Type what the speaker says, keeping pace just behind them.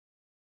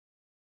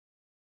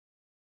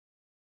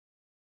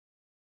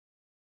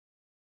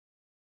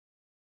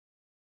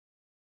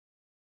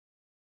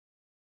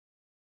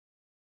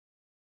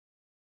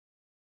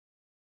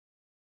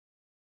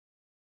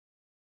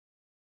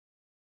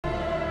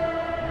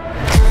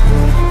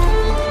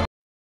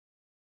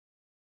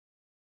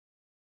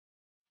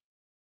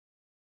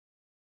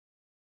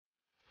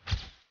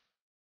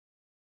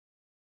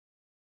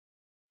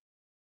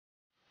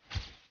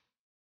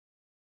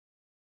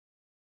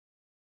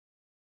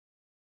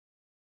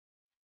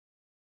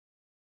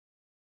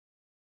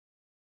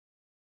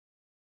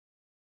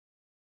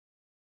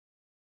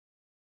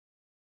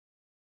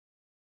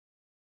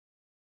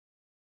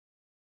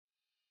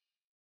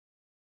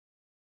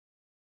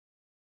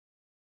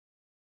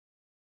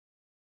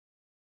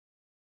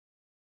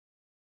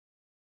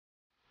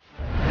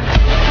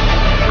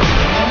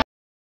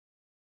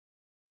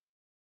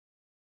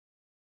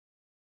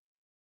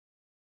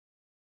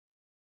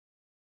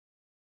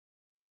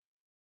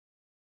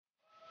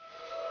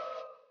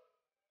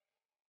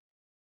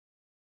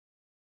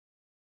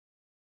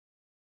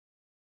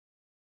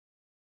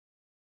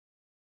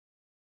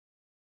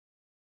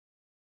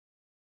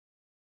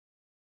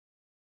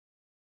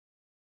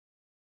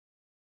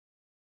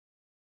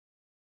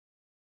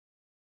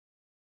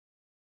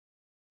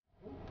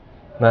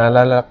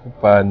Naalala ko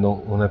pa nung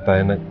una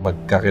tayo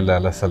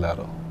magkakilala sa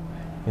laro.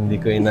 Hindi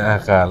ko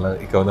inaakalang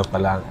ikaw na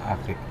pala ang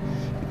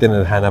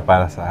itinadhana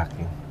para sa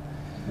akin.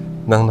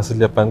 Nang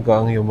nasulyapan ko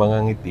ang iyong mga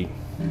ngiti,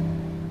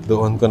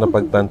 doon ko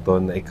napagtanto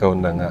na ikaw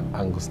na nga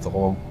ang gusto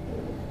kong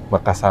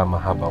makasama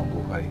habang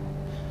buhay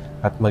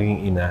at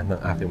maging ina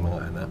ng aking mga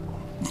anak.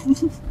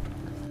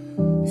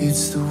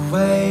 It's the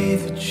way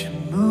that you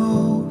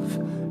move,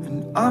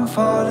 and I'm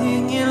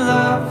falling in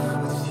love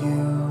with you.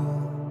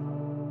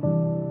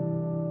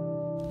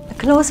 A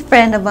close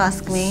friend have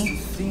asked me,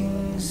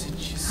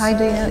 how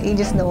do you know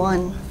Aegis the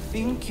one?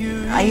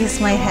 I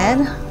use my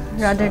head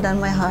rather than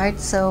my heart,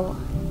 so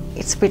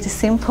it's pretty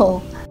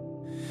simple.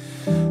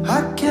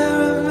 I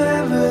can't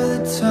remember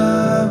the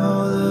time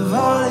or the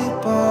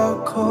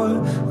volleyball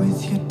court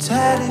with your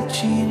tatted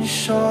jean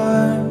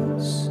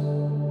shorts.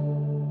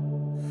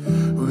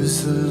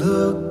 Was the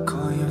look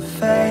on your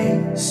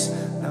face?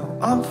 Now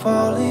I'm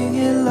falling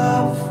in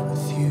love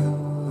with you.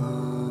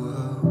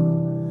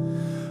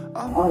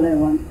 All I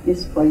want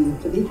is for you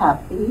to be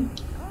happy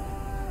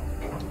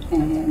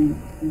and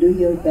do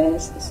your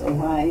best as a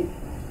wife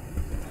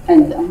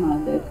and a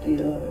mother to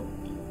your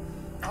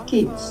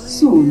kids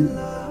soon.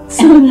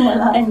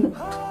 And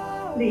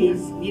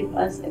please give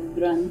us a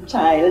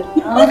grandchild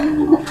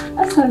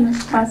as soon as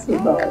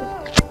possible.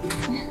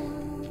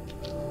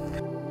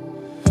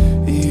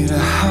 Need a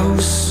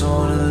house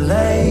on a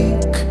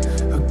lake,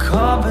 a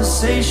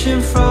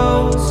conversation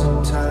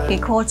frozen time. He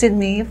courted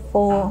me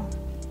for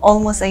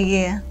almost a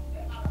year.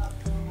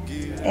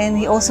 And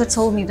he also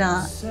told me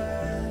that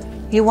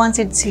he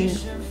wanted to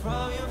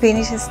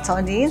finish his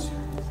studies.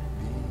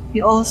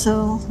 He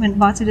also went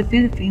back to the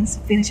Philippines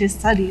to finish his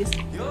studies.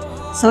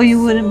 So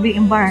you wouldn't be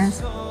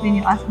embarrassed when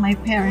you asked my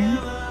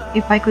parents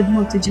if I could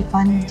move to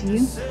Japan with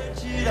you.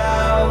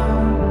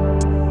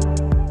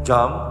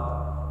 Jam,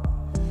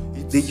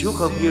 did you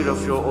come here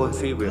of your own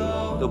free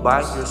will to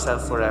bind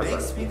yourself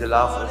forever in the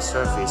love and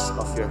service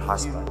of your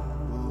husband?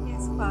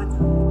 Yes, Father.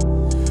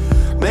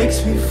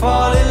 Makes me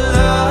fall in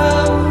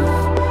love.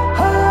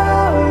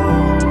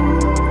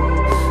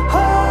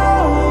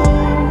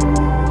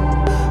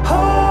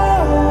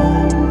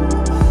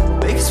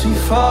 Makes me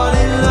fall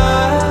in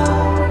love.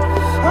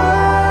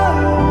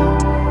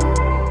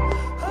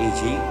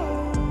 AG,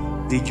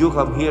 did you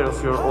come here of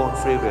your own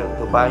free will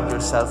to bind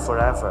yourself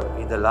forever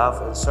in the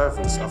love and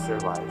service of your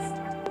wife?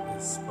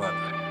 Yes, but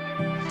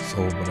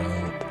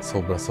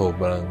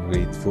sobrang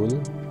grateful.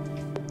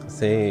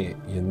 Kasi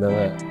yun na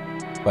nga,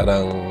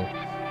 parang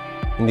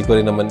hindi ko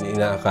rin naman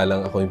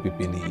inaakalang ako yung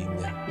pipiliin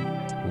niya.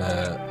 Na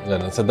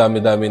gano'n, sa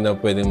dami-dami na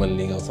pwedeng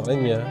manlingaw sa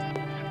kanya,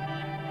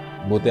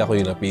 buti ako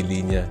yung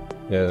napili niya.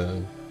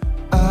 Gano'n.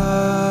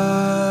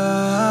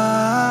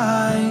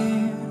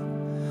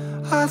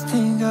 I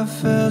think I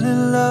fell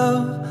in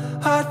love.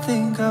 I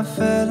think I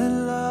fell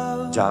in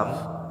love. Jam,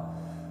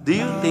 do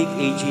you take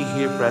AG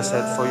here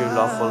present for your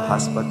lawful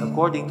husband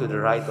according to the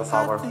right of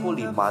our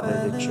Holy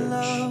Mother, the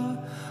Church?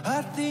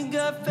 I think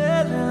I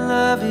fell in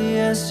love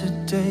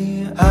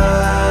yesterday. I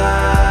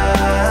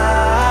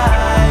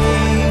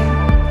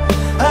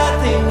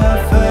think I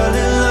fell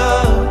in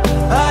love.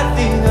 I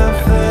think I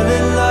fell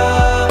in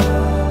love.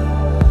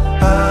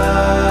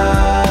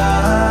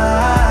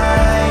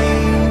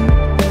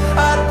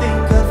 I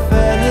think I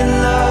fell in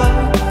love.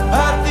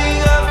 I think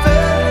I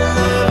fell in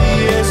love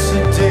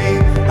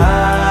yesterday. I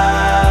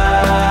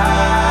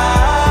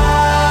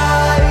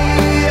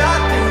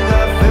think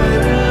I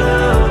fell in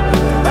love.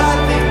 I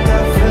think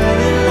I fell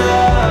in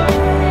love.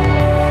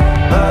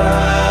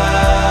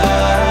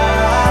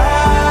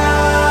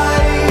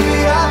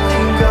 I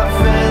think I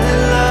fell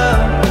in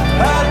love.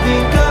 I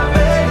think I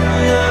fell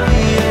in love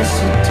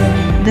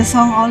yesterday. The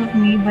song All of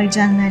Me by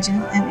John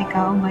Legend and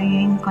Ikaw by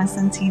Ying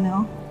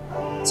Constantino.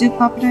 Two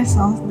popular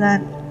songs that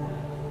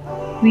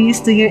we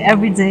used to hear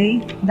every day,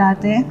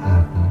 dati.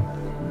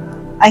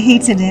 I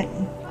hated it.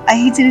 I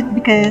hated it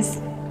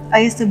because I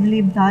used to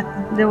believe that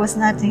there was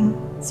nothing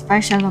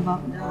special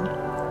about them.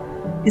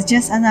 It's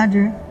just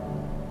another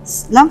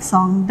love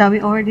song that we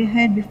already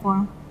heard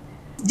before.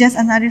 Just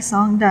another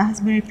song that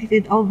has been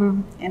repeated over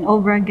and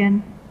over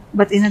again,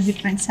 but in a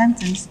different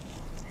sentence.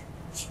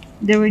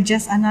 They were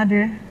just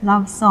another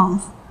love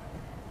songs.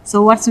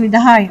 So what's with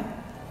the hype?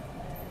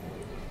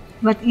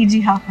 But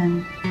EG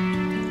happened.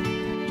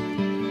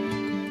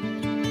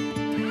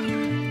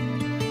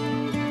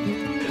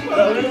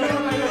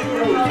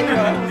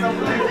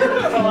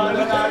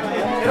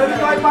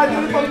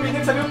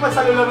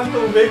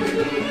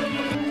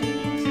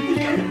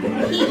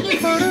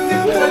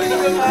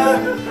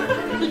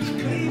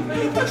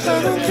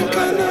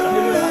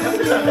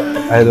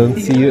 I don't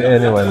see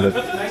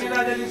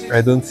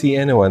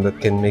anyone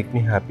that can make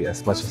me happy as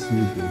much as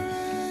you do.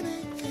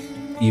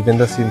 Even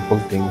the simple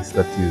things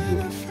that you do.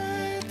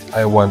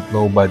 I want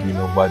nobody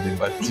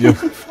but you.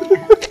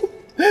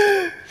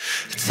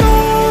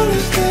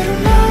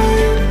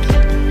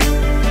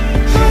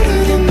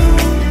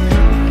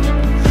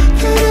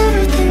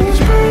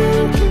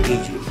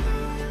 AG,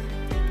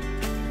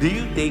 do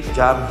you take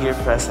jam here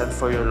present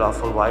for your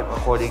lawful wife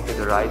according to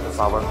the rite of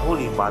our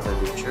Holy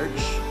Motherly Church?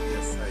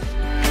 It's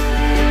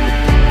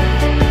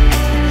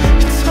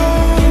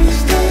all the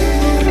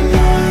state of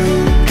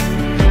mind.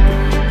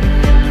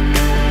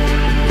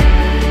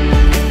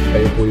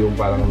 Kayo po yung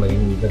parang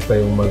naging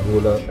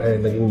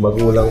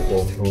magulang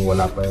ko nung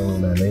wala pa yung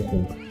nanay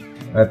ko.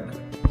 At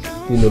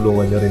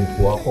tinulungan niyo rin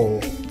po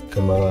ako sa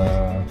mga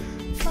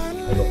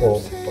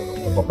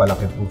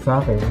pagpapalaki po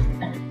sa akin.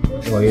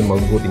 Maging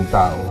mabuting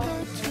tao.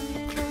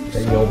 Sa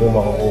inyo po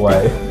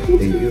makukuha eh.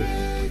 Thank you.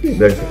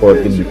 Very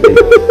supportive dito.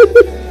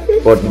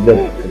 Supportive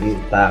doon. Sige,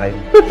 sa akin.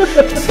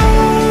 It's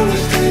all the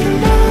state of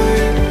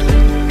mind.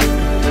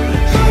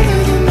 How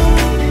did you know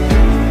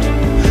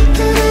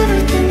that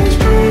everything was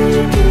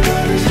broken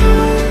by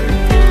design?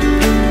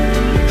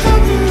 How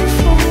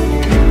beautiful.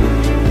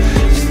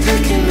 It's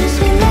taking me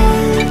so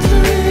long to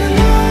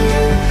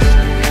realize.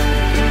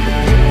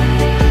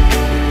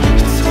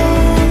 It's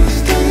all the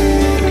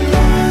state of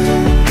mind.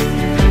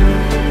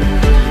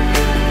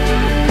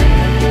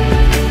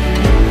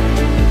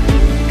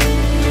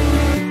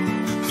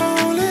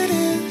 All it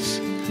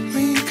is,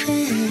 we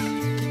create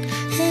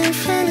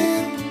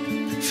infinite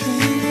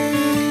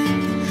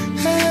figuring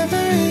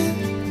ever in.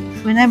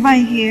 Whenever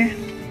I hear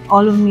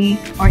all of me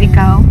or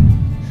ikaw,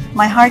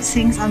 my heart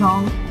sings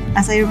along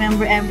as I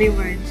remember every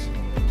word.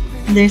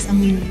 There's a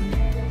meaning.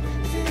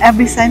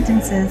 Every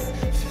sentences,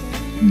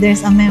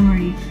 there's a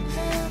memory.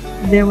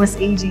 There was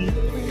AJ.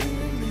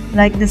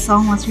 Like the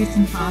song was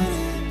written fast,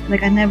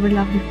 like I never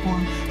loved before.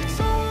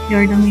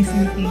 You're the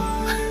missing piece.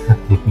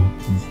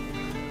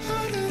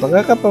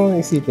 Magkakatawang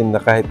isipin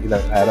na kahit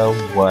ilang araw,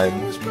 buwan,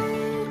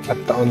 at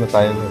taon na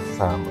tayo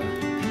nagsasama,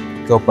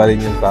 ikaw pa rin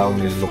yung taong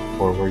nilook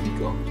forward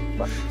ko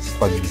sa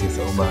pagising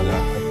sa umaga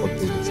at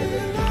pagtulog sa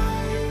gabi.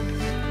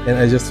 And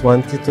I just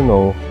want you to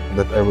know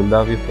that I will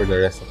love you for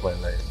the rest of my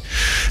life.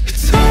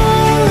 It's all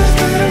the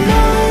state of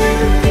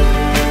mind.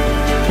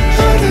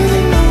 How did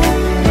you know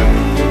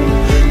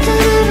that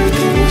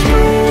everything was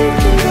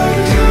broken by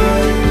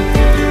design?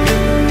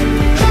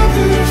 How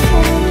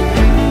beautiful.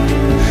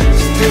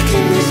 It's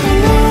taking me so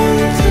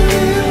long to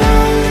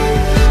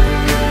realize.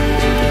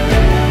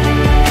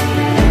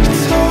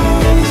 It's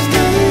all the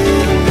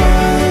state of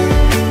mind.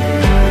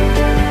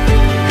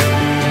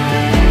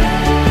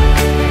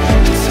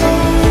 It's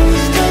all the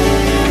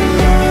state of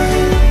mind.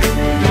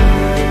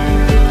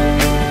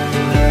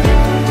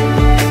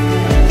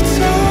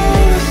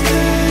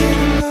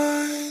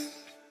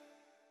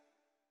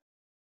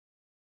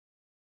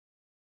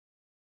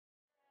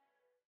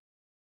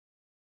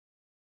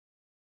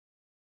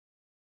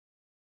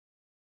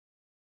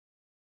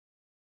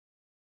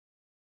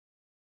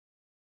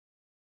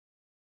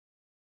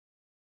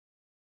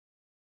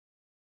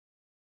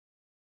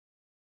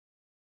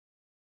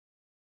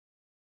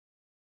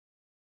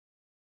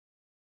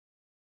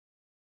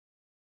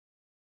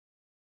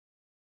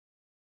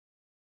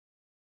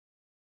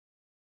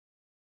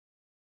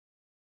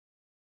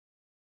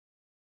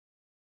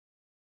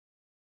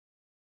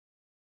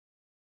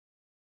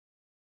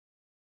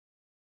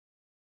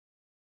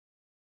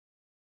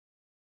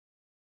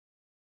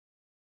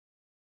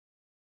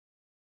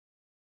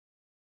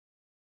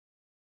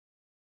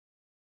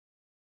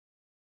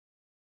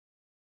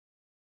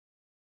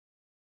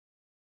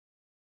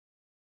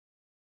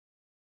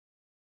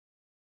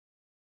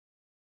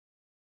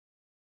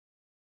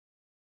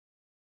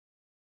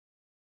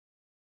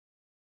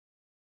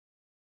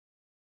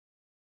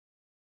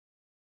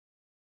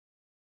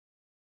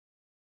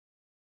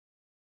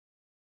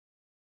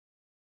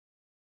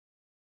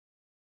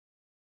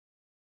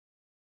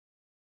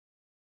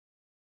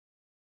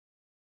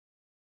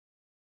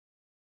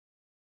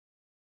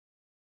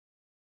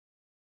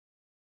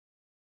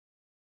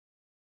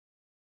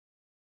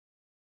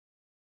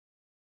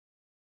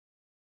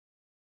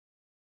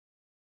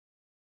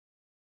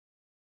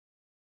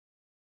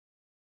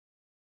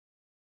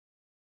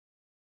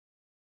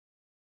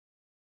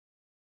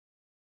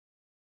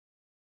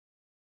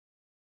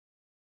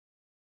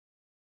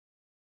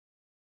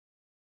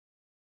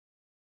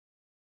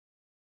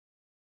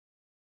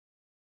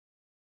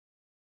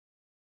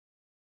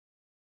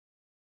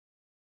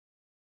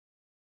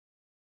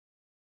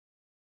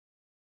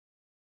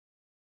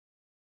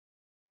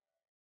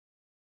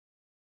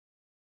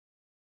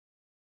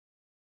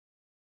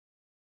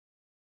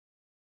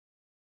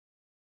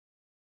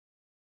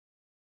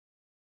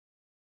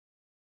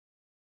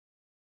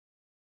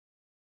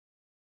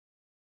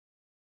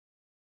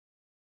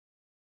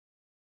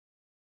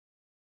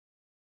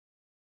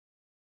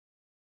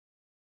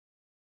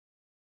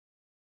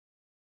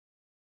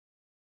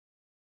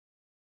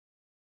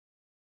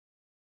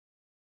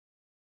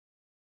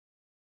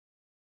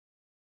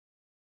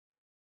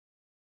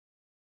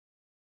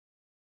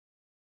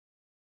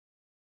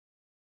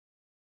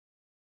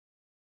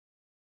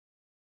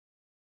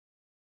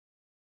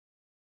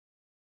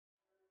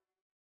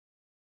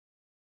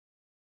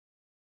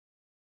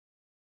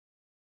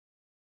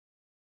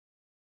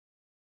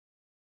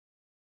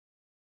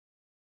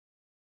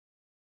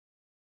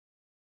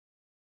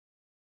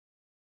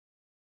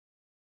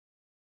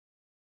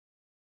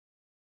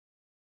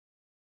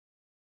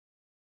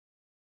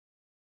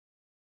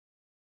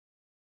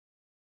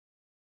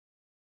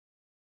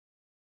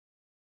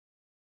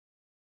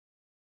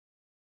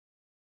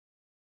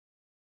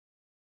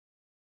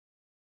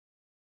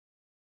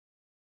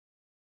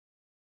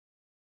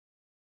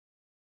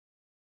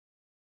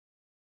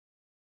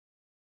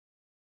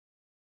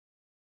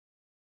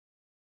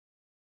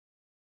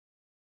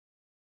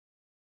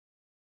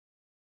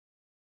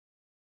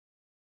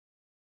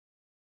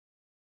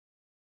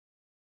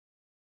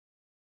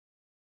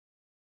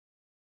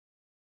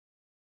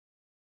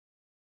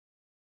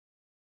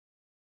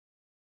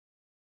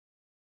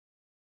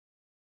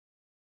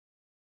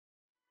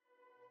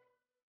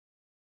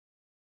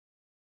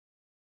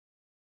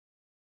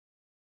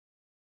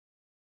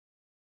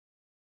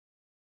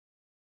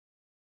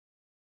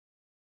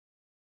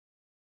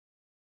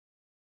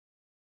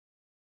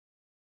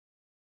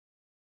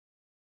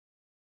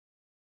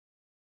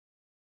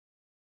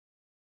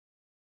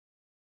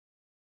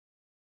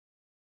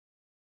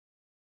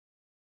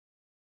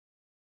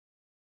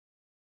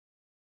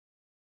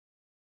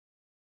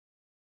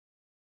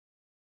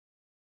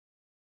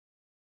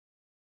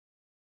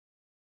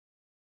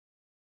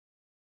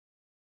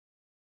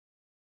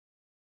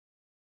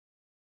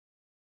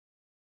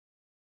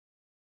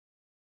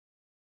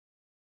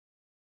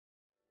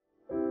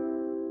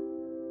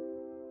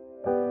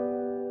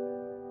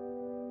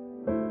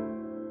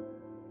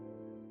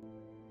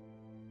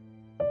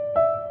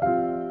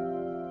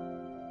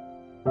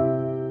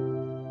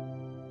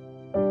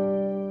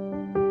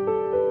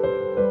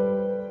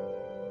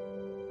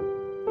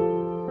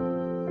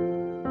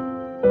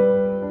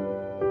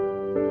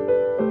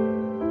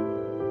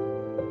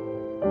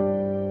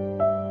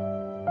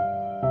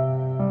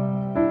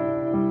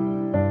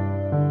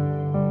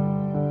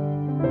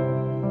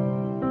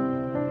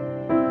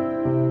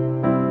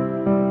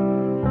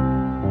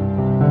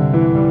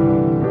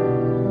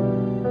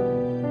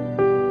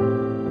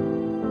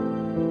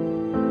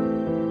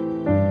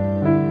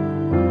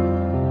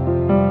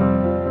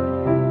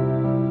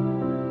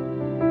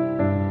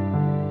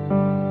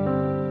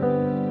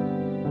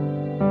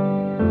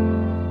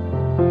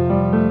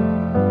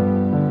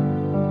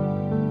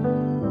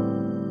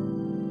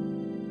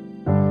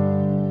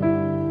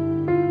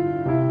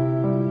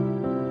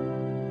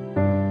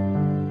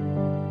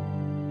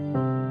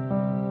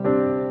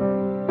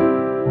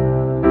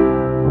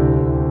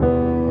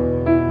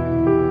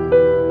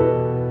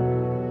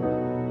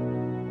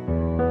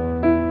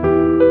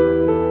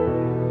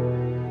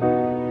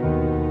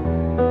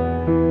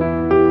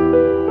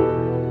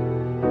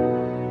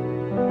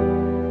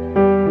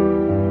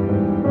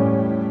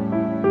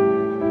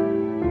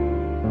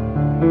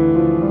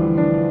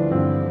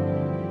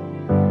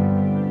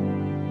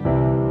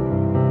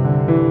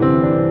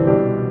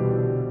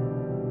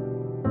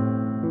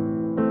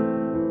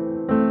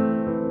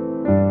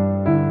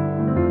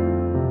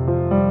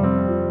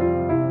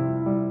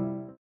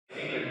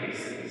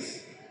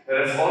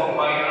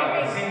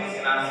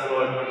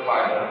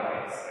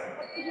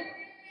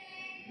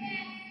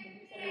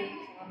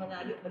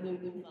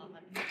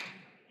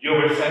 You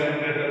were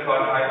sent with a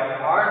contrite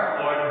heart,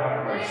 Lord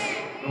have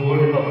mercy.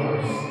 Lord have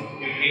mercy.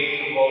 You came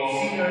to call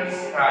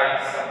sinners,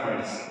 Christ have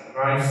mercy.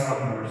 Christ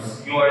have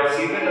mercy. You are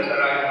seated at the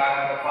right hand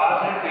of the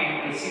Father, may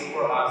you receive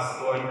for us,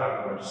 Lord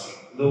have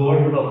mercy.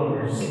 Lord have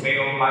mercy. May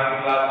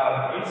Almighty God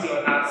have mercy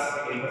on us,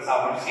 forgive us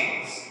our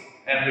sins,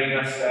 and bring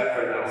us to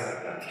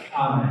everlasting life.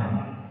 Amen.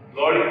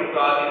 Glory to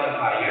God in the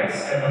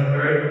highest, and on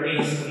earth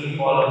peace to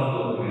all of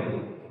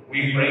goodwill.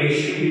 We praise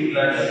you, we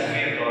bless you,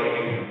 we adore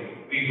you.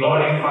 We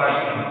glorify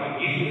you, we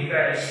give you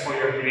thanks for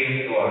your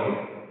great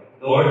glory.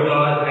 Lord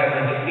God,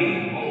 heavenly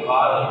King, O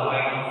God,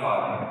 Almighty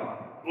Father,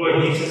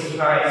 Lord Jesus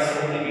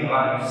Christ, only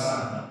begotten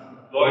Son,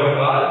 Lord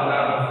God,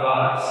 Lamb of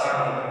God, Son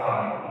of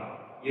God,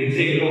 you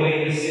take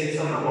away the sins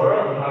of the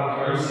world, have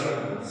mercy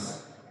on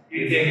us.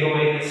 You take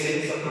away the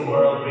sins of the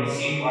world,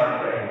 receive our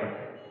prayer.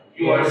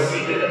 You are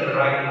seated at the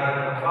right hand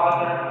of the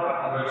Father,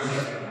 have mercy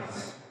on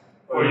us.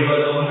 For you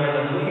alone are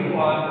the Holy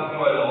One, you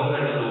alone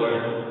are the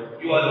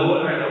Lord, you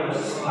alone are the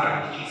most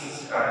high,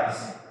 Jesus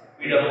Christ,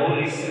 with the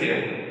Holy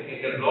Spirit, in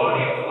the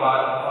glory of God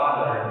the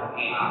Father.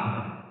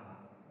 Amen.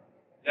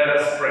 Let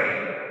us pray.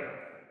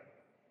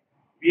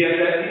 Be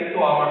attentive to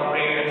our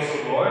prayers,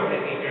 O Lord,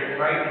 and in your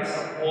kindness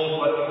uphold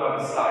what you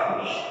have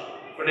established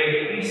for the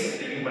increase of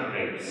the human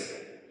race,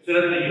 so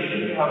that the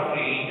union you have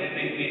created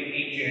between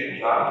AJ and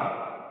John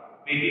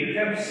may be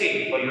kept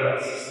safe by your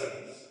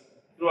assistance.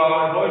 Through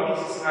our Lord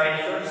Jesus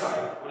Christ, your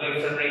Son, who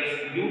lives and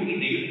reigns with you in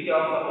the unity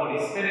of the Holy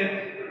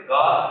Spirit,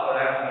 God,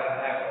 forever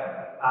and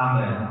ever.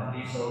 Amen.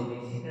 Please all be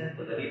seated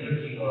for the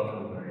liturgy of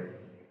the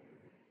word.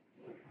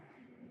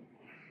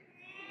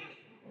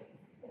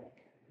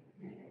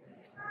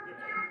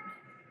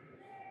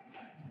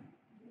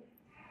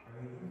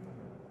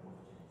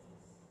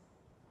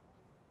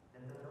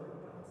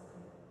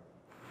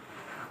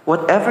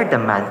 Whatever the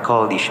man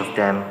called each of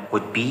them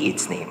would be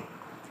its name.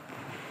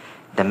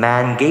 The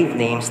man gave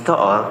names to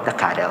all the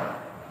cattle,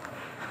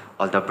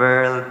 all the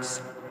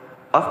birds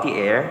of the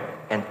air,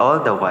 and all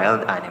the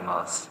wild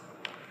animals.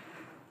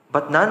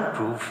 But none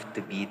proved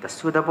to be the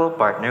suitable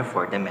partner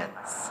for the man.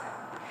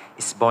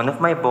 Is bone of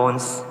my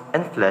bones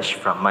and flesh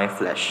from my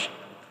flesh.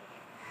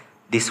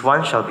 This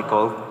one shall be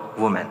called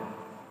woman,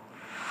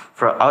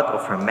 for out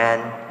of her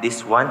man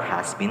this one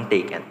has been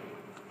taken.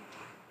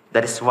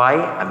 That is why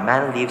a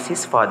man leaves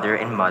his father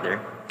and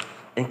mother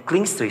and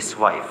clings to his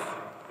wife,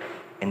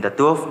 and the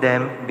two of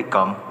them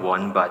become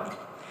one body.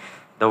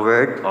 The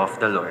word of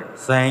the Lord.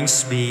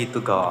 Thanks be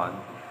to God.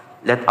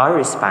 Let our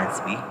response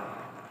be,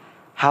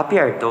 happy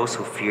are those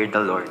who fear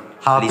the Lord.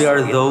 Happy Please are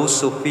read. those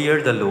who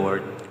fear the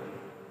Lord.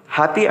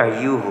 Happy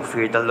are you who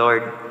fear the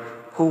Lord,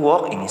 who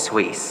walk in his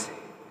ways.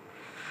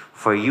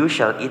 For you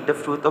shall eat the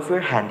fruit of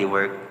your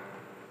handiwork.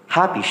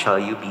 Happy shall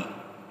you be,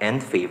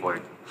 and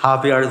favored.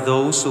 Happy are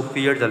those who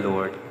fear the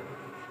Lord.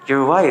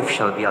 Your wife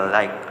shall be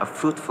like a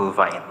fruitful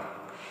vine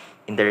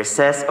in the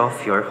recess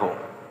of your home.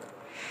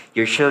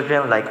 Your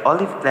children like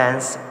olive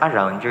plants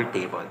around your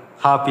table.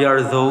 Happy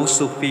are those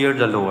who fear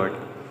the Lord.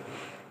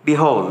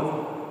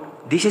 Behold,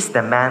 this is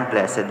the man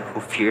blessed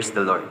who fears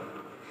the Lord.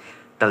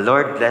 The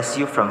Lord bless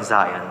you from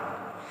Zion.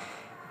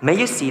 May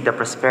you see the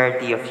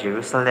prosperity of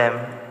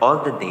Jerusalem all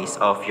the days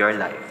of your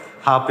life.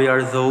 Happy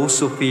are those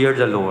who fear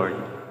the Lord.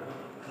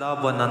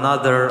 Love one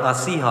another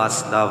as he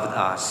has loved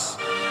us.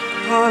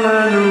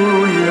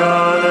 Hallelujah,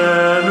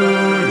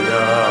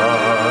 hallelujah.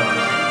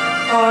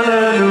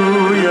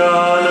 Hallelujah,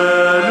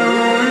 hallelujah.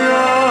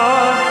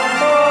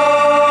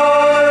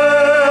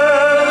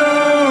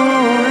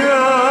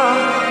 Hallelujah.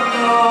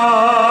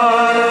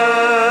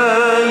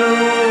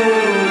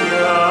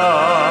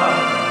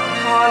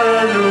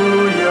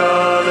 Hallelujah,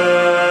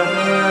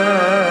 hallelujah.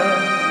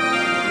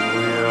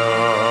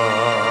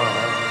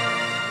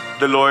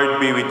 The Lord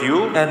be with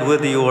you. And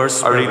with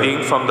yours. A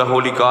reading from the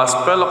Holy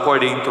Gospel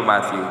according to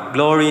Matthew.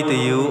 Glory to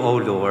you, O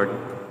Lord.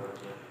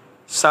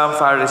 Some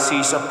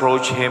Pharisees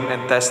approached him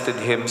and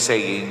tested him,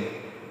 saying,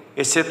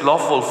 "Is it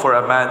lawful for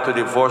a man to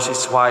divorce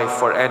his wife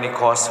for any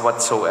cause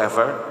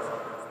whatsoever?"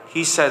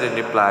 He said in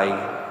reply,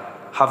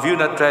 "Have you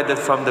not read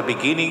that from the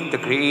beginning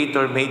the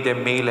Creator made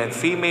them male and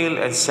female,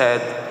 and said,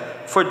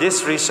 'For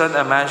this reason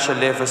a man shall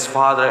leave his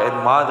father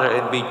and mother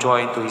and be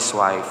joined to his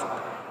wife,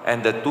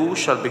 and the two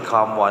shall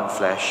become one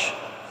flesh.'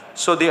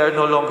 So they are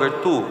no longer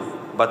two,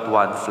 but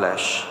one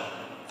flesh.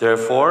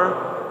 Therefore,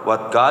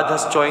 what God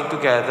has joined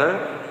together,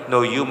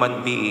 no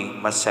human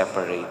being must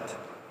separate."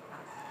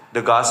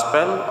 The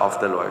Gospel of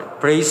the Lord.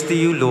 Praise to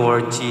you,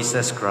 Lord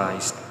Jesus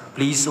Christ.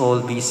 Please all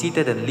be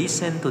seated and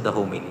listen to the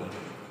homily.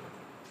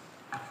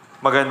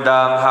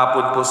 Magandang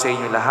hapon po sa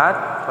inyo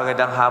lahat.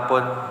 Magandang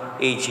hapon,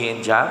 AG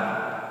and Jam.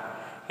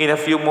 In a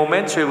few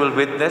moments, we will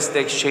witness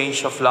the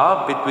exchange of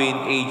love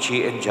between AG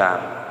and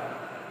Jam.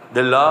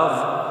 The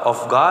love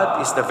of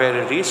God is the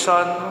very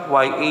reason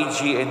why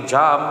AG and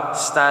Jam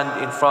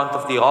stand in front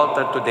of the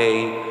altar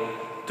today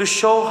to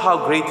show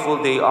how grateful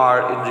they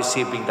are in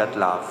receiving that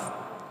love.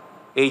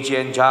 AG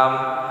and Jam,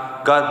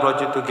 God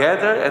brought you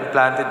together and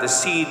planted the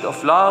seed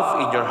of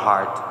love in your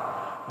heart.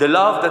 The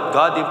love that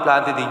God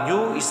implanted in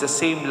you is the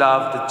same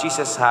love that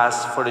Jesus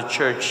has for the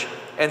church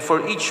and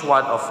for each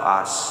one of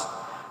us.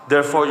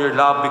 Therefore, your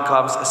love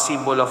becomes a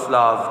symbol of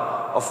love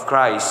of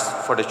Christ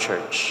for the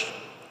church.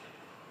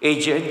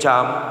 AJ and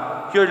Jam,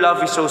 your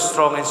love is so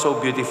strong and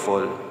so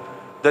beautiful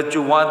that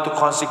you want to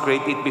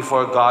consecrate it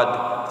before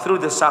God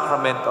through the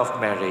sacrament of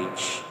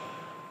marriage.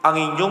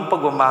 Ang inyong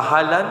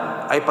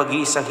pagmamahalan ay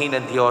pag-iisahin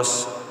ng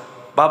Diyos,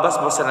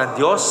 babasbasan ng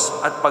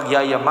Diyos at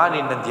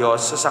pagyayamanin ng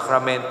Diyos sa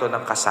sakramento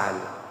ng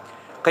kasal.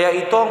 Kaya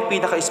ito ang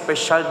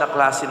pinaka-espesyal na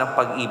klase ng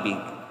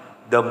pag-ibig,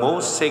 the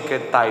most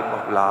sacred type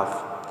of love.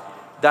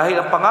 Dahil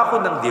ang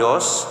pangako ng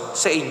Diyos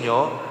sa inyo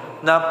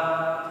na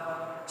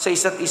sa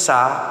isa't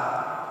isa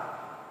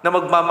na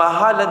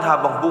magmamahalan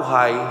habang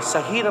buhay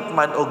sa hirap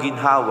man o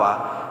ginhawa,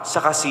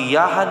 sa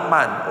kasiyahan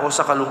man o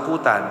sa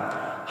kalungkutan,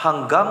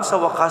 hanggang sa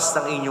wakas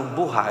ng inyong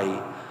buhay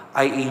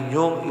ay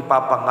inyong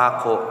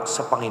ipapangako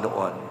sa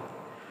Panginoon.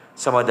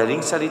 Sa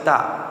madaling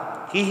salita,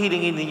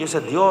 hihilingin ninyo sa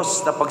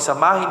Diyos na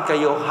pagsamahin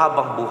kayo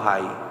habang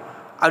buhay.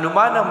 Ano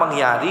man ang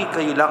mangyari,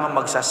 kayo lang ang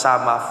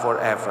magsasama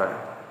forever.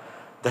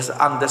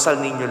 Ang dasal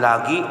ninyo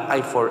lagi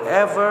ay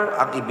forever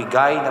ang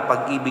ibigay na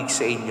pag-ibig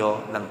sa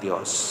inyo ng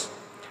Diyos.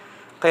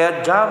 Kaya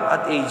Jam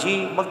at AG,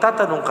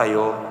 magtatanong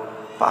kayo,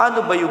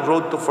 paano ba yung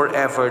road to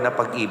forever na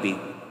pag-ibig?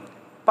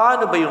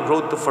 Paano ba yung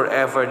road to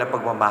forever na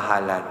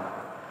pagmamahalan?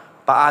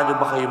 Paano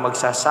ba kayo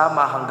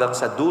magsasama hanggang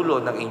sa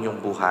dulo ng inyong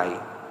buhay?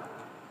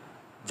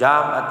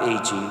 Jam at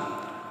AG,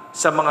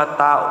 sa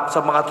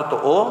mga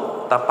totoo,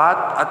 tapat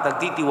at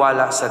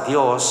nagtitiwala sa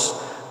Diyos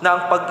na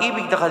ang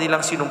pag-ibig na kanilang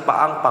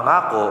sinumpaang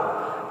pangako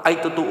ay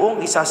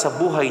totoong isa sa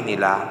buhay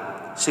nila,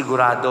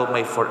 sigurado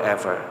may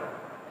forever.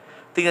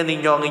 Tingnan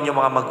ninyo ang inyong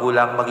mga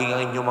magulang, maging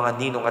ang inyong mga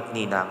ninong at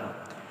ninang.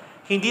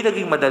 Hindi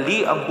naging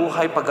madali ang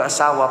buhay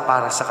pag-aasawa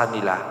para sa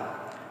kanila.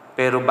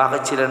 Pero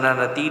bakit sila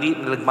nanatili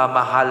na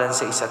nagmamahalan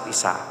sa isa't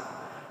isa?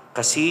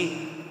 Kasi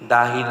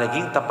dahil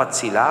naging tapat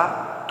sila,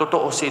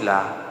 totoo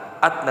sila,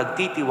 at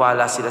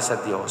nagtitiwala sila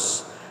sa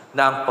Diyos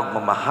na ang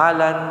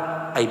pagmamahalan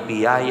ay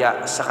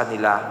biyaya sa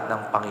kanila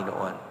ng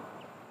Panginoon.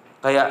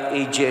 Kaya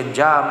AJ and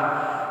Jam,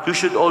 you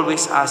should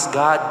always ask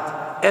God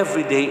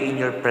every day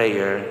in your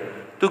prayer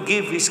to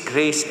give His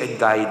grace and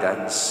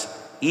guidance,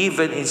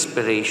 even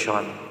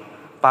inspiration,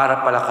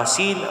 para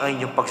palakasin ang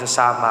inyong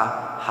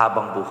pagsasama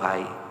habang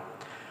buhay.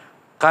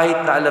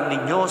 Kahit na alam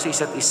ninyo sa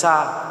isa't isa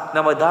na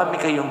madami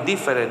kayong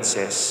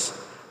differences,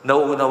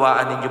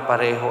 nauunawaan ninyo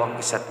pareho ang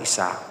isa't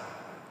isa.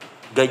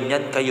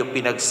 Ganyan kayo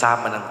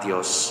pinagsama ng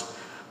Diyos.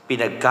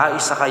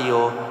 Pinagkaisa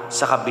kayo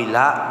sa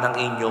kabila ng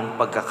inyong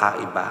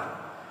pagkakaiba.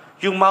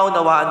 Yung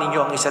maunawaan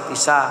ninyo ang isa't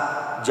isa,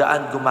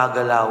 diyan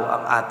gumagalaw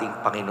ang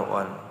ating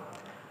Panginoon.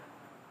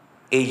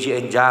 AJ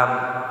and Jam,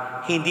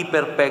 hindi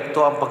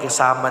perpekto ang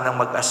pagkasama ng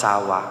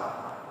mag-asawa.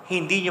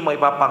 Hindi nyo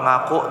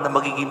maipapangako na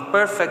magiging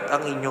perfect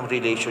ang inyong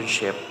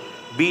relationship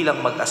bilang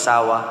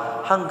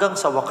mag-asawa hanggang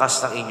sa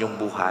wakas ng inyong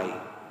buhay.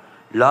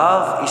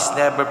 Love is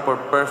never for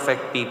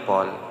perfect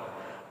people.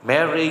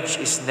 Marriage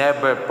is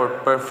never for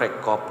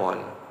perfect couple.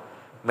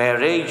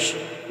 Marriage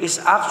is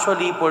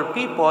actually for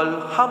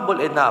people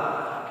humble enough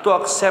to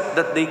accept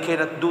that they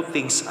cannot do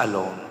things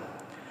alone.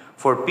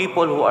 For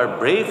people who are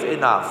brave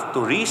enough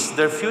to risk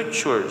their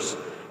futures,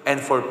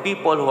 and for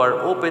people who are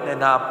open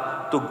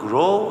enough to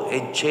grow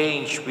and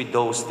change with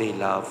those they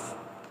love.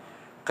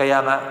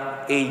 Kaya nga,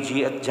 AG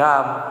at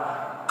Jam,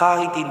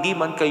 kahit hindi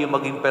man kayo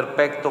maging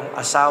perpektong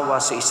asawa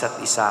sa isa't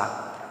isa,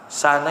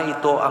 sana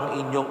ito ang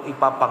inyong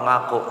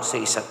ipapangako sa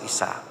isa't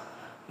isa,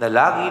 na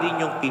lagi rin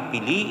yung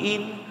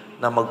pipiliin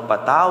na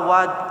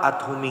magpatawad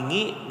at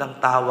humingi ng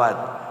tawad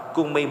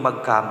kung may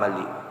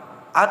magkamali,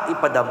 at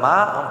ipadama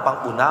ang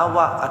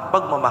pangunawa at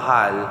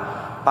pagmamahal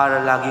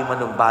para lagi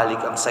manumbalik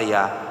ang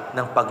saya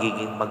ng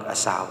pagiging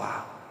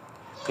mag-asawa.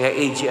 Kaya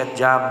AG at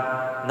Jam,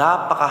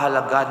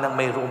 napakahalaga ng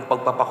mayroong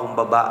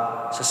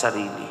pagpapakumbaba sa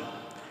sarili.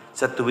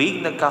 Sa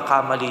tuwing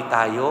nagkakamali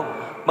tayo,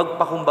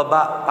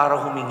 magpakumbaba para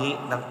humingi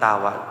ng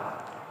tawad.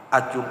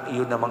 At yung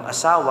iyon namang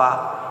asawa,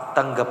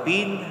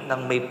 tanggapin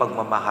ng may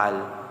pagmamahal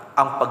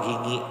ang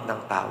paghingi ng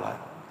tawad.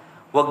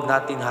 Huwag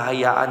natin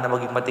hahayaan na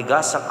maging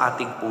matigas ang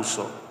ating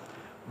puso.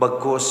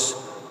 Bagkus,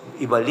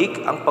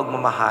 ibalik ang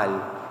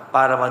pagmamahal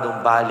para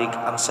manumbalik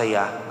ang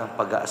saya ng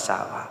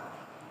pag-aasawa.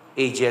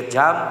 AJ at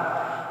Jam,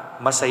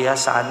 masaya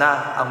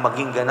sana ang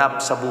maging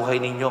ganap sa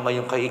buhay ninyo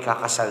ngayong kayo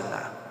ikakasal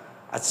na.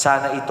 At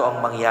sana ito ang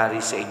mangyari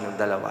sa inyong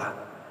dalawa.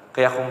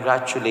 Kaya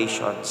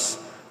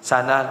congratulations.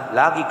 Sana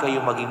lagi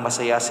kayong maging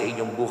masaya sa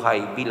inyong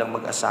buhay bilang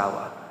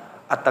mag-asawa.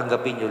 At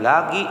tanggapin nyo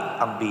lagi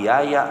ang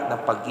biyaya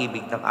ng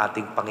pag-ibig ng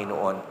ating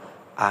Panginoon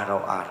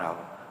araw-araw.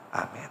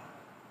 Amen.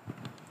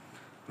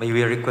 May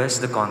we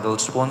request the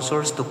candle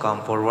sponsors to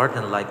come forward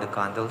and light the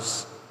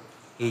candles.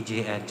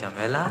 AJ and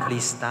Jamela,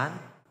 please stand.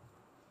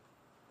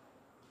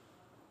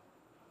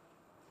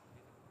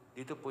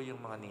 Dito po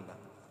yung mga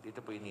ninang. Dito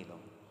po yung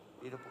ninong.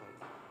 Dito po kayo.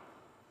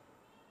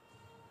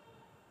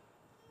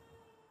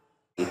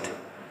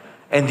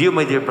 And you,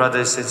 my dear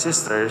brothers and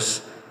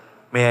sisters,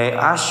 may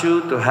I ask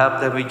you to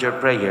help them with your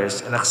prayers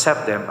and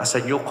accept them as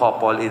a new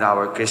couple in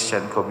our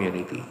Christian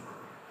community.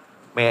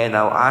 May I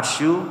now ask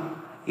you,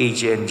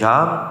 AJ and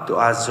Jam, to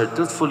answer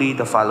truthfully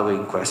the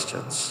following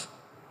questions.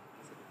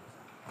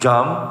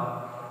 Jam,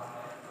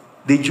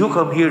 did you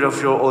come here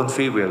of your own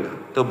free will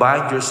to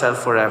bind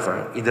yourself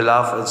forever in the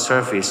love and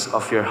service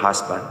of your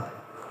husband?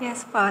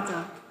 Yes,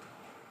 Father.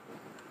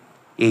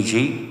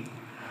 AJ,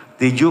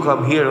 did you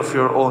come here of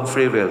your own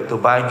free will to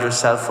bind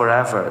yourself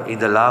forever in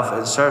the love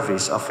and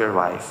service of your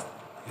wife?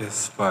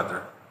 Yes,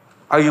 Father.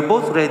 Are you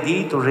both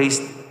ready to raise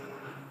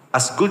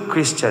as good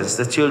Christians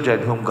the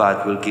children whom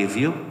God will give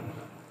you?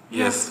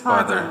 Yes,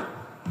 Father.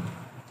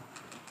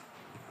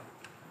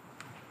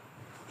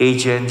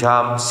 AJ and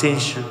Jam,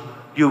 since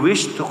you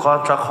wish to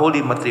contract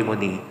holy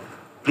matrimony,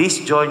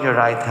 please join your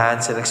right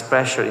hands and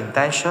express your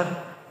intention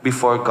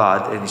before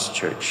God and His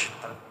church.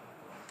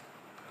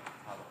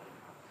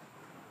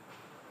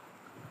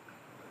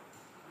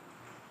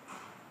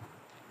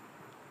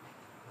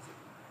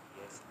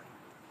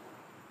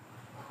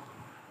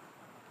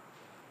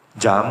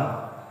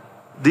 Jam,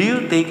 do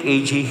you take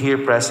AJ here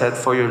present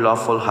for your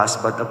lawful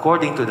husband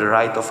according to the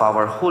rite of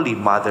our Holy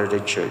Mother, the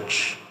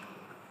Church?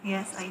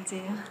 Yes, I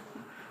do.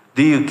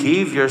 Do you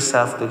give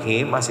yourself to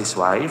him as his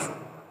wife?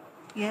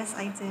 Yes,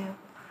 I do.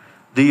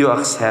 Do you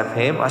accept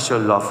him as your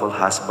lawful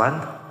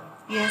husband?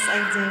 Yes,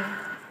 I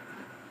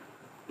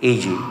do.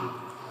 AJ,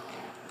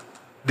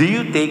 do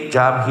you take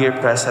Jam here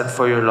present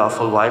for your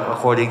lawful wife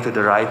according to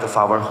the rite of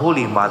our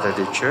Holy Mother,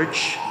 the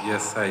Church?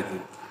 Yes, I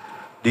do.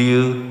 Do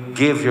you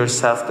give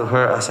yourself to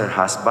her as her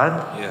husband?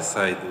 Yes,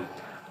 I do.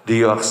 Do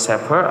you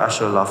accept her as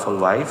your lawful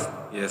wife?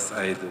 Yes,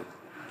 I do.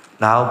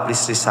 Now,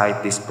 please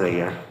recite this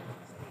prayer.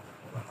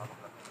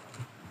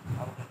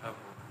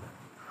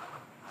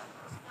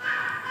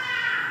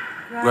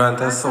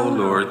 Grant us, O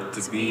Lord,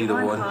 to be the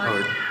one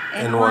heart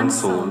and one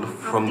soul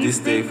from this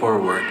day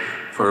forward,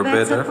 for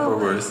better, for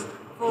worse,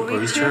 for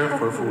richer,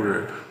 for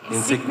poorer,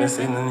 in sickness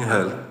and in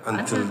health,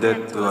 until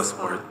death do us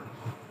part.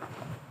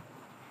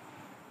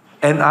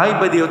 And I,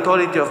 by the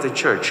authority of the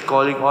Church,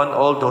 calling on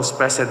all those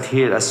present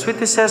here as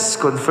witnesses,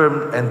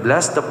 confirm and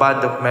bless the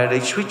bond of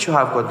marriage which you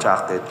have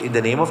contracted, in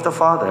the name of the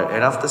Father,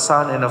 and of the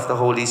Son, and of the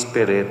Holy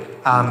Spirit.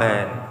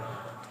 Amen.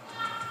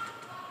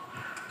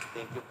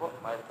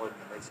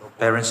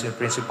 Parents and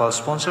principal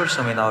sponsors,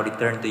 you may now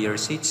return to your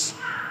seats.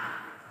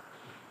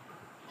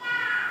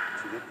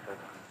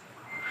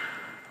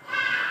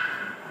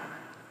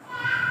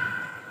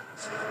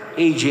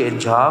 AJ and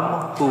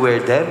Jam, who wear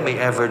them, may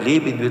ever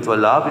live in mutual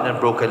love and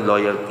unbroken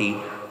loyalty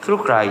through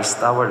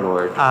Christ our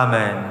Lord.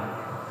 Amen.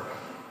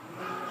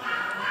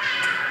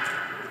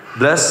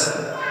 Bless,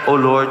 O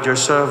Lord, your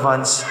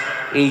servants,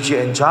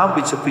 AJ and Jam,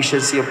 with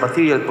sufficiency of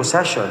material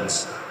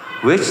possessions,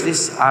 which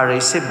this array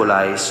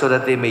symbolize, so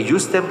that they may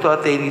use them to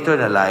attain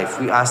eternal life.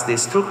 We ask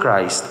this through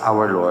Christ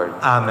our Lord.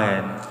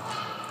 Amen.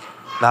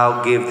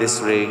 Now give these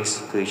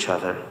rings to each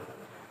other.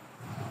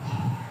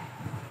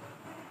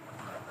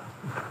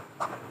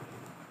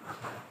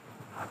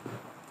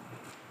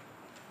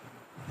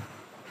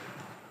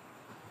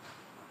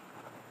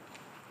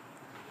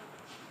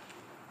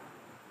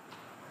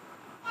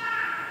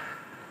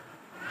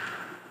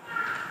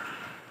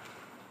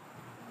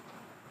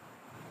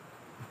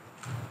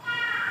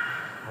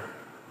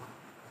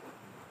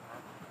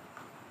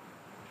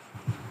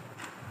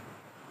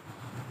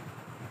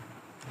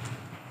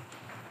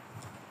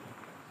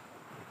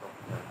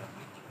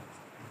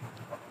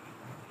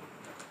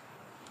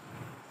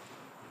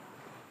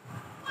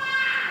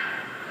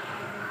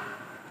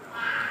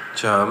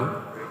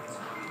 Jam,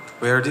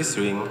 wear this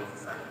ring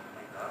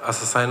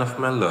as a sign of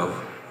my love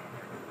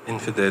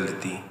and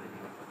fidelity.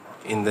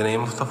 In the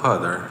name of the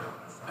Father,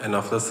 and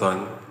of the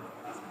Son,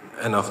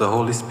 and of the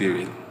Holy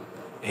Spirit.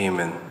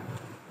 Amen.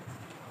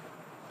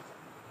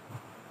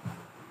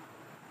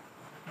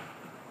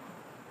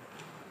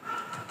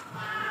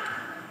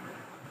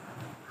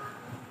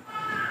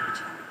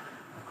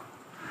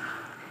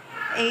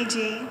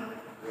 AJ,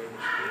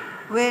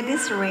 wear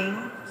this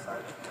ring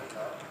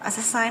as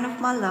a sign of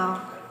my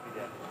love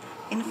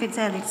in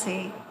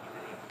fidelity.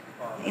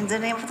 In the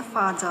name of the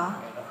Father,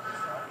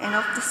 and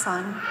of the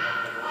Son,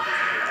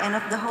 and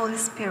of the Holy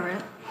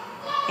Spirit.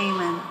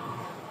 Amen.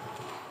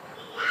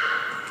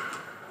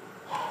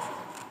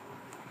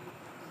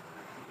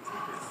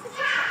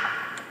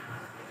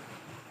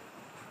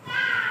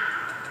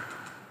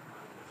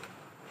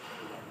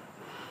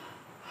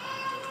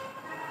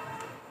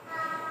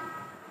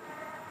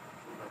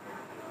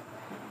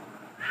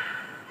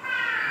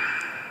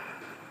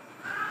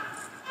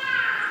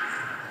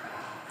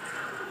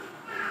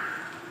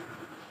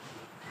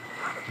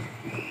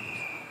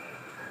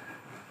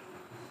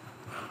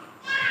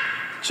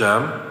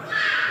 Jam,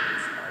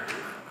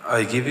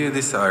 I give you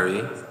this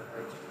Ari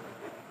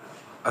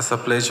as a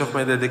pledge of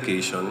my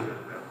dedication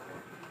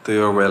to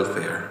your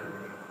welfare.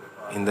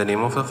 In the name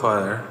of the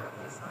Father,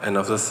 and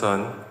of the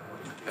Son,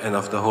 and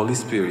of the Holy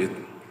Spirit.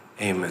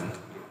 Amen.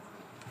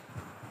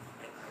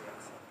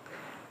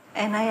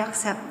 And I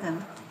accept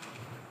them.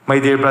 My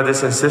dear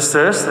brothers and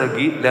sisters,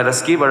 let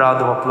us give a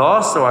round of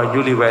applause to our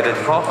newly wedded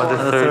couple. On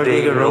the third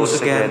day he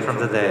rose again from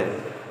the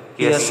dead.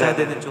 He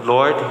ascended into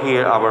Lord,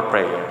 hear our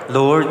prayer.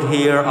 Lord,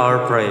 hear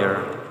our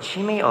prayer.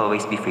 She may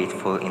always be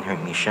faithful in her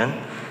mission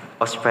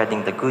of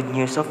spreading the good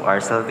news of our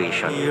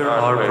salvation. Hear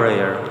our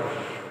prayer.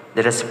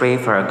 Let us pray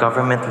for our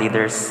government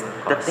leaders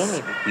that they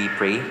may, we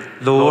pray,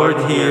 Lord,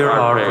 hear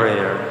our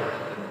prayer.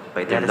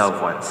 by their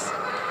loved ones.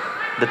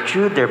 That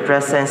through their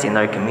presence in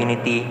our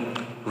community,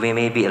 we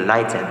may be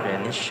enlightened,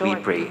 we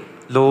pray.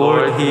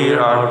 Lord, hear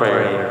our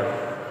prayer.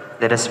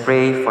 Let us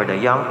pray for the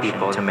young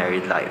people to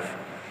married life,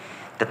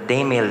 that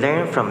they may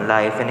learn from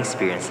life and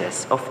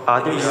experiences of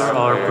others. Hear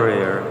our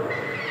prayer.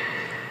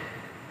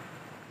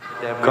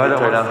 God,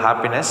 eternal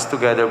happiness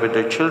together with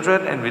their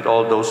children and with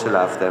all those who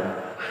love them.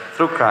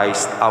 Through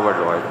Christ our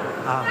Lord.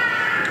 Amen.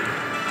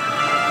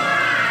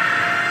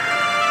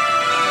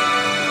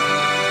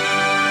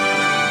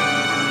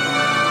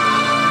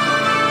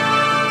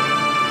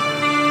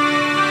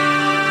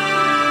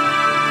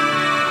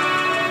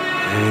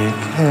 They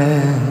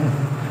can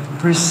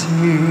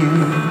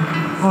receive,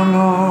 O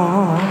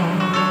Lord,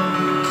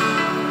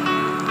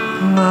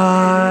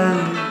 my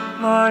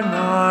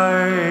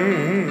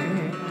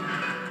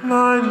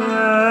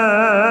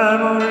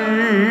memory,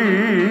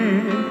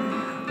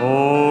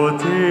 all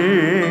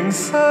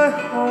things I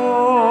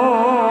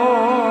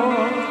hold,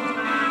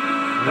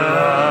 I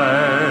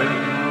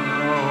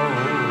know.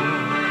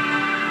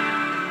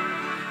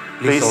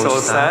 Please all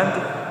stand.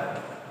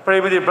 Pray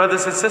with your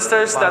brothers and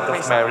sisters that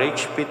of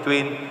marriage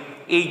between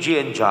AG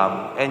and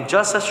Jam, and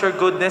just as your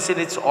goodness in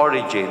its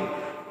origin,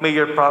 may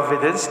your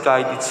providence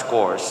guide its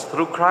course.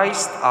 Through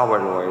Christ our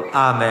Lord.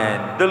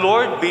 Amen. The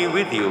Lord be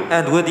with you.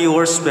 And with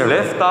your spirit,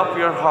 Lift up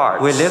your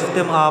hearts. we lift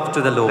them up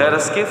to the Lord. Let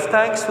us give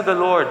thanks to the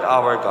Lord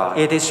our God.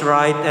 It is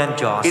right and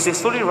just. It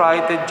is fully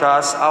right and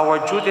just, our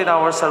duty and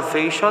our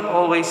salvation,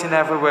 always and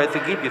everywhere to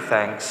give you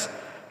thanks.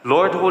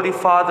 Lord, Holy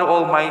Father,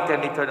 Almighty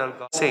and Eternal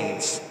God,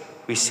 saints,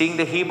 we sing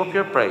the hymn of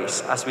your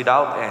praise, as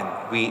without end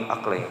we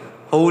acclaim.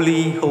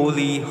 Holy,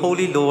 holy,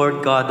 holy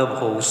Lord God of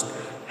hosts,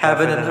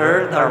 heaven and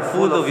earth are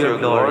full of your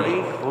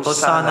glory.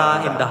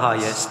 Hosanna in the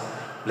highest.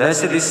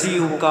 Blessed is he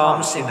who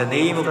comes in the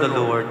name of the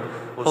Lord.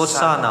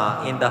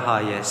 Hosanna in the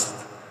highest.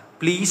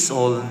 Please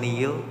all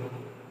kneel.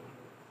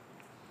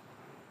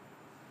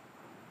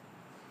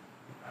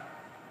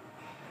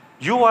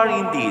 You are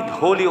indeed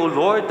holy, O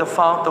Lord, the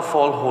fount of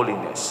all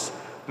holiness.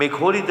 Make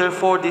holy,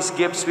 therefore, these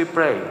gifts, we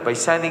pray, by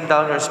sending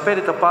down your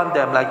Spirit upon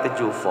them like the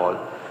dewfall,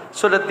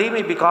 so that they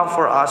may become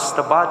for us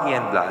the body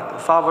and blood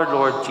of our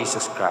Lord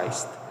Jesus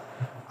Christ.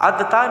 At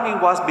the time he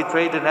was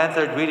betrayed and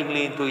entered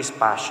willingly into his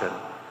passion,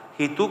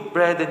 he took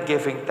bread and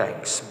giving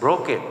thanks,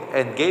 broke it,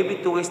 and gave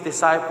it to his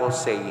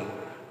disciples, saying,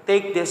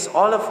 Take this,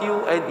 all of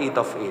you, and eat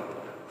of it,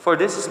 for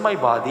this is my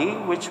body,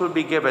 which will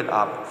be given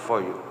up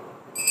for you.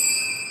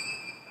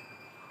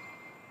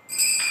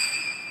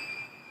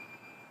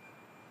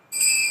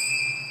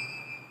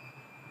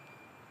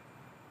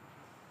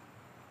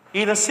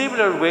 In a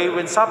similar way,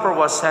 when supper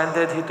was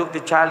ended, he took the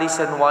chalice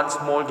and once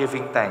more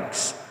giving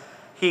thanks,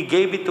 he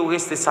gave it to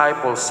his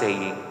disciples,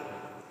 saying,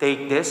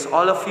 Take this,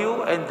 all of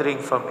you, and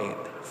drink from it.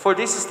 For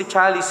this is the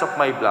chalice of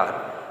my blood,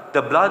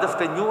 the blood of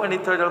the new and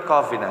eternal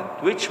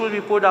covenant, which will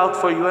be poured out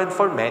for you and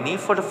for many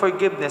for the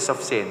forgiveness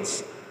of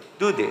sins.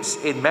 Do this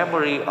in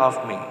memory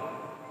of me.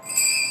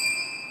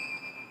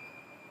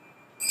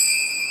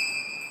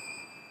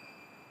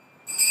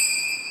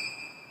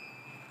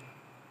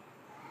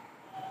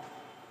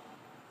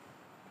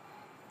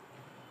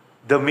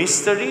 The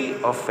mystery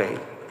of faith.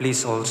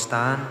 Please all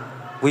stand.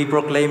 We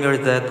proclaim your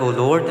death, O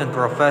Lord, and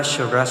profess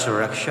your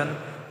resurrection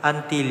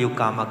until you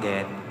come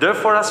again.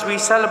 Therefore, as we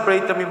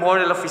celebrate the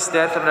memorial of his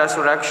death and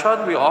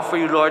resurrection, we offer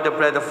you, Lord, the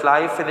bread of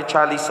life and the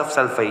chalice of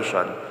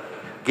salvation,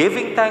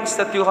 giving thanks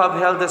that you have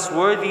held us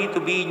worthy to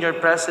be in your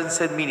presence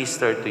and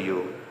minister to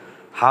you.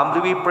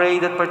 Humbly we pray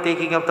that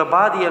partaking of the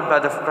body and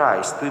blood of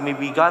Christ, we may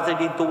be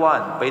gathered into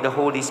one by the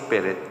Holy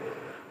Spirit.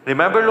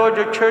 Remember, Lord,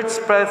 your church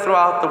spread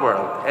throughout the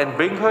world, and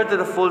bring her to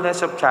the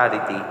fullness of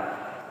charity,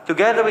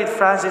 together with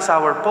Francis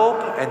our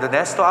Pope, and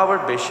Ernesto our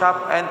Bishop,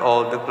 and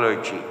all the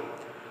clergy.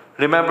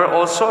 Remember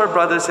also our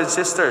brothers and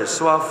sisters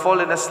who have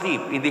fallen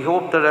asleep in the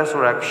hope of the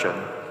resurrection,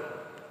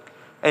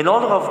 and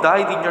all who have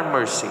died in your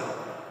mercy.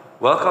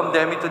 Welcome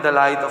them into the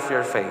light of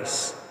your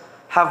face.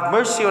 Have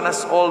mercy on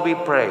us all, we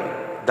pray,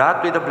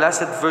 that with the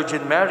Blessed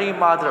Virgin Mary,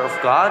 Mother of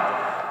God,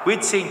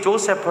 with Saint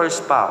Joseph, her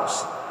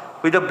spouse,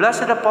 with the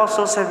blessed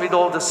apostles and with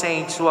all the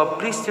saints who have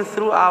pleased you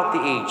throughout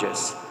the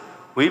ages,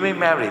 we may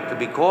merit to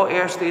be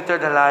co-heirs to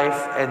eternal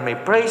life and may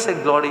praise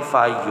and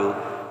glorify you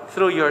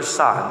through your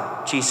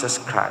Son, Jesus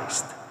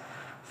Christ.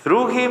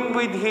 Through him,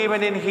 with him,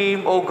 and in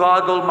him, O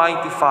God,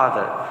 Almighty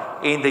Father,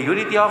 in the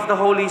unity of the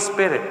Holy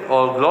Spirit,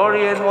 all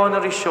glory and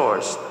honor is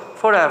yours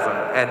forever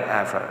and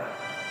ever.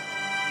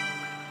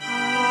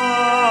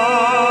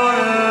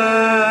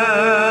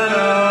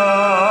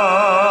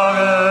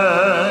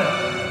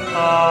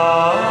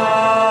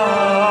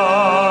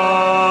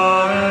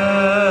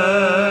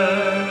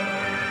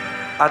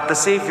 At the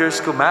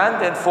Savior's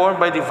command and formed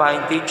by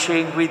divine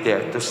teaching, we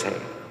dare to say,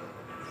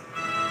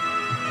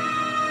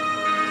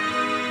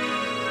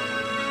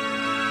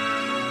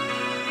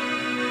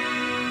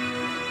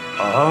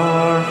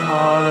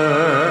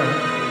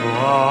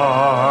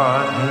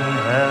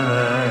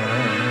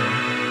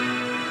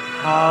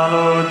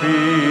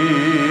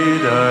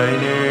 be thy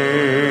name.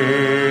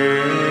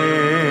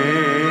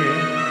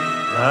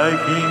 Thy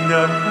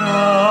kingdom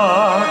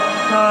come,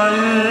 thy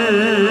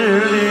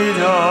will be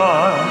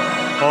done,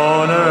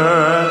 on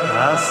earth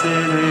as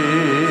it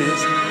is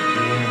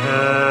in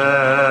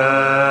heaven.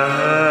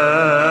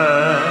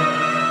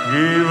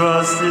 Give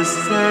us this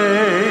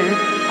day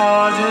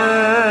our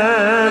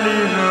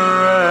daily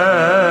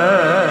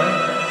bread,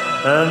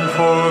 and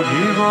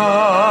forgive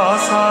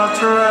us our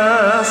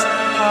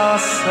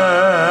trespasses,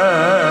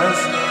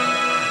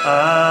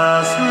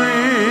 as we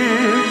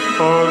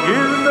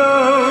forgive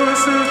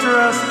those who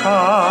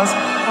trespass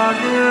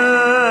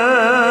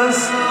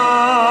against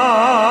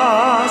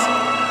us.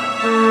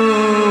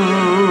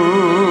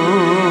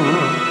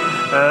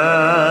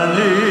 And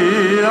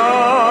lead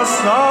us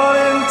not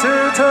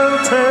into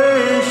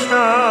temptation,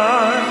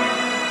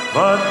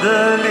 but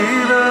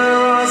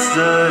deliver us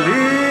of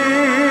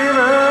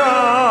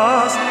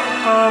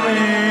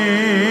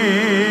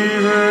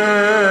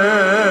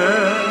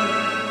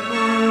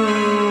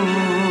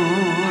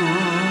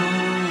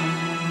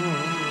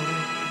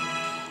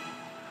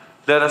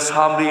Let us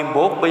humbly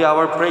invoke by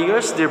our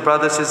prayers, dear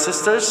brothers and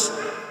sisters,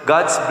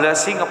 God's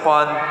blessing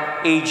upon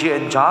AG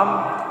and Jam,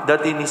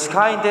 that in His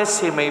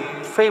kindness He may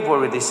favor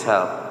with His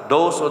help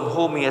those on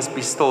whom He has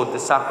bestowed the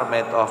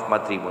sacrament of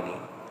matrimony.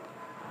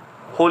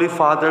 Holy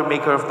Father,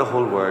 maker of the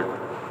whole world,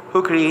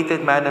 who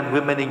created man and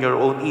women in your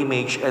own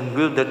image and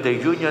willed that their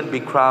union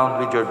be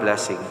crowned with your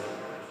blessing,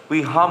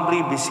 we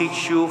humbly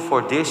beseech you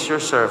for these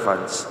your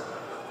servants,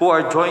 who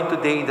are joined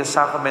today in the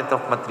sacrament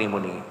of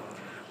matrimony.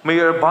 May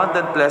your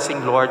abundant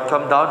blessing, Lord,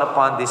 come down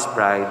upon this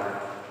bride,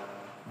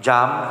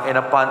 Jam, and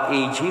upon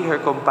AG, her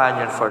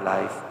companion for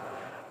life.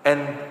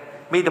 And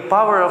may the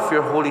power of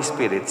your Holy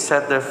Spirit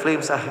set their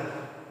hearts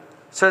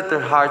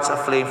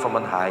aflame from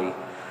on high,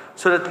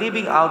 so that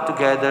living out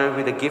together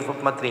with the gift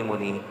of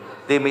matrimony,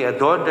 they may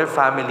adorn their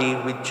family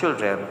with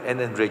children and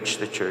enrich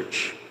the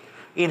church.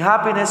 In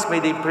happiness may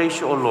they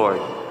praise you, O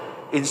Lord.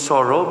 In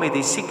sorrow may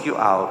they seek you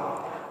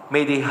out.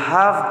 May they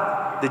have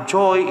the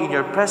joy in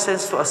your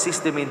presence to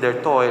assist them in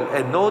their toil,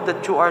 and know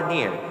that you are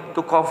near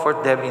to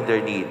comfort them in their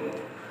need.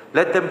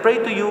 Let them pray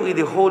to you in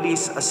the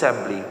holiest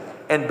assembly,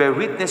 and bear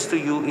witness to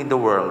you in the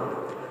world.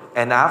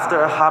 And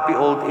after a happy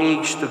old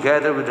age,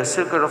 together with the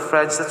circle of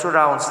friends that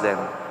surrounds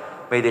them,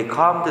 may they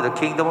come to the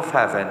kingdom of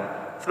heaven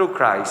through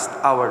Christ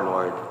our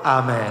Lord.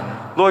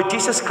 Amen. Lord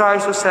Jesus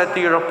Christ, who said to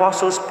your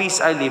apostles,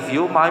 "Peace I leave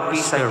you, my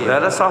peace I give."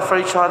 Let us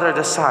offer each other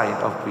the sign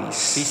of peace.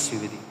 Peace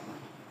be with you.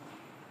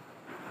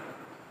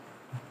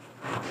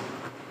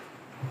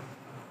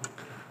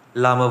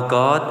 Lamb of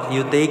God,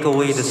 you take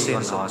away the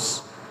sins of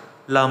us.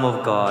 Lamb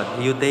of God,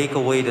 you take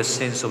away the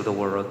sins of the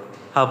world.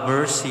 Have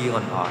mercy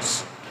on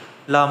us.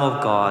 Lamb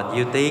of God,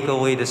 you take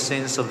away the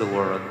sins of the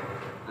world.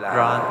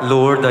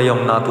 Lord, I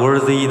am not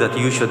worthy that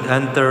you should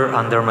enter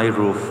under my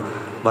roof,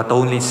 but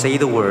only say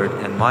the word,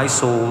 and my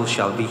soul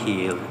shall be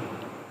healed.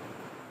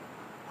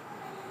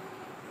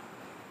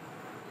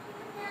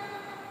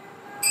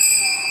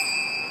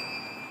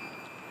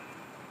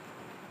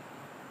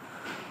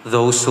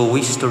 Those who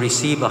wish to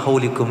receive a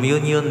Holy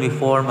Communion may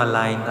form a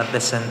line at the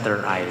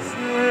center aisle.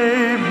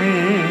 Save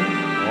me,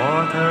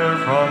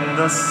 water from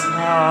the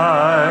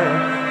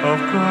side of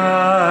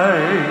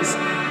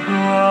Christ,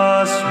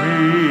 wash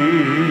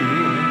me,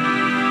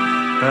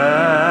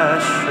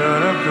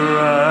 passion of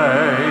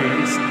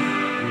Christ,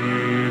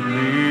 give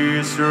me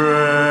strength,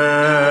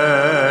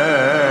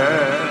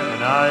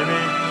 and I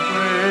may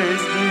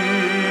praise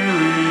thee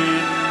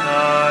with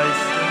thy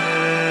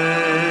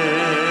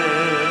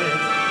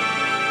saints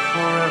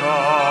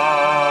forever.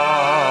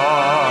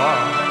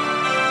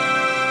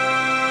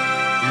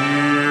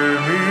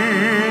 Hear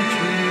me,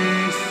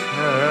 Jesus,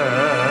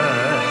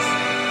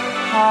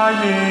 I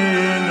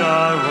mean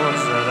thy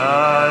words that I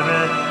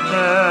may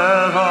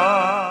never.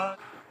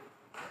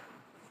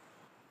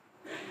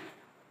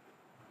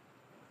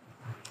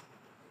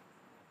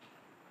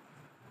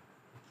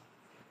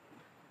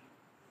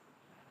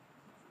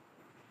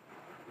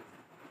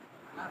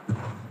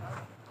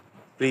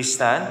 Please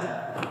stand.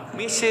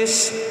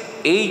 Mrs.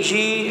 A.G.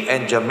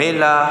 and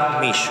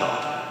Jamila Misho.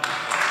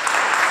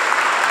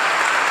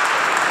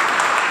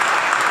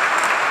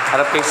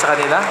 Harap kayo sa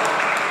kanila.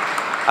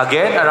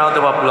 Again, a round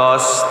of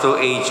applause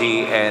to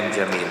A.G. and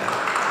Jamila.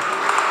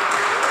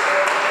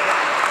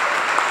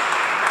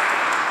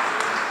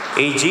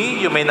 A.G.,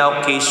 you may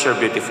now kiss your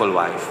beautiful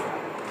wife.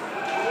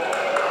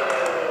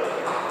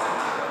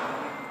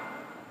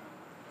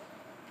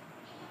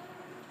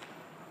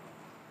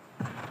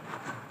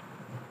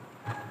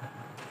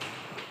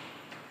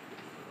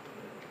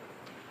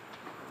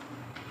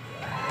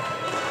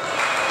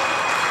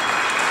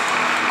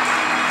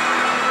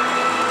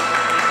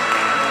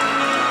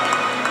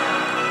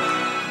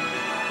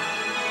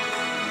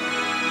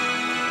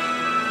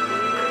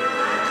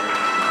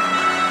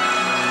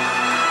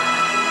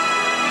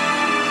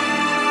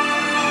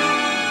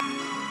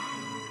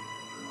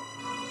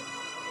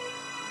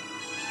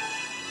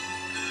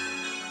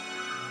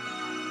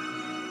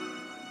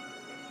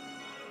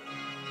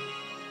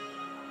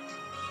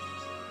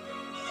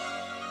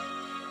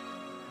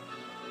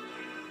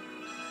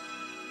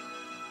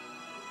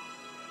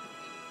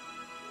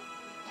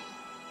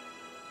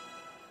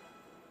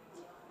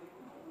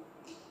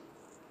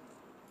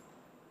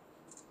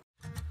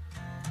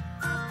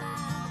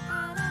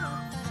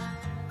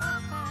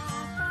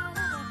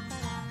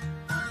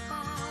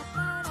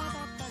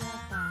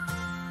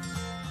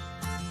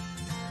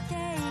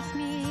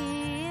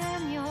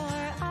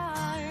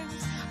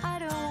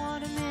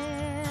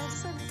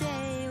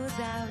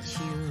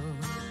 you.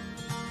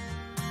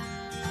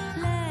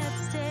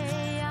 Let's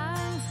stay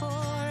young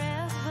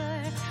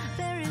forever.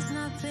 There is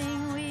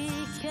nothing we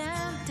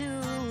can't do.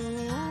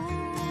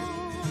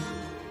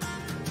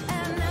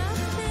 And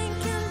nothing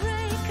can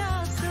break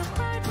us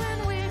apart when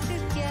we're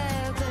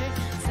together.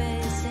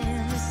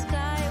 Facing the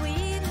sky,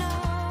 we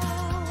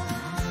know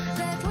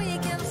that we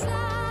can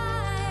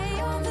fly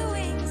on the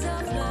wings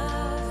of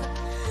love.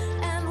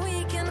 And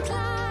we can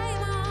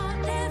climb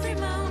on every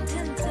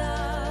mountain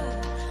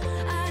top.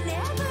 I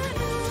never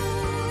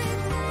knew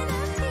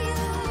eternity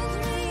was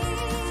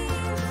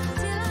real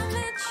till I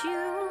met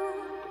you.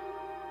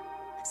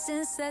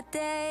 Since that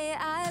day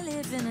I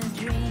live in a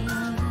dream.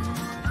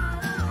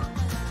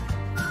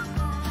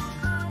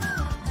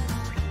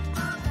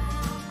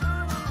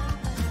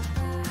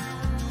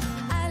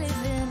 I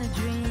live in a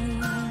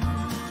dream.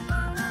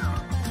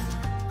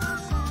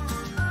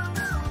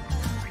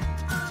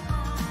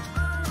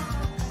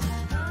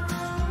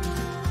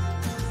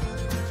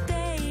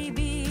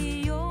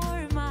 Baby,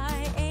 you're my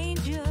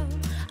angel.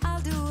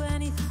 I'll do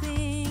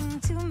anything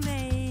to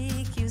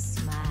make you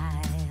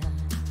smile.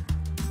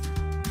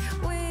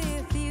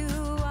 With you,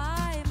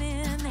 I'm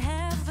in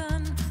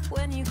heaven.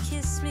 When you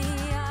kiss me,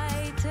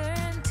 I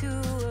turn to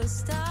a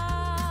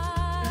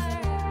star.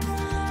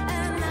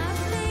 And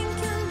nothing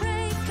can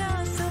break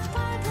us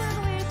apart when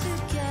we're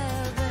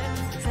together.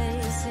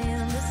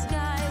 Facing the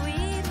sky,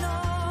 we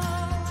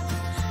know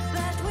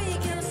that we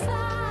can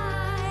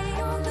fly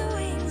on the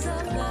wings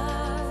of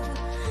love.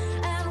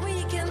 And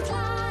we can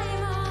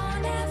climb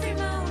on every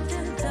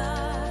mountain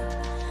top.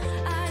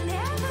 I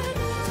never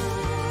knew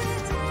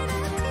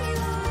eternity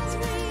was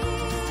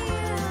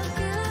real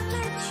till I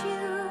met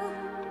you.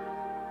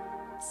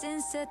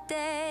 Since that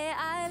day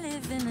I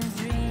live in a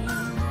dream.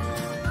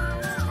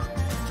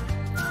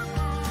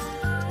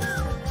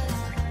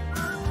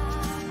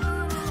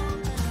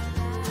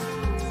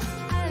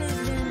 I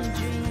live in a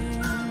dream.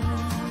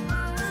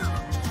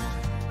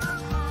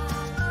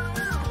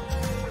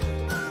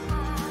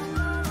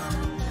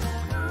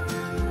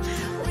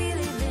 We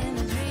live in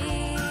a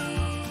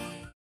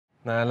dream.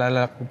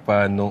 Naalala ko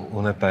pa nung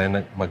una tayo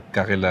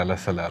magkakilala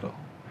sa laro.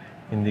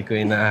 Hindi ko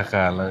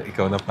inaakalang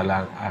ikaw na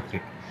pala ang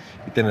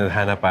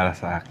itinadhana para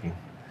sa akin.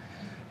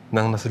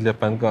 Nang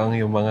nasulyapan ko ang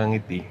iyong mga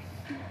ngiti,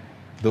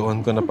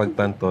 doon ko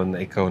napagtanto na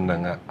ikaw na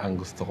nga ang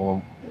gusto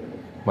ko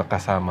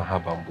makasama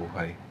habang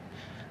buhay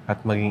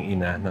at maging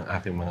ina ng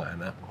aking mga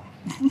anak.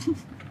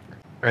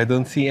 I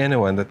don't see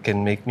anyone that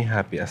can make me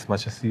happy as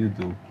much as you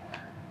do.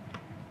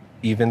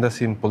 Even the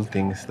simple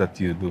things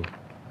that you do.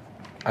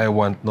 I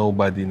want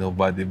nobody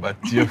but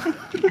you.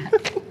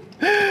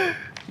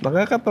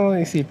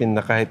 Nakakatawang isipin na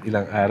kahit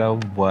ilang araw,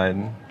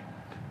 buwan,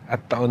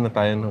 at taon na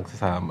tayo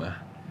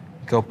nagsasama,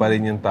 ikaw pa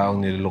rin yung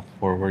taong nilook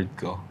forward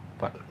ko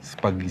sa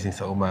paggising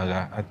sa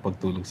umaga at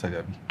pagtulog sa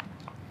gabi.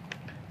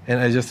 And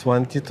I just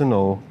want you to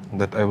know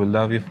that I will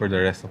love you for the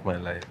rest of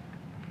my life.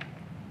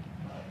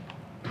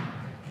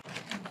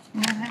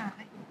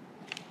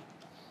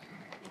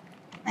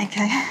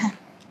 Okay.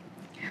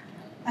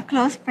 A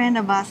close friend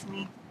have asked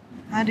me,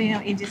 how do you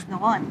know Aegis no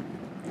one?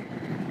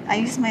 I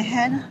use my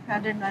head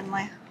rather than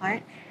my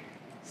heart,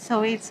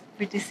 so it's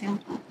pretty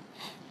simple.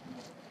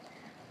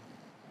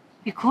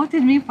 You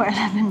courted me for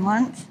 11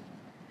 months.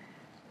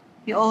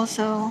 You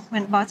also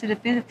went back to the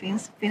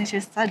Philippines to finish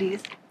your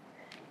studies,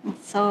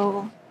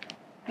 so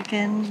you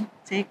can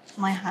take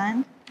my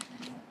hand.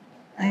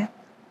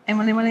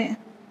 Mali.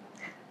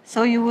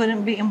 So you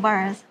wouldn't be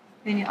embarrassed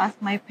when you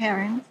asked my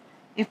parents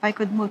if I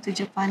could move to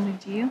Japan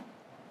with you.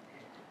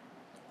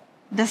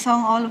 The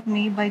song All of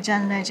Me by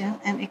John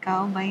Legend and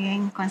Ikaw by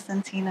Yang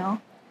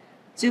Constantino,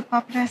 two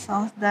popular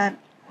songs that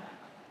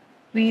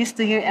we used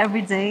to hear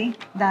every day,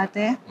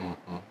 dati.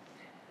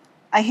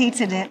 I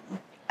hated it.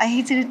 I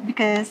hated it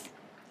because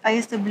I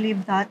used to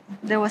believe that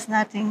there was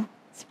nothing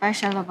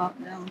special about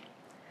them.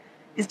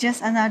 It's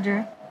just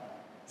another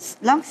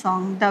love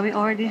song that we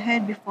already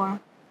heard before.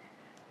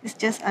 It's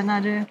just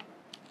another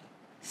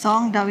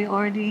song that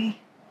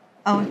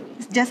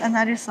it's just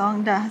another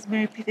song that has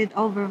been repeated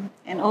over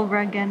and over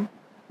again,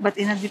 but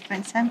in a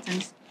different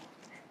sentence.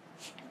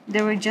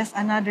 They were just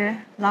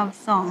another love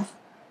songs.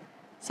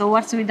 So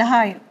what's with the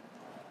hype?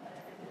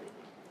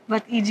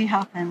 But EG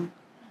happened.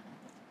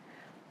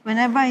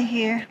 Whenever I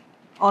hear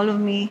All of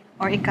Me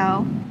or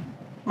Ikaw,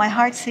 my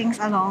heart sings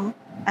along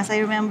as I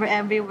remember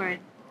every word.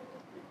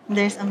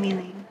 There's a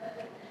meaning.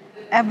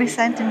 Every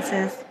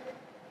sentences,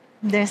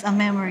 there's a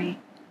memory.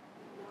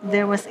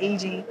 There was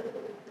AJ.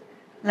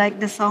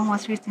 Like the song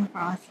was written for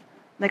us.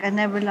 Like I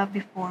never loved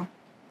before.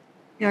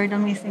 You're the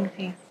missing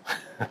piece.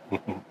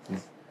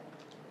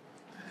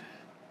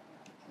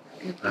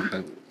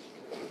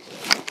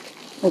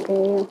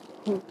 Okay.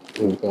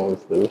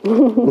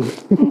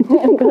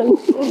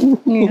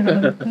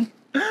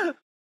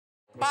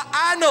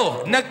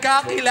 Paano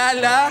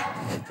nagkakilala?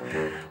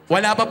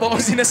 Wala pa po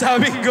akong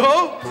sinasabing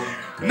go.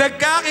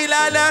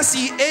 Nagkakilala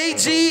si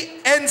AG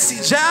and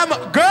si Jam.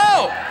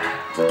 Go!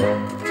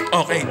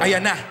 Okay,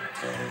 ayan na.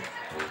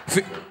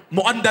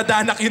 Mukhang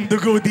dadanak yung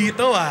dugo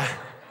dito ah.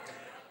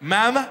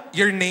 Ma'am,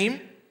 your name?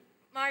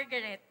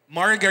 Margaret.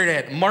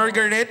 Margaret.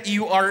 Margaret,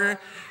 you are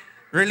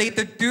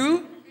related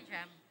to?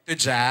 To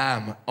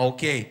Jam.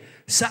 Okay.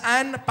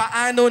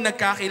 Paano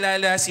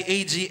nagkakilala si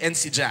AG and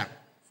si Jam?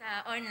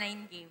 Sa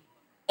online game.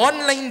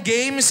 Online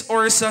games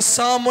or sa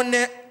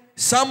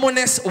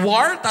Summoness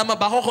War? Tama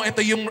ba ako kung ito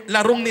yung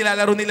larong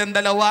nilalaro nilang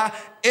dalawa?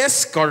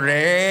 Is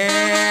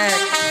correct.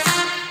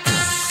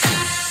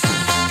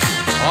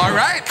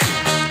 Alright.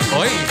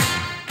 Oy.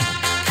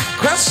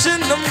 Question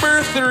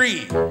number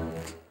 3.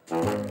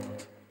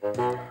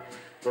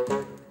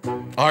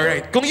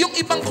 Alright. Kung yung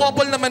ibang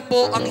couple naman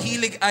po ang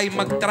hilig ay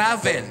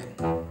mag-travel,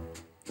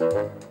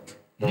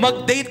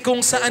 mag-date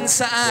kung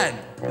saan-saan,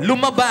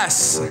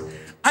 lumabas,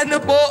 ano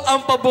po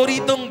ang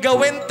paboritong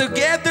gawin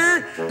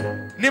together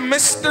ni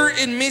Mr.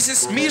 and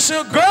Mrs.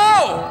 Misho? Go!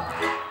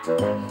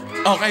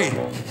 Okay.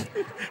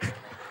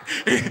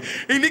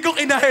 Hindi ko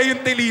kinaya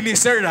yung tili ni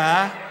sir,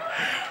 ha?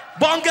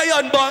 Bongga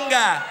yon,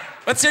 bongga.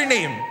 What's your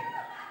name?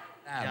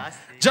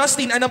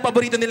 Justin, anong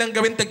paborito nilang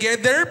gawin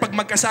together pag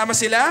magkasama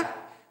sila?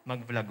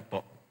 Mag-vlog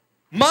po.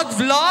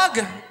 Mag-vlog?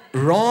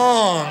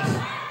 Wrong.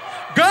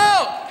 Go!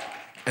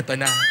 Ito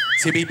na,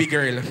 si baby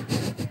girl.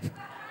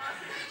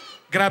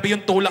 Grabe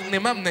yung tulak ni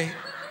ma'am eh.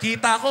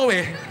 Kita ko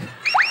eh.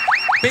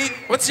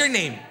 What's your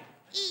name?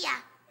 Iya.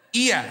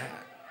 Iya.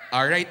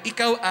 Alright,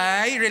 ikaw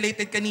ay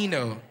related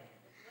kanino?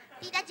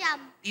 Tita Jam.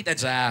 Tita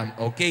Jam.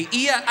 Okay.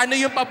 Iya, ano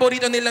yung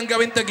paborito nilang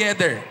gawin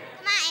together?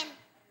 Kumain.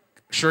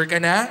 Sure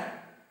ka na?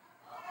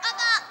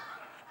 Opo.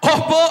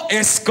 Opo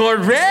is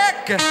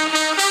correct!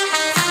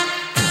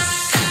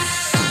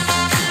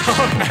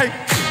 Alright.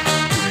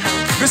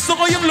 Gusto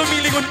ko yung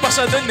lumilingon pa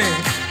siya dun eh.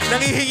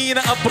 Nangihingi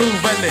ng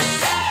approval eh.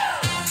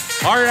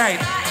 Alright,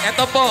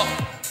 eto po.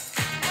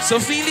 So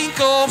feeling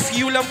ko,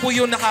 few lang po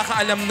yung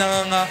nakakaalam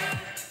ng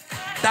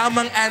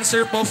tamang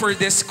answer po for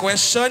this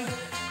question.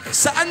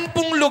 Saan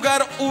pong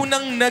lugar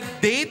unang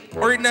nag-date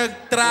or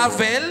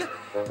nag-travel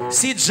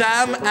si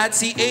Jam at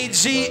si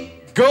AG?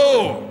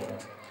 Go!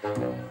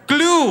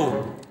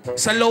 Clue!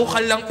 Sa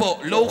local lang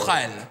po,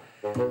 local.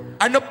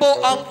 Ano po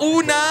ang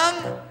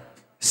unang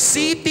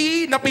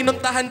city na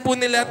pinuntahan po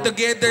nila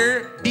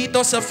together dito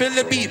sa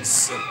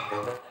Philippines?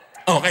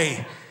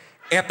 Okay.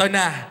 Eto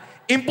na.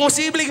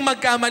 Imposibleng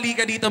magkamali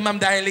ka dito, ma'am,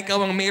 dahil ikaw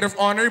ang maid of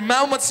honor.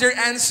 Ma'am, what's your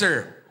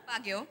answer?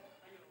 Baguio.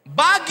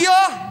 Baguio!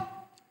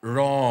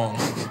 Wrong.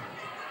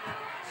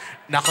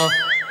 Nako,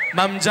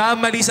 Ma'am Jam,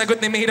 mali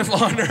sagot ni maid of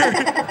honor.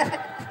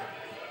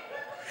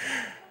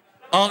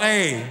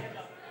 Okay.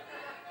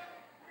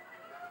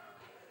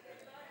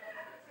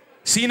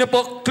 Sino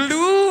po?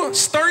 Clue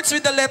starts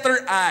with the letter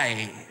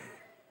I.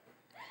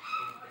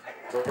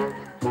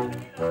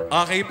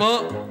 Okay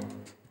po.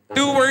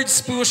 2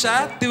 words po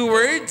siya. 2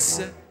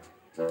 words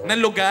na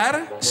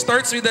lugar.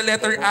 Starts with the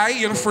letter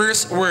I, yung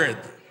first word.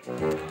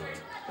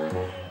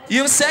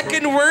 Yung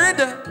second word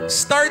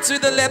starts with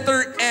the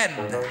letter N.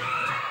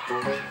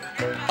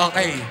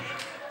 Okay.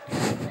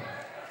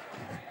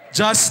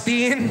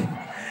 Justin,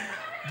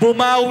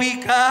 bumawi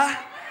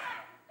ka.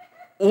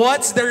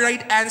 What's the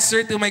right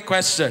answer to my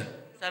question?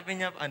 Sabi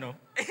niya,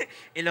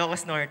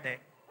 Ilocos Norte.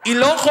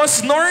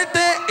 Ilocos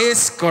Norte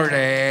is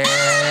correct.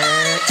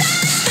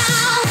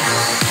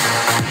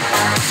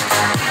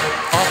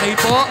 Okay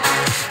po.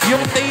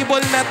 Yung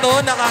table na to,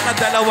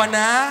 nakakadalawa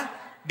na.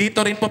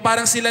 Dito rin po,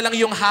 parang sila lang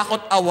yung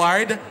Hakot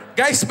Award.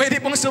 Guys, pwede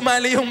pong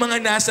sumali yung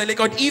mga nasa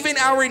likod. Even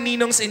our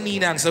ninongs and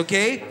ninangs,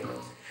 okay?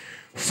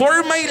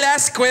 For my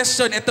last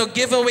question, ito,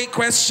 giveaway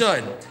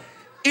question.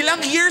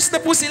 Ilang years na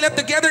po sila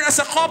together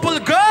as a couple?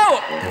 Go!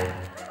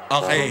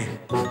 Okay.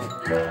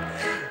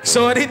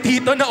 Sorry,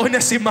 Tito,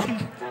 nauna si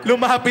Ma'am.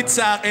 Lumapit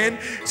sa akin.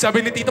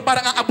 Sabi ni Tito,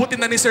 parang aabutin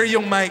na ni Sir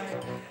yung mic.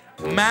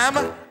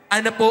 Ma'am,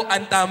 ano po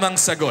ang tamang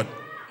sagot?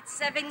 It's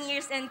 7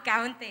 years and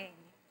counting.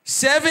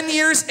 7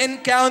 years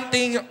and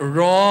counting.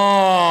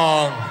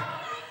 Wrong.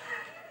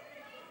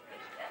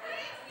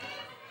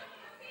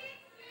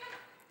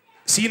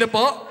 Sino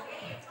po?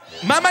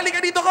 Ma'am,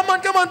 halika dito. Come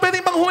on. Pwede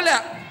bang hula?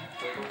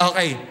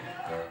 Okay.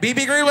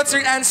 Baby girl, what's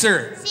your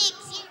answer?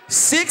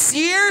 6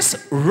 years?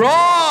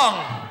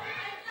 Wrong.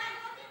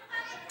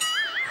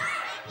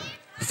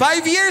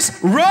 5 years?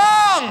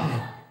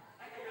 Wrong.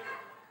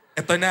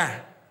 Ito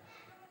na.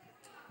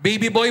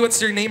 Baby boy,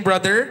 what's your name,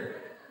 brother?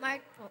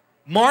 Mark po.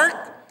 Mark?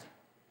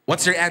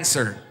 What's your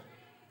answer?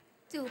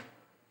 2.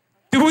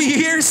 2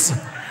 years?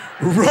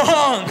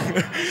 Wrong.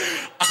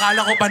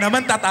 Akala ko pa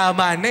naman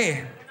tatama na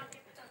eh.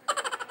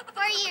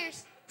 4 years.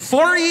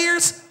 4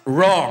 years?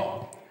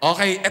 Wrong.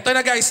 Okay, eto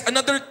na guys,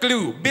 another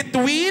clue.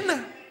 Between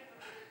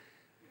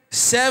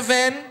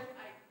 7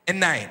 and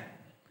 9.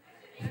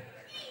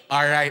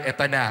 Alright,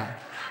 eto na.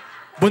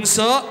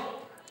 Bunso,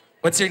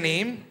 what's your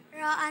name?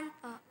 Roan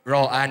po.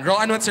 Roan.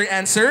 Roan, what's your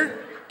answer?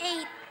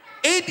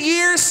 8. 8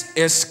 years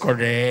is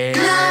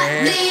correct.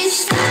 Okay.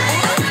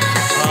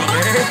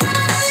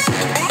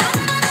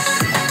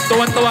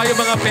 Tuwan-tuwa yung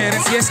mga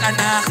parents. Yes,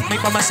 anak, may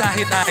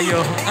pamasahe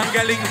tayo. Ang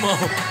galing mo.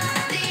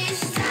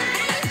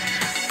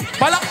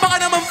 Palakpakan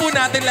naman po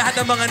natin lahat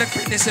ng mga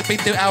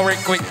nag-participate to our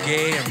quick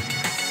game.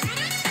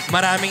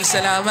 Maraming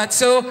salamat.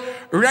 So,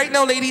 Right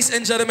now, ladies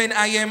and gentlemen,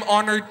 I am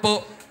honored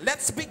po.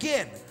 Let's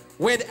begin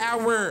with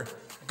our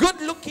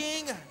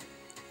good-looking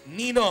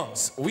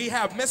ninongs. We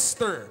have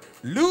Mr.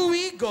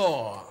 Louie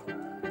Go.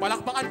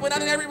 Palakpakan po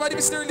natin everybody,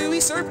 Mr.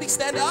 Louie. Sir, please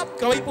stand up.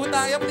 Kaway po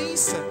tayo,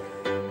 please.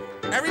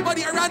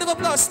 Everybody, a round of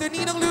applause to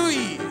Ninong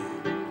Louie.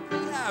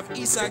 We have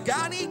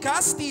Isagani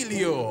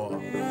Castillo.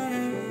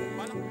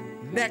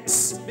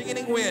 Next,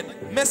 beginning with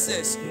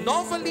Mrs.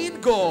 Novaline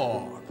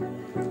Go.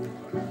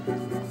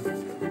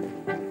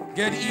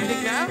 Good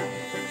evening, ma'am.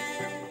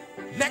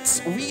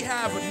 Next, we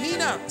have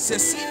Nina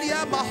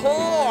Cecilia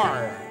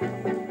Mahor.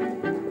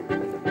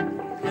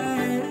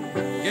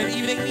 Good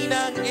evening,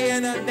 Ninang.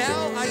 And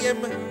now I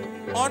am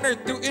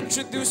honored to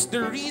introduce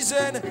the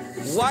reason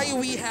why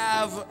we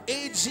have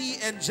AG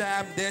and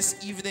Jam this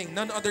evening.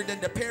 None other than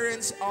the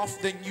parents of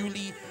the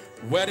newly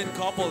wedded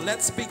couple.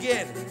 Let's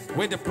begin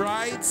with the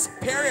bride's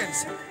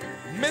parents,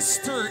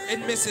 Mr.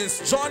 and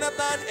Mrs.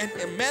 Jonathan and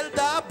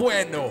Imelda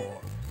Bueno.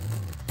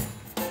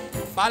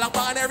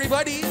 Palakpakan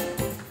everybody.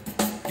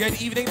 Good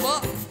evening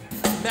po,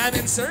 ma'am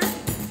and sir.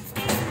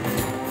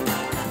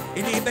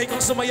 Iniintay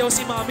kong sumayaw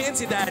si mommy and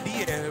si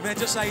daddy eh.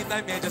 Medyo shy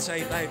time, medyo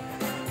shy time.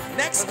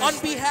 Next, on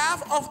behalf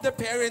of the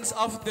parents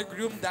of the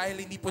groom,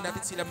 dahil hindi po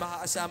natin sila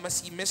makakasama,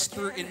 si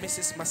Mr. and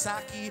Mrs.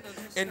 Masaki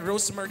and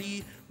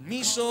Rosemary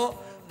Misho.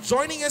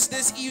 Joining us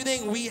this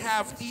evening, we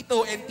have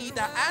Tito and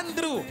Tita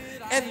Andrew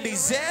and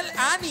Lizelle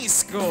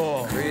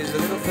Anisco. Crazy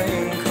little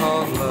thing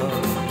called love.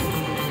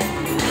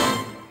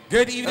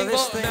 Good evening po,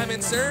 ma'am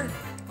and sir.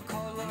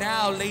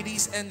 Now,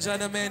 ladies and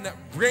gentlemen,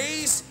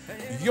 brace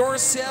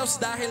yourselves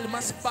dahil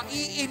mas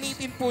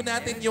paiinitin po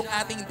natin yung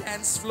ating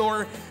dance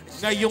floor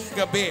ngayong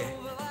gabi.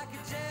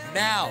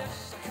 Now,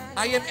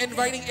 I am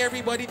inviting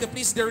everybody to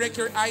please direct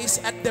your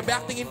eyes at the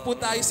back. Tingin po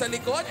tayo sa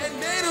likod. And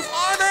maid of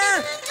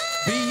honor,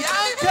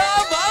 Bianca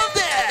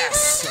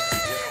Valdez!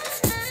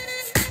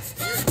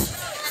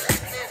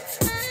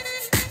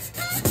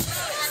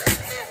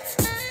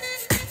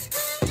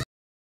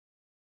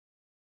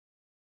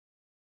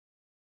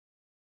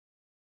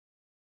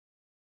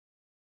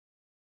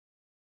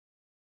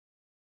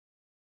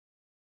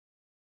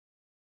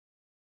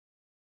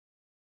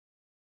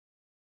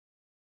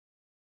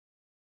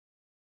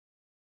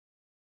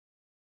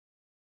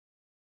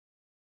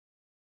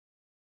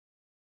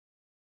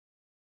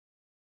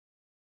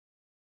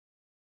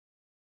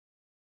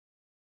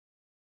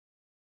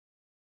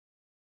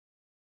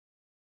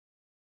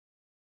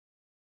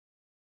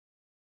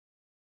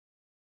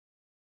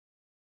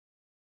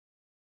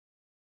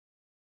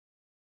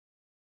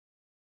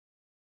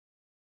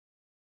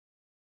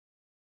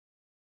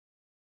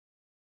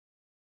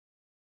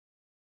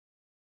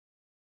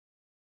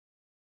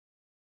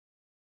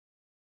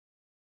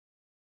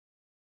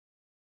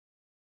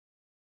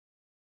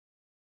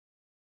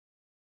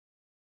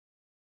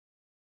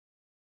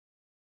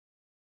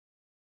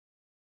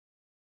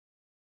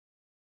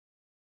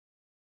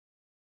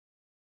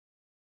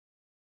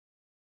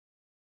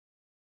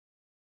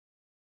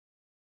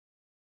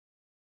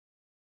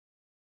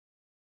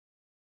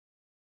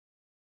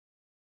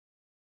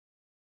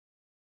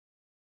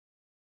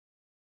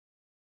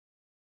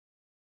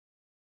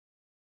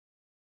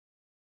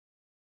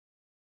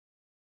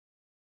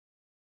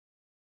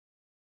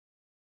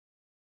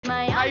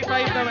 High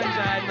five naman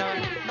dyan. No?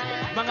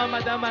 Mga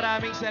madam,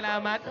 maraming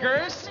salamat.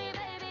 Girls,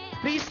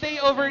 please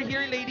stay over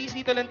here. Ladies,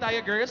 dito lang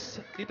tayo, girls.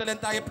 Dito lang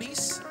tayo,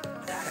 please.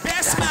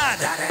 Best man,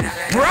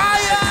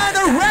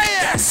 Brian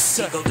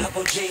Reyes!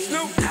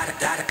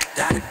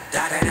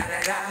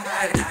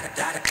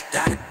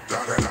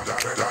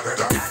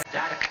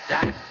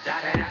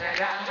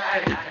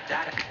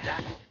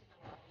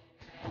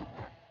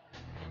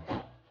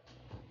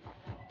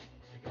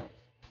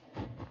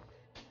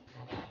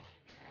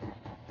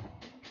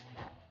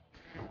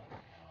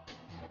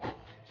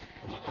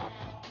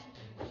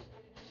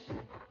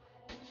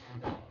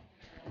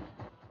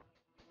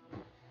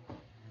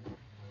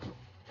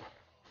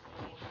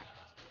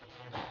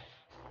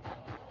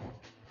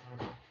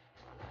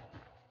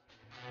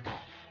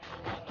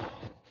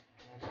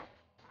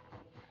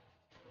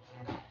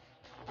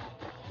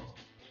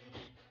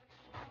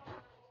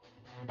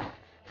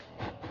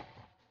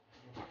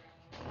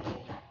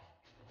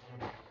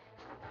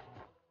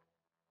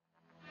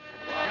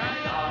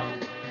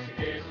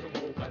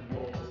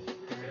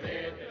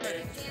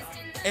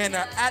 And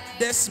at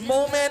this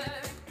moment,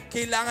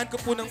 kailangan ko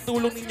po ng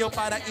tulong ninyo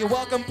para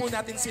i-welcome po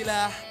natin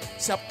sila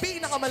sa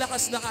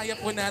pinakamalakas na kaya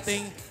po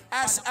nating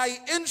as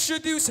I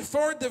introduce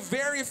for the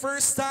very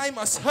first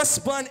time as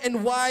husband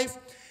and wife,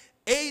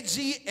 AG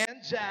and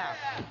Jam.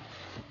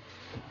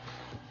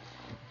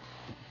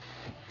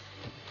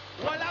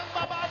 Walang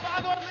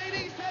mababago,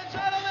 ladies and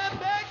gentlemen,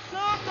 make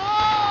some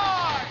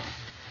noise!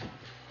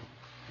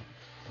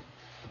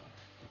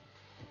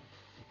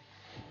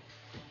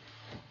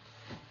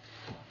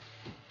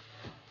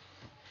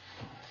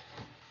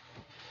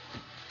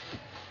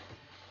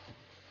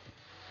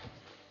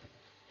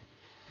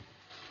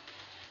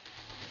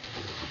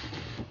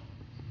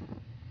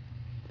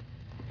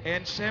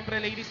 And syempre,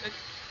 ladies and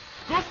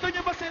Gusto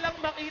niyo ba silang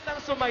makitang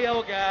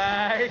sumayaw,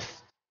 guys?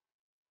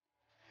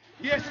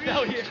 Yes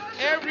daw, yes.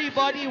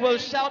 Everybody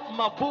will shout,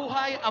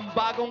 mabuhay ang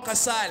bagong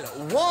kasal.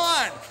 1,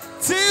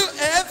 2,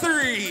 and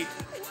 3.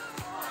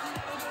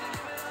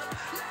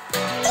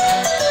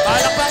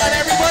 Palakpakan,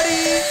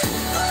 everybody!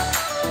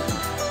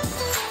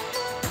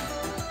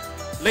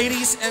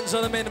 Ladies and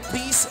gentlemen,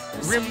 please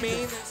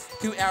remain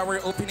to our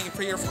opening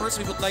prayer. Of course,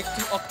 we would like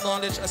to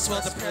acknowledge as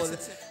well the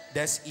presence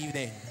this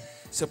evening.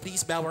 So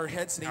please bow our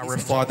heads. Our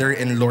Father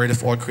and Lord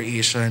of all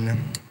creation,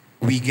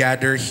 we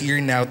gather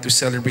here now to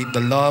celebrate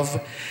the love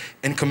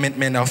and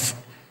commitment of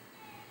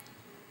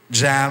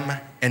Jam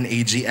and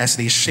AG as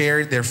they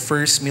share their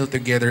first meal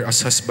together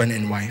as husband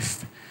and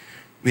wife.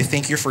 We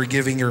thank you for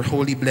giving your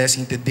holy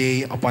blessing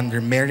today upon their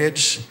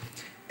marriage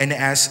and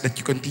ask that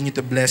you continue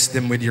to bless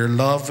them with your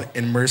love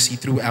and mercy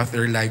throughout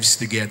their lives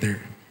together.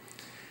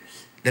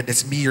 Let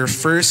this be your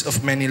first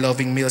of many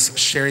loving meals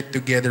shared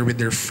together with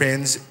their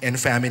friends and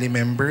family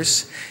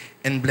members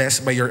and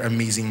blessed by your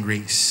amazing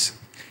grace.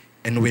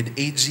 And with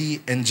AG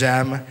and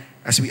Jam,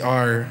 as we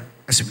are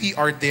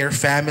their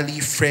family,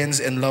 friends,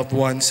 and loved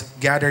ones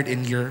gathered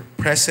in your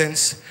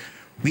presence,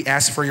 we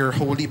ask for your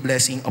holy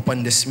blessing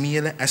upon this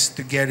meal as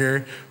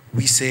together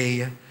we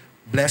say,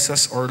 bless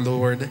us, our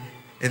Lord,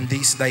 and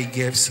these thy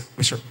gifts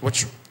which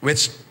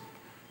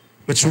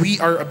we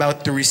are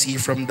about to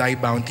receive from thy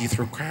bounty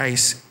through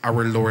Christ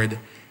our Lord.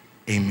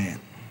 Amen.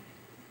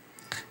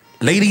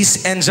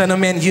 Ladies and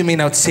gentlemen, you may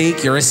now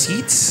take your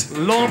seats.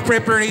 Long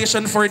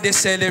preparation for this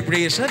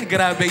celebration.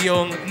 Grabe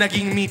yung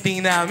naging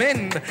meeting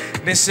namin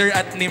ni Sir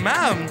at ni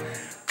Ma'am.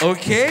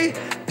 Okay?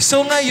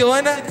 So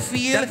ngayon,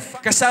 feel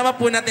kasama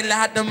po natin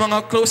lahat ng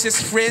mga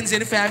closest friends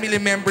and family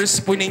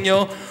members po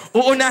ninyo.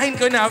 Uunahin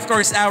ko na, of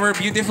course, our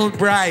beautiful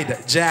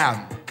bride,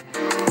 Jam.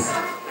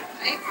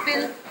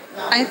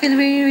 I feel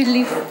very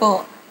relieved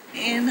po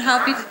and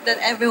happy that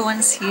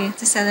everyone's here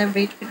to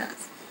celebrate with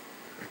us.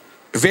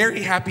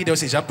 Very happy daw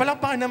si Jam.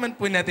 Palakpakan naman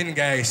po natin,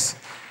 guys.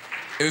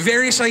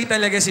 Very shy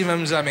talaga si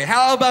Ma'am Jam.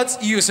 How about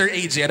you, Sir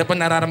AJ? Ano po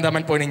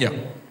nararamdaman po ninyo?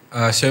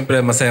 Siyempre,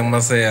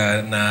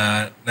 masayang-masaya na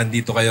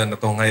nandito kayo,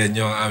 natunghayan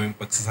nyo ang aming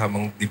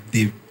pagsasamang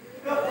dibdib.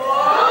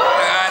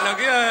 Tagalog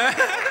yun.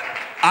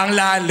 Ang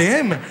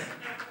lalim.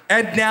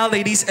 And now,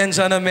 ladies and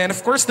gentlemen,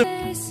 of course,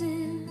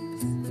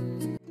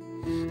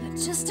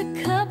 Just a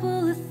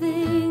couple of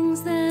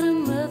things that a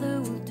mother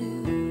will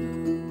do.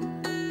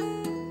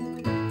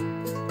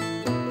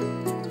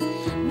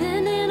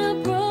 Mending a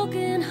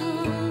broken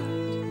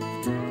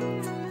heart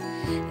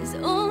is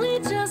only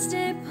just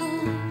a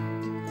part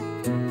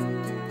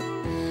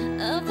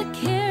of the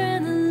care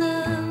and the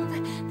love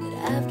that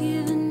I've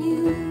given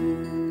you.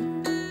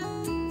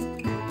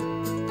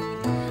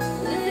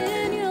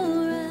 Within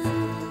your eyes,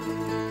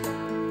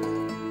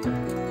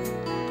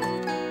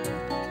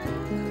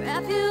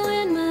 wrap you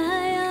in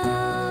my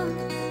arms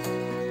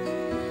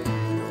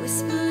and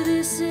whisper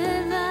this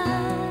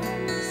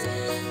advice: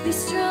 be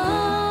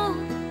strong,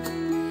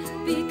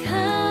 be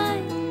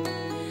kind,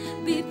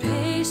 be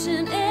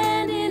patient,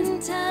 and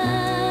in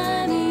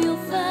time you'll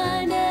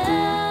find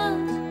out,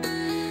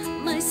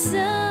 my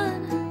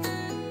son,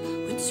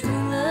 what true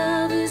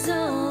love is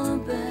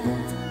all about.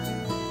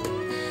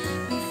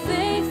 Be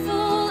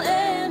faithful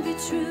and be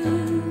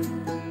true.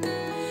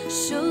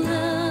 Show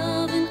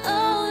love in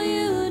all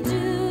you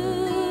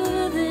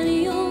do, then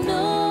you'll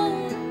know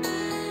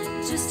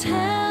just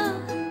how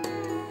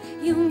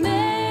you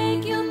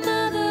make your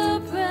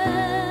mother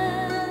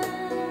proud.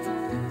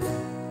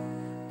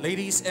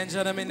 ladies and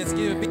gentlemen, let's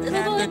give a big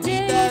hand to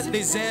Tita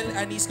Lizelle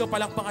Anisco.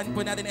 Palakpakan po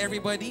natin,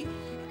 everybody.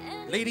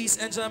 Ladies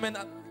and gentlemen,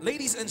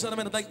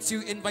 I'd like to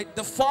invite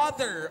the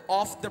father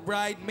of the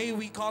bride. May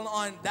we call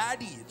on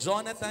Daddy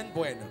Jonathan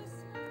Bueno.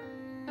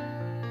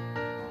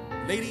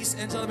 Ladies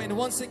and gentlemen,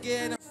 once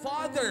again,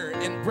 father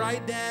and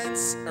bride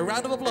dance. A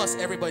round of applause,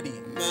 everybody.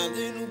 My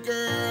little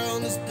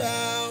girl is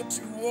about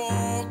to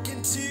walk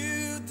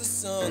into the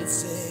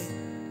sunset.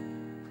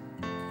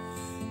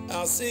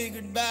 I'll say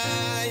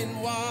goodbye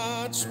and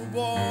watch her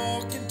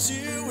walk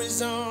into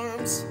his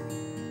arms.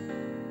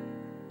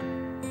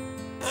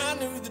 I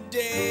knew the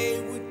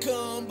day would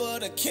come,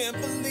 but I can't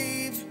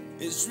believe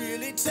it's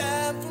really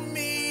time for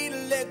me to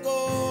let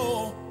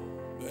go.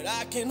 But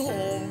I can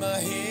hold my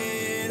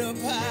head up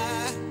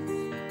high,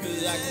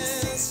 'cause I can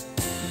sense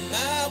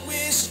my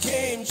wish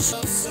came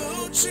true.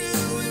 So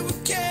true, it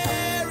would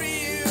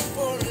carry you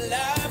for a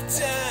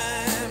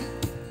lifetime.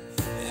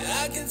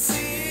 I can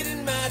see it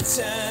in my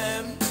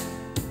time.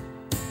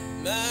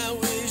 My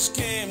wish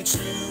came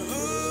true.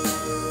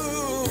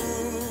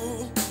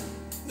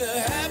 The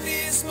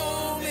happiest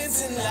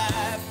moments in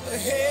life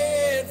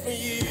ahead for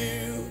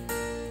you.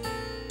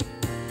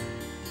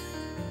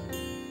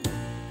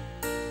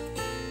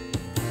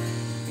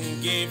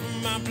 Gave her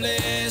my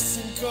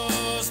blessing,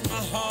 'cause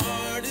my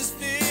heart is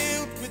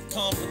filled with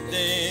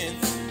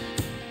confidence.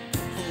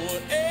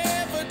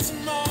 Whatever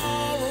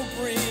tomorrow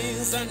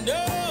brings, I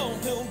know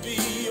he'll be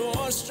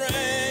your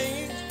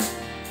strength.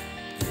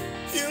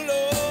 He'll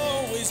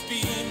always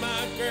be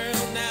my girl,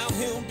 now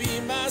he'll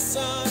be my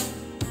son.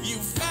 You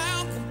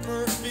found the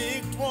perfect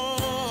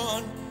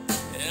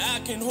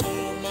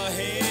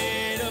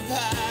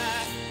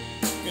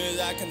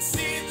I can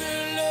see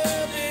the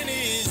love in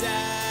his eyes.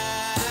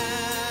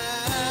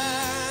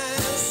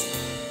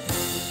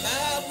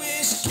 My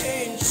wish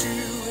came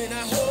true, and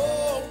I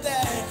hope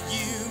that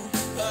you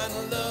find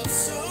a love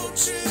so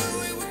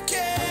true it would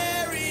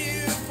carry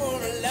you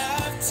for a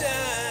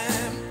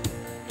lifetime.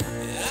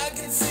 I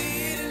can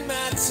see it in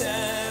my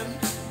time.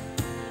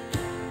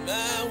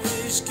 My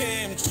wish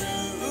came true.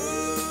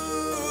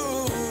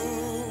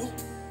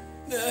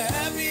 The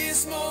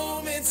happiest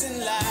moments in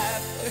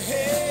life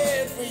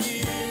ahead for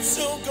you.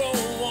 So go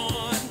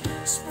on,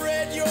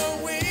 spread your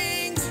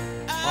wings.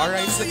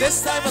 Alright, so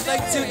this time I'd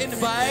like to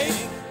invite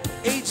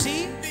AG.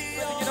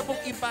 Pwede nyo na pong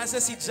ipasa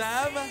si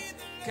Jam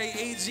kay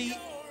AG.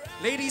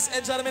 Ladies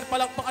and gentlemen,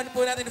 palakpakan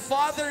po natin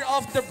Father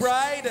of the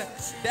Bride,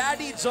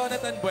 Daddy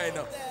Jonathan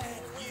Bueno.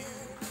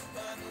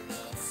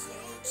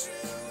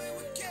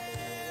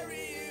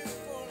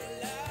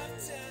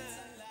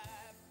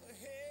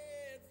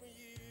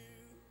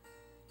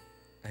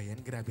 Ayan,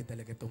 grabe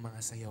talaga itong mga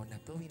sayaw na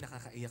to.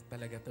 Nakakaiyak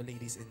talaga to,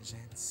 ladies and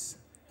gents.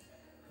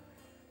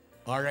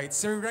 Alright,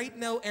 so right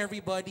now,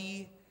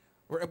 everybody,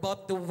 we're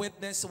about to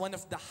witness one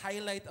of the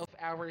highlight of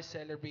our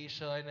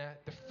celebration,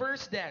 the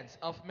first dance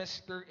of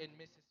Mr. and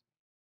Mrs.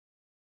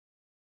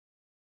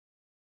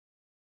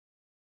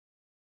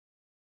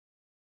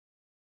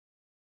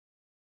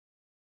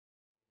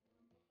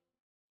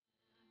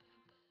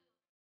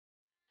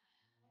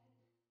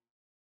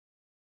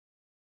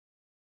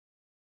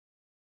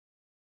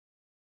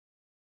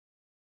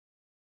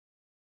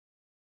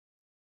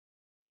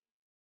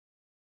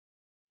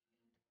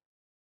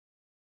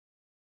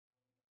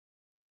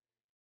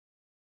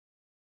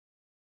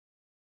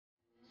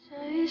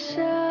 Sa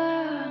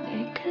isang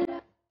ikla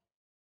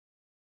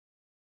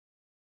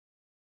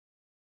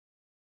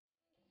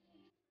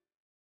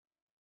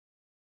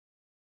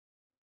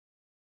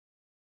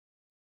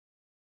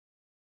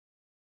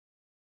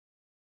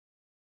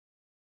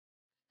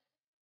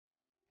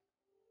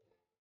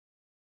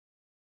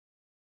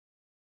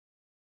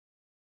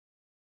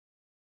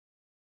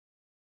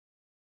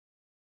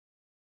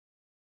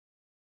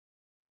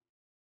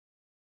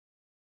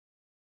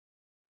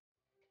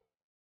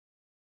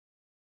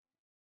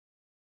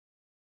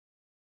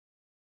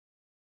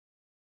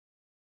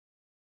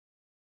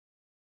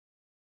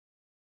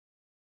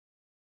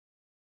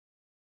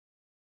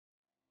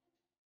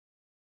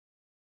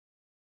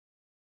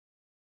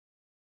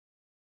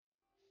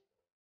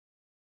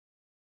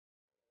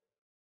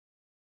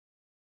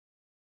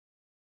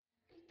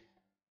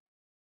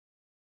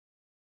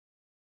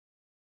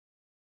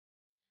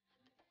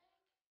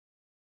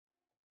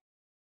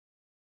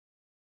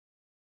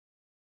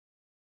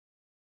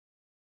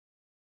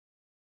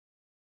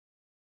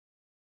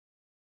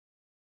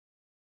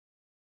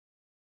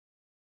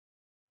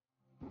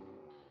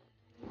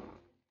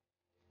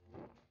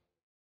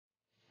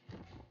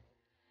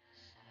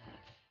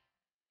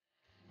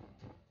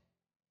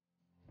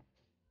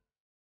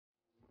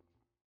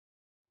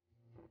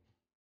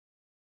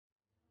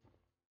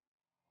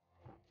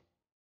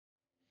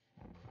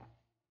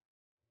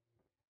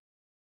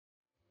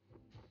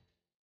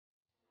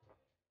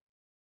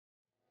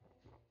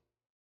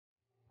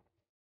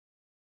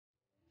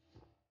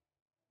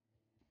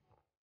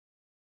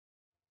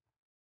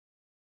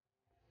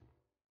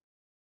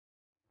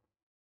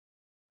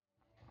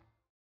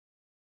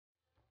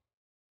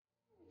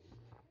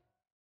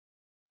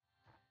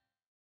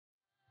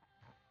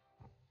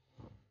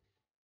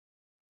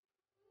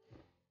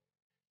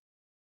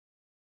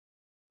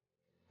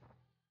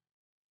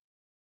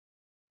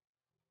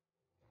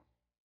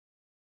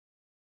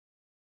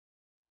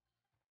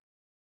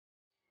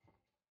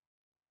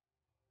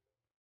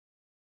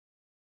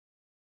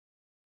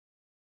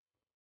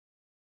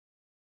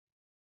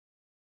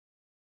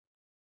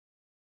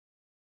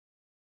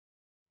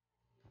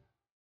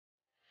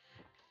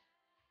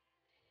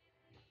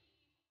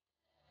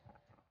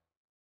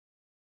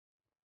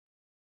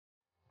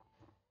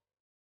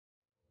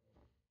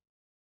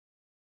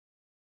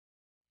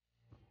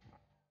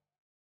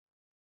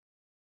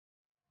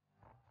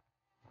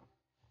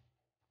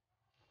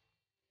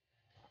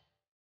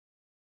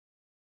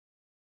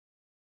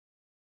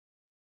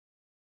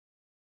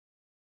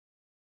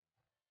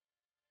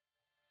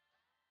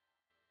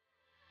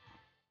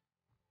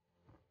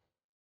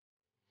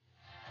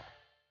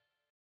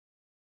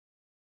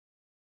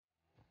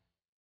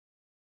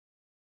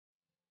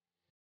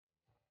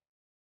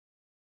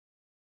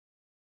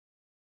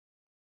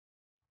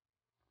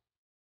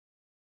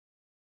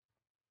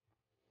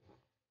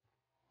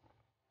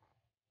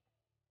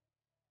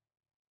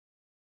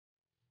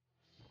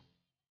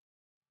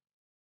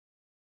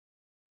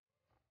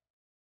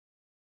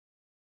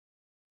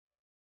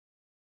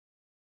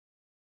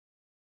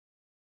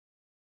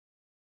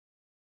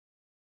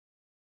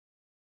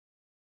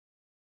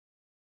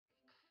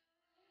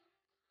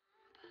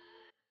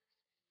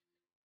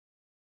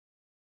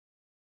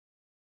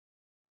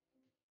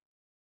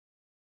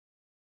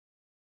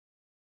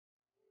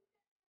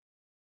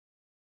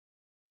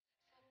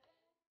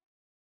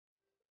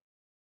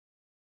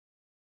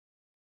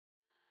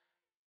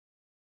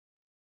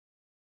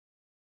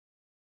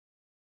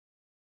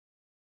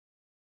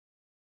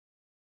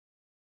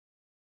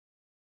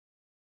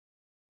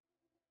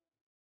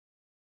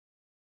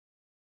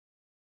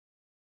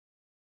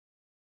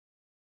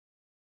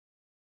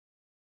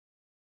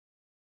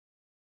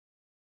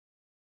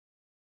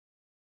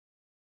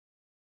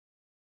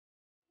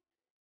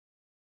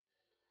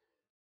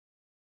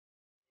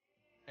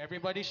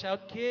Everybody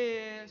shout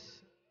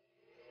kiss.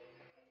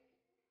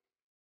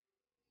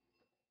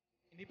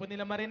 Hindi po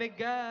nila marinig,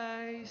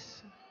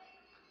 guys.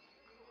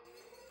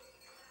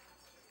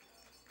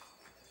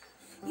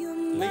 You're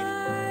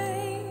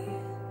my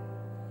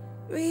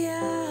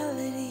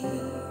reality.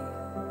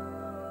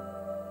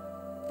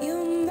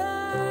 You're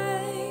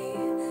my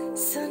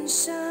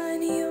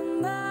sunshine.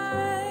 You're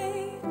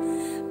my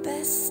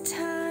best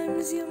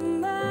times. You're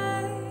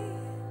my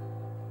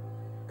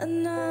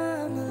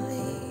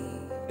anomaly.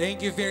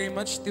 Thank you very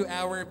much to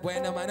our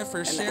Buena Mana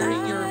for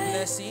sharing your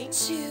blessing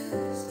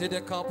to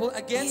the couple.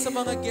 Again, sa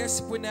mga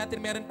guests po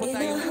natin, meron po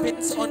tayong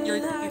pins on your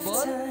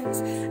table.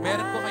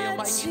 Meron po kayong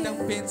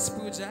makikitang pins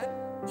po dyan.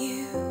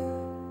 You,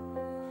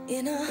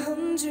 in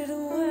 100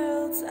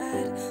 worlds,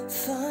 I'd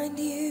find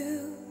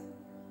you,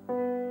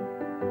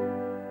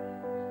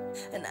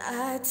 and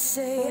I'd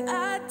say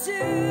I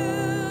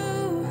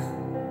do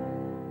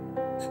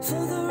for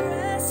the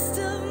rest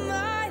of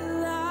my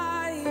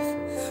life.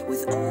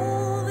 With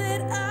all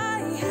that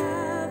I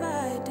have,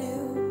 I do,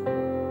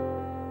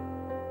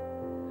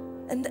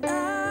 and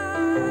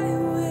I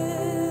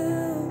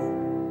will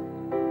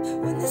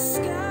when the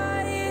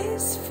sky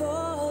is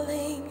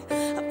falling.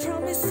 I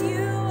promise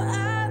you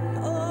I'm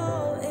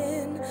all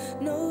in,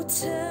 no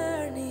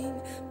turning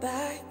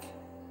back.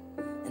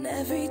 And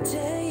every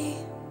day,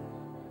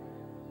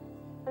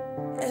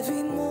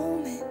 every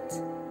moment,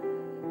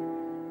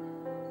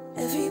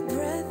 every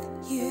breath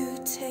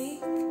you take,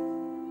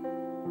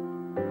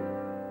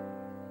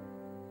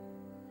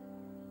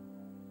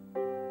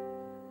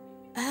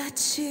 I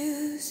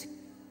choose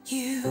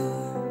you.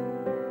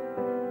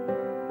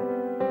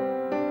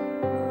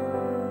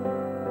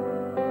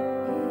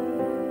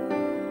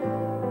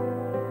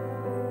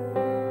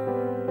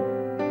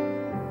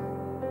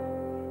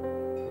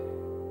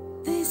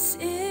 This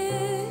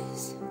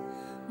is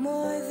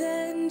more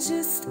than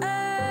just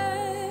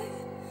a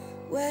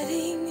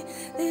wedding.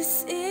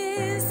 This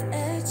is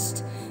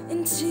etched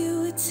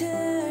into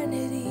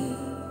eternity.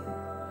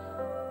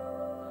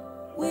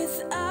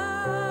 With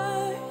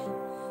our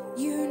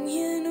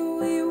union,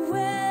 we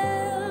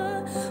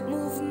will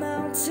move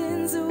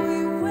mountains.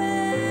 We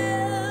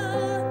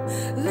will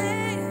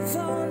live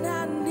on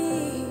our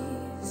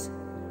knees.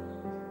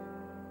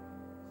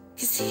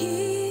 'Cause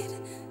he'd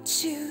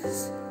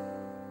choose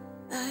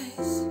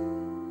us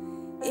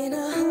in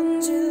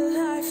 100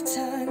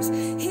 lifetimes.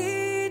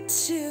 He'd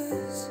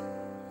choose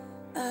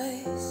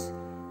us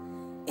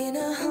in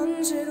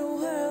 100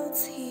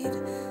 worlds. He'd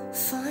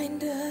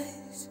find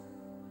us,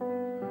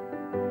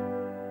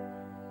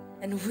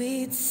 and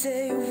we'd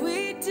say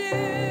we do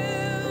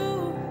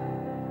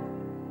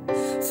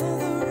for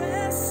the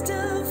rest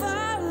of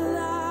our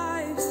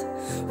lives.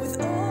 With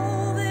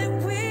all that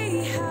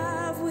we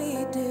have,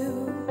 we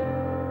do,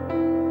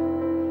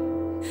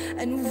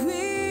 and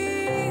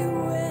we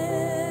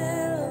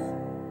will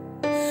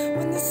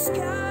when the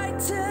sky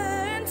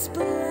turns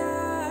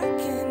black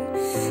and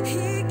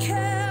he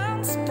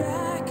comes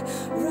back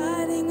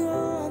riding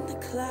on the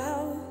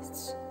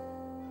clouds.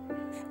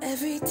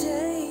 Every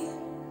day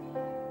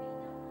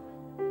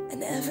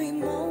and every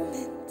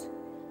moment,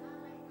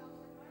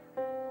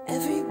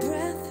 every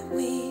breath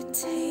we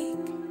take,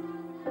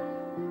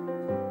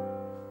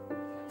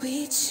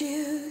 we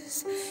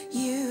choose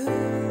you.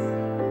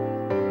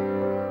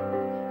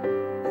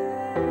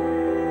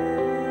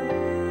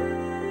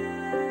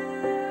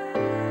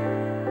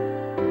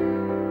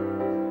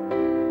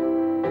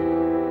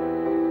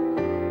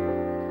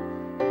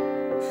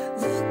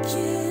 Look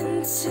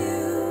into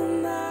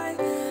my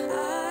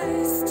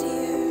eyes,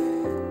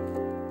 dear.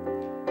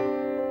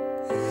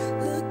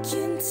 Look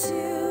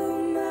into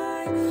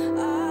my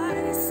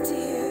eyes,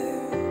 dear.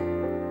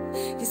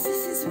 'Cause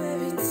this is where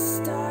it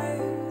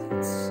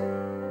starts.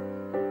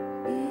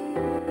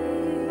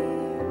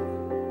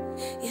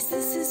 Yes,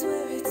 this is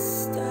where it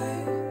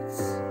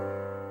starts.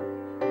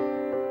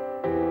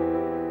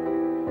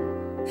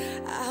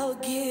 I'll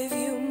give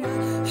you my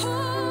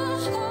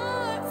whole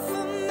heart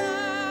for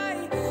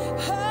my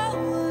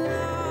whole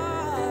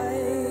life.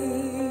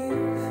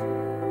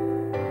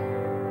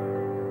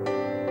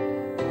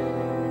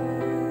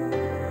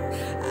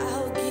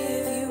 I'll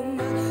give you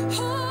my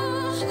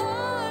whole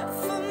heart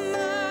for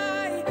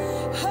my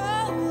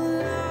whole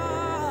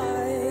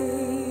life.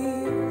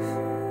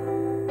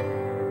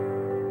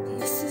 And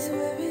this is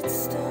where it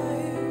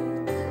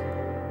starts.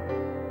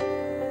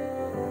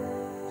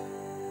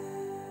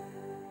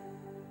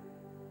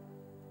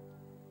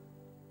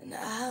 And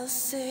I'll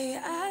say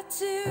I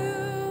do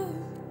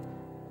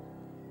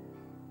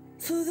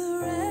for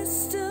the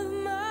rest of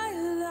my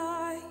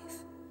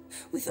life.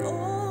 With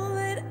all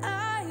that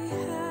I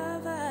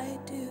have, I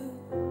do,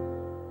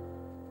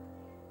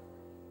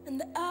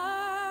 and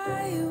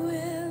I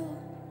will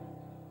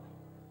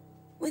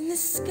when the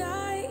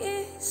sky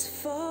is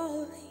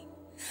falling.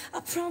 I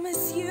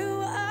promise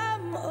you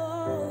I'm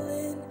all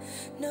in,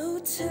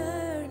 no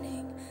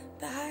turning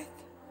back.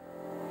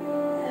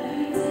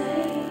 Every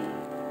day,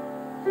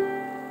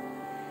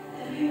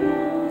 every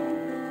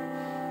moment,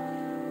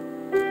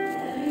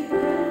 every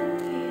breath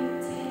you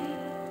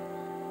take,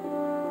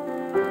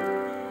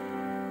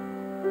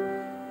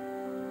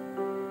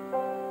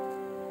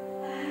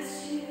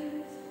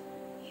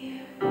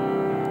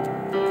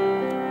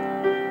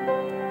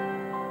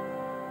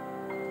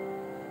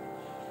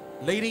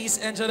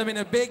 Ladies and gentlemen,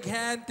 a big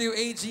hand to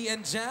AG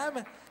and Jam.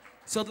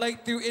 So I'd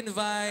like to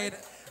invite,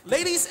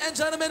 ladies and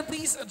gentlemen,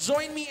 please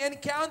join me in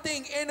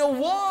counting in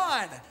 1,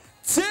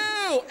 2,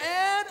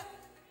 and...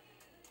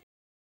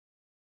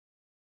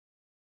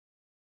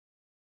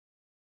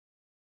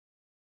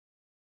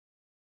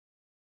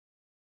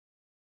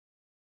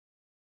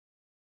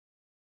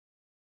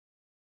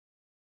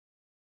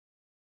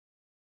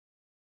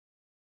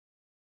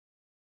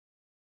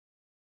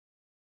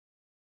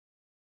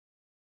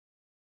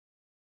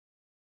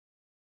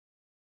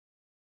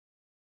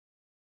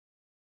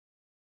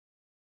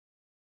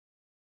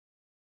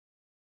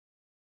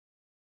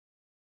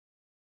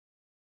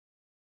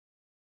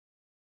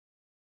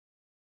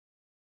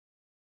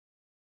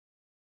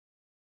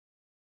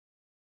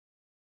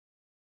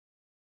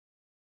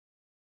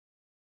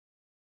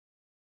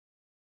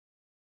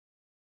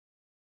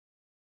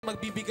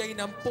 magbibigay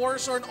ng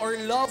portion or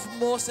love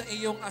mo sa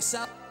iyong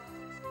asawa.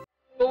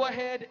 Go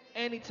ahead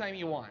anytime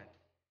you want.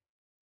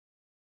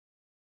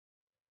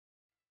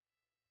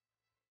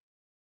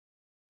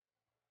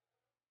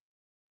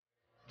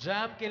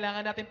 Jam,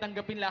 kailangan natin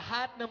tanggapin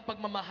lahat ng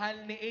pagmamahal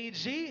ni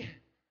AG.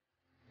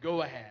 Go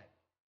ahead.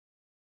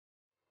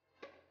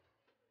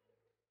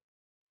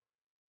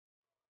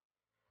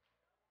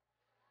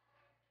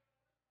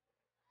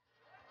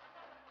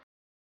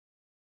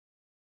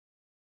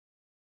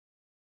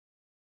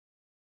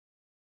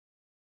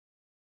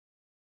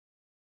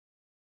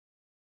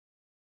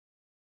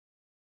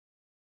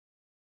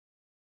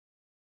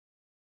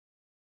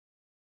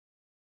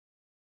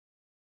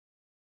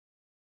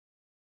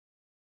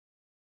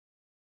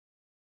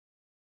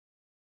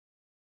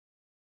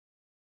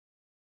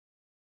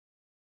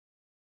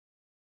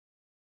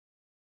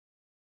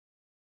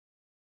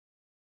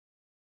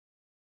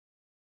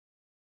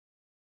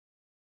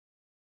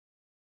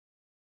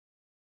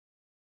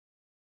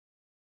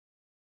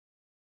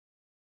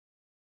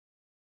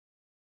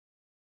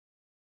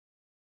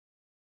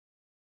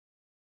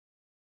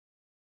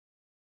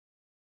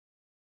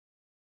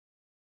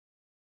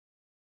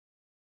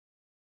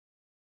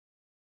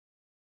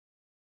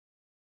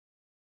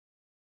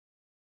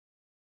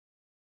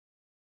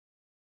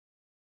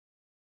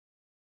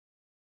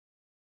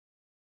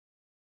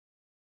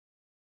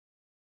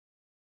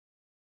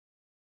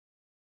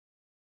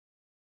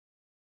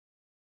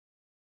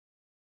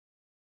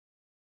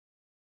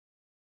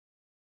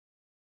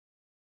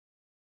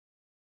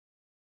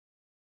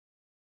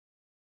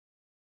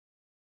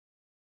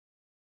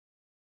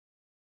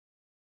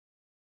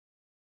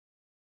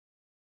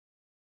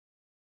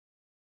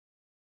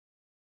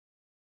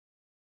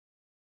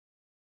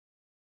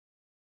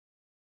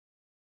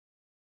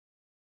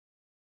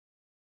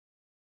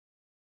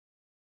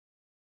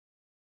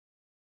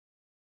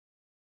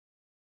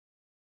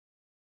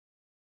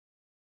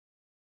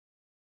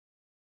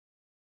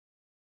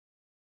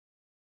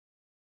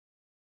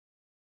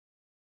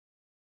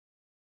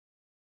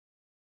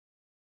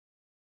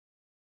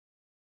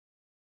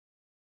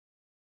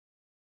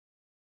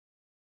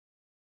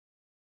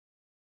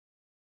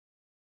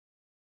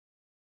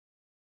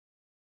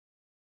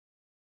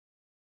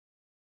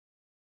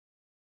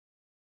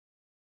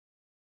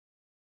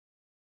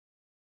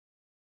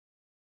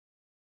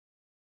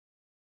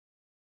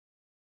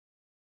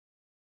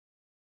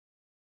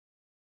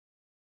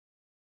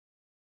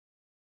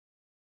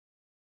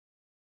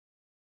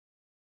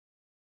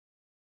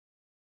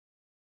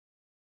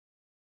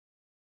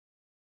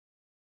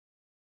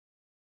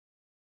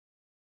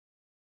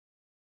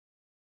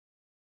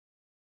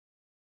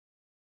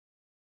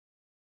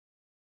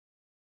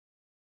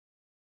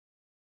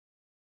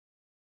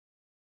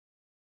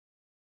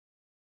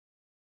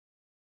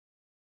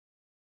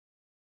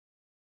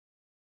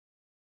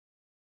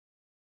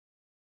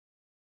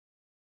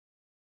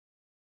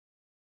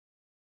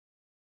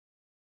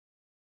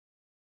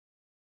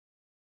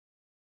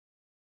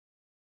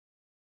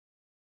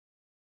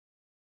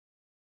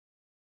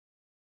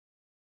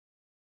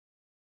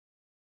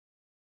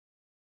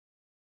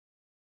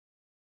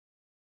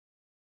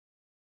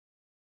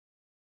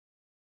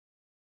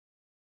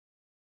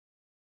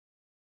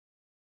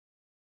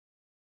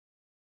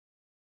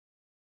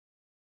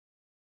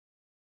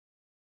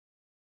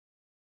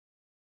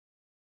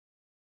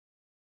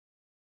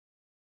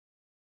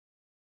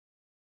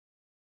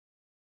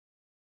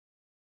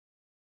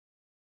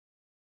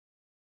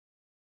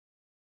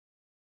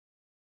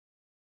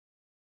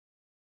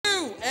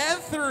 And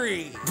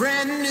 3.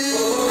 Brand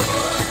new.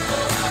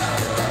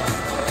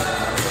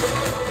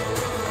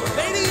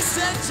 Ladies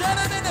and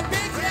gentlemen, a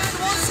big hand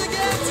once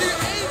again to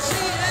AG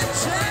and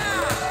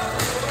Jam.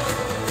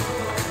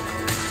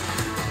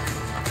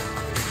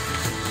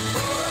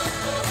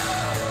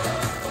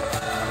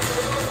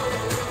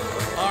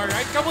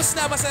 Alright,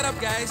 kamusta? Masarap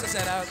guys?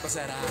 Masarap,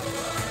 masarap.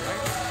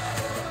 Alright.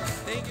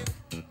 Thank you.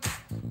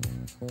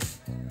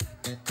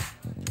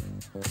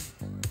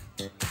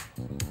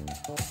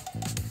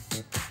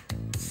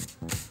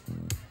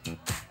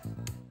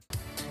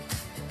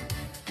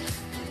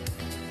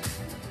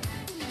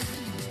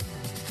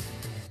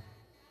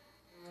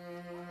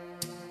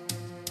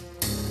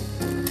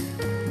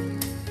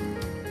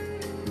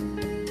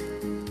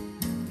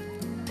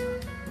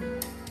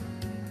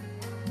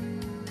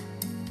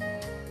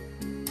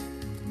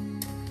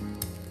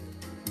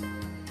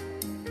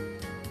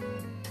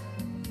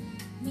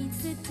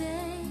 a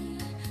day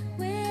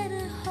with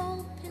a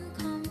hope and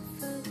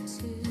comfort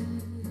too.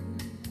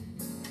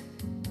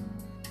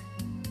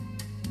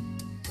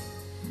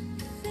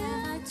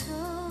 Have I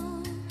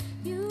told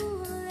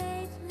you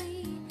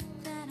lately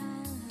that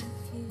I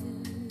love you?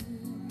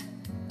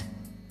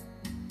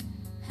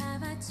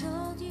 Have I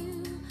told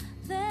you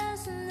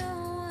there's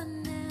no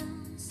one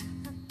else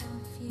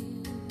above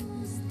you?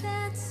 'Cause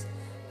that's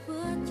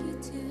what you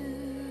do.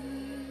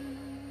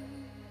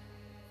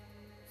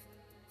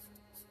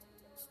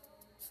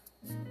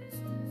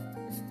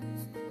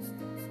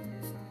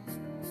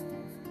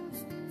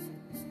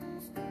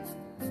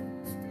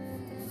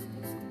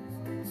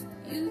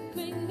 You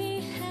bring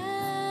me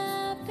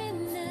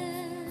happiness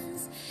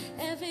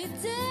every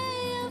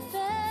day of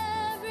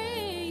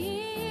every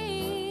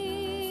year.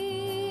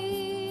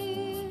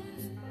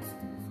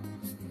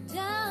 And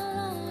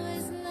I'll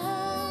always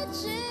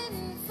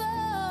nudging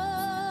for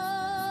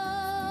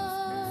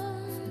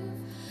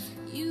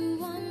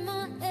you are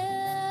my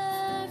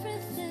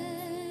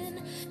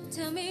everything.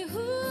 Tell me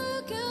who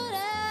could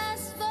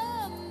ask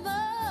for more?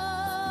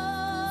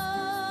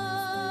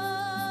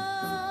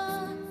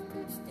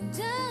 And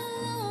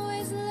I'll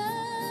always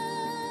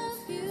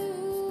love you.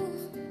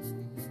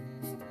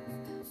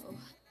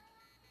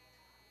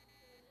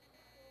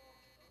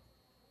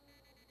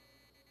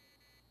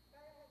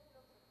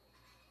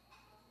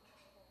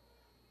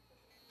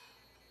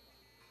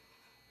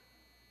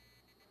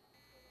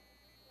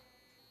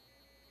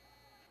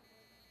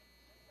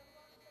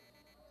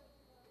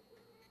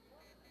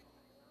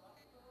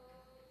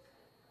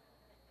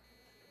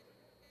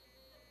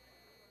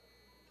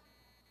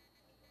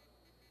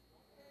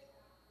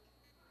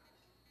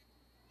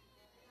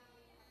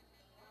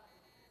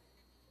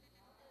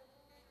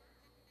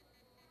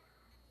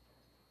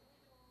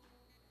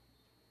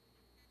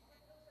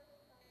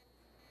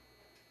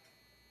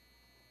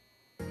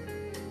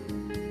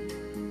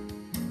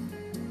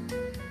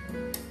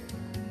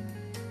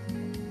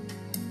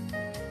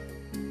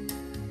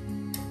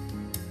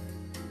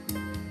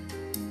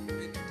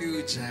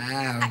 To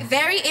Jam.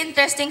 Very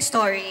interesting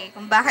story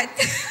kung bakit.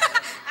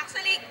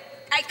 Actually,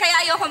 kaya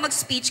ayoko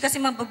mag-speech kasi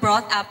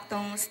mababrought up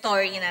tong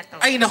story na to.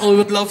 Ay, naku,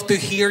 would love to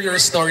hear your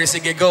story.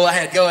 Sige, go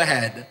ahead, go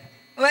ahead.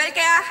 Well,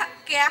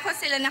 kaya ako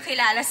sila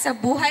nakilala sa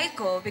buhay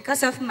ko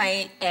because of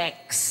my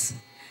ex.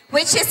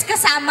 Which is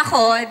kasama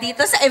ko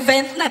dito sa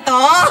event na to.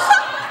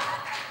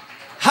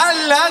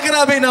 Hala,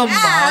 grabe naman.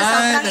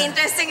 Sobrang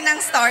interesting ng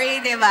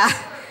story, di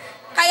ba?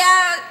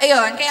 Kaya,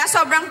 ayun, kaya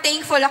sobrang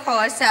thankful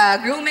ako sa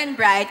groom and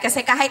bride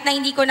kasi kahit na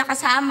hindi ko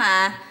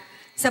nakasama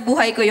sa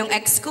buhay ko yung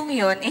ex kong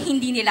yun, eh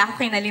hindi nila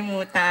ako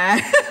kinalimutan.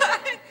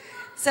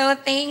 So,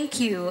 thank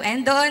you.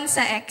 And doon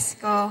sa ex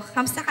ko,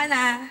 kamusta ka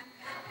na?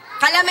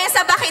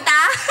 Kalamesa ba kita?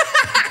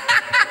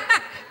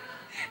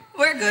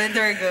 We're good,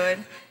 we're good.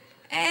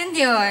 And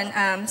yun,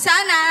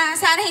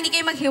 sana hindi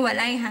kayo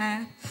maghiwalay,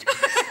 ha?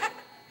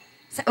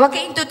 Huwag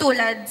kayong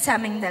tutulad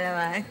sa aming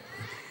dalawa.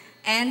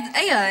 And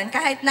ayun,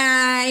 kahit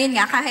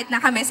na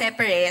kami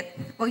separate,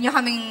 huwag niyo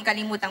kaming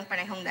kalimutang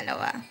parehong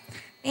dalawa.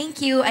 Thank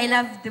you. I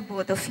love the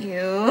both of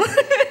you.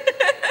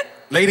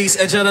 Ladies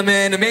and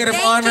gentlemen, maid of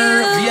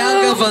honor,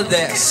 Bianca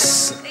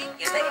Valdez.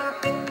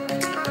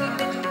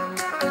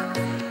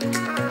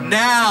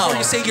 Now,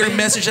 you say your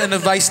message and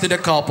advice to the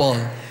couple.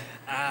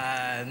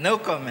 No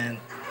comment.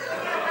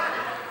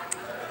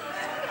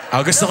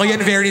 Oh, gusto ko yan,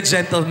 very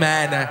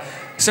gentleman.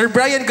 Sir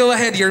Brian, go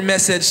ahead, your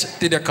message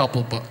to the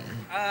couple po.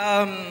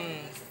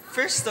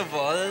 First of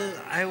all,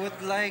 I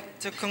would like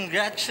to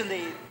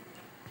congratulate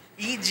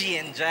EG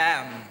and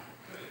Jam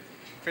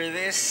for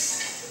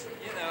this,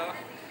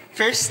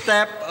 first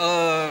step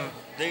of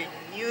their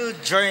new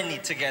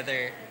journey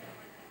together.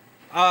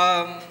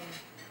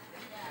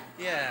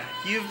 Yeah,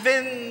 you've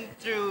been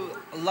through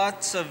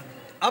lots of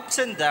ups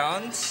and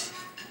downs,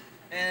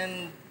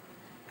 and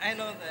I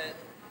know that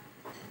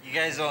you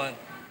guys won't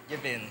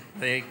give in.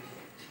 They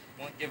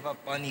won't give up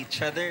on each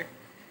other.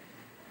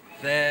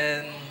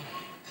 Then,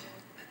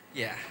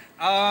 yeah.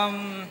 I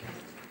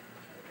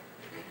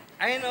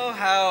know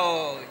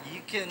how you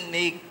can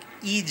make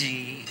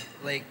EG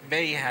like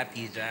very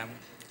happy, Jam.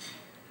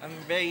 I'm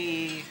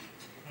very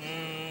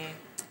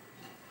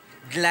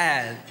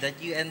glad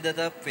that you ended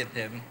up with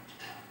him.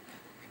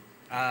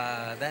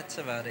 That's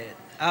about it.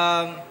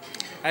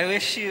 I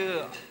wish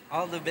you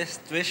all the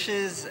best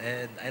wishes,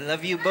 and I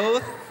love you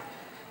both.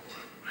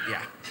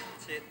 Yeah,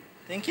 that's it.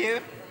 Thank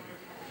you.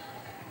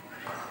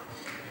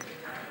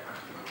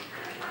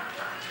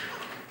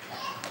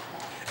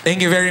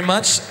 Thank you very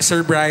much,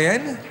 Sir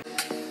Brian.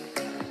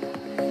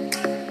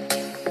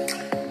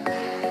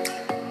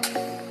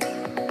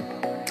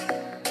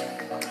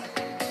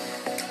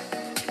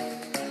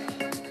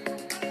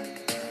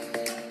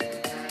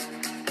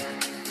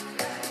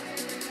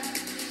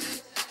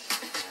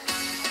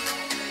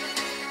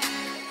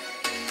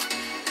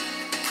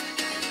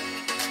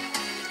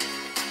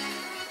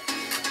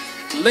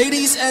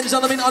 Ladies and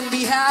gentlemen, on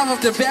behalf of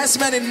the best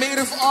man and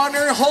maid of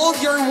honor, hold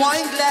your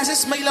wine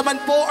glasses, may laman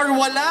po or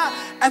wala.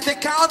 At the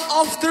count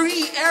of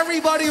 3,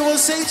 everybody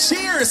will say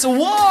cheers. 1,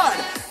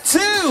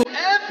 2,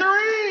 and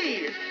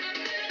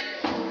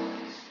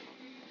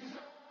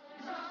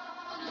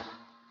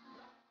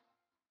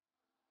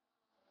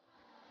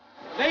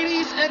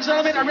and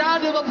gentlemen, a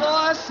round of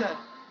applause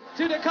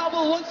to the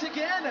couple once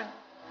again.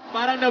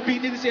 Parang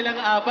nabitin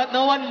silang apat.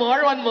 No, one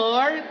more.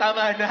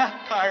 Tama na.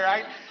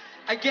 Alright.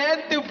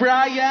 Again, to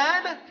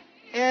Brian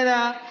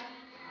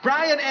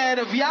and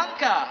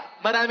Bianca.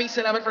 Maraming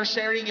salamat for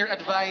sharing your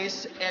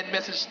advice and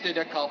message to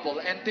the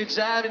couple. And to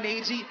Jam and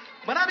AG,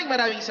 maraming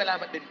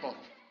salamat din po.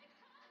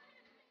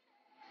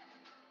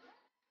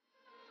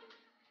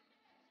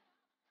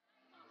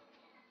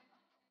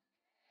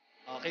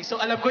 Okay,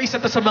 so alam ko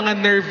isa to sa mga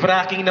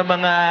nerve-wracking na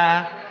mga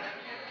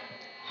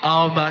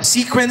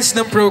sequence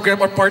ng program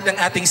or part ng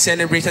ating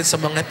celebration sa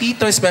mga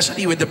tito,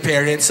 especially with the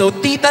parents. So,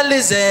 Tita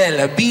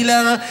Lizelle,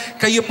 bilang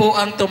kayo po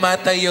ang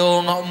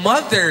tumatayong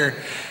mother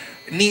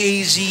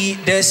ni AG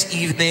this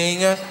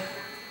evening,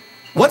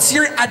 what's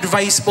your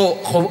advice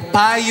po,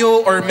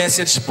 payo or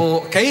message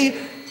po kay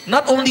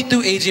not only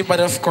to AG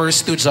but of course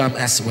to Jam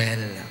as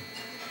well?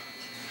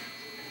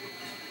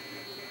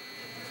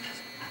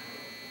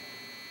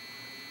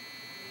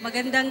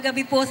 Magandang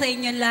gabi po sa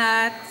inyo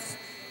lahat.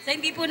 Sa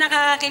hindi po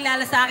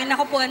nakakakilala sa akin,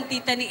 ako po ang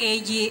tita ni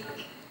AG.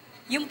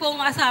 Yung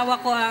pong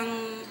asawa ko ang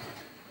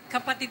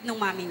kapatid ng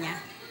mami niya.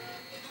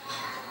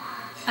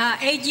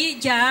 AG,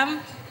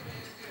 Jam,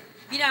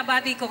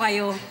 binabati ko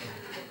kayo.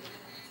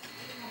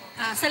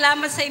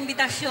 Salamat sa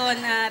imbitasyon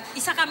at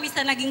isa kami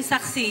sa naging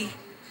saksi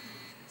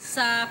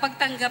sa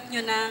pagtanggap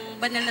nyo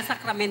ng banal na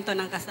sakramento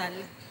ng kasal.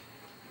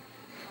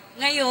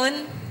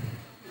 Ngayon,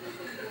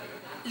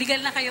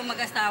 legal na kayo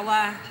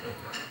mag-asawa.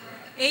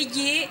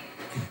 AG,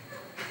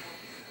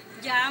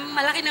 Jam,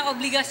 malaki na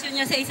obligasyon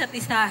niya sa isa't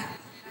isa.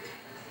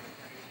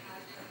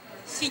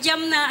 Si Jam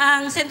na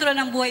ang sentro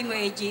ng buhay mo,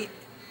 AG.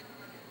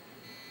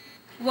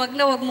 Huwag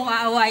mong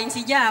aawayin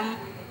si Jam.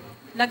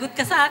 Lagot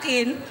ka sa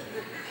akin.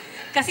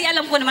 Kasi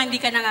alam ko naman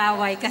hindi ka nang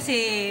aaway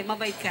kasi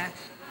mabait ka.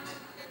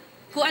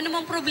 Kung ano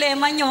mang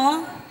problema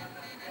nyo,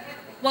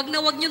 huwag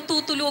niyong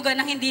tutulugan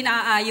ng hindi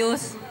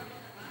naaayos.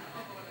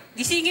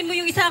 Gisingin mo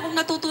yung isa kung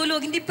natutulog,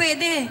 hindi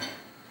pwede.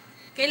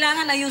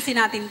 Kailangan ayusin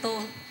natin to.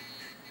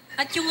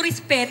 At yung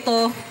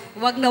respeto,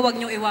 wag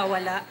niyong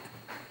iwawala.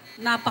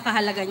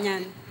 Napakahalaga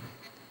niyan.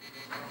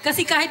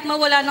 Kasi kahit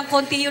mawala ng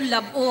konti yung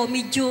love o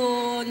medyo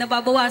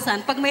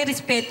nababawasan, pag may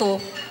respeto,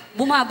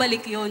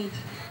 bumabalik yun.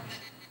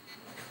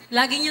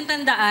 Lagi niyong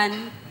tandaan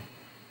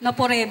na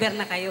forever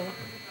na kayo.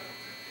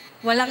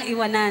 Walang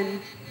iwanan.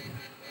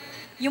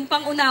 Yung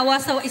pangunawa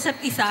sa isa't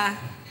isa,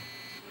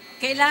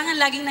 kailangan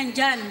laging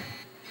nandyan.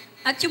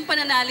 At yung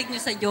pananalig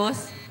niyo sa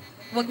Diyos,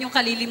 huwag niyong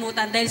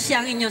kalilimutan dahil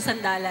siya ang inyong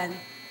sandalan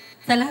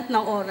sa lahat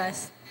ng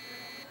oras.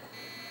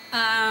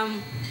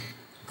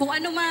 Kung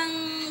ano mang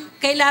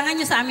kailangan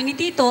niyo sa amin ni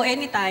Tito,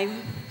 anytime,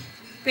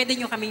 pwede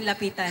niyo kaming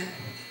lapitan.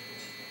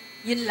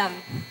 Yun lang.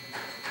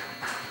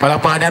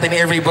 Palakpakan natin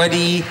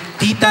everybody,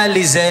 Tita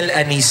Lizelle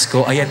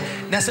Anisco. Ayan,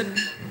 nasa...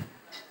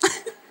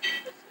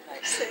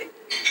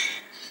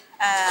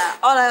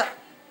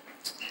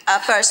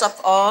 First of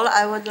all,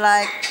 I would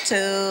like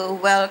to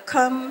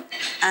welcome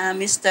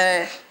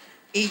Mr.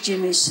 E.G.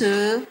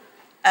 Misu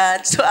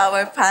to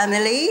our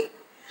family,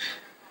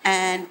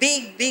 and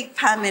big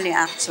family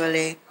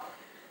actually.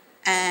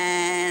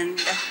 And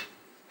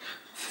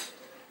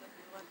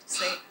what to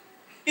say?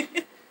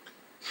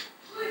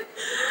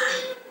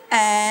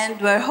 And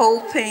we're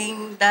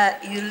hoping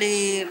that you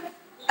live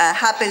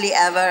happily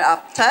ever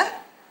after.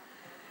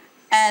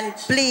 And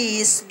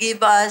please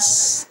give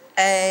us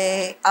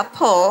a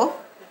po.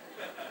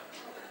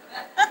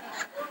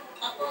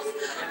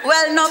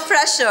 Well, no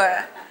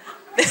pressure.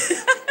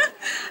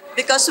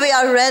 Because we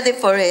are ready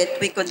for it.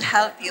 We could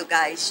help you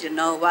guys,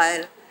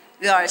 while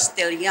we are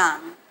still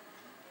young.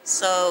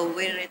 So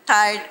we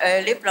retired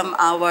early from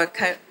our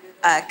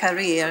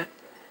career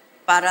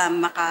para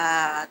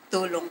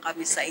makatulong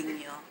kami sa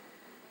inyo.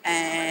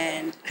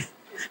 And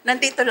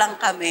nandito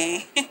lang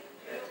kami.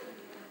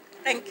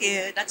 Thank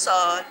you. That's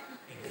all.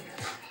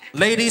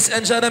 Ladies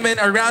and gentlemen,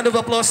 a round of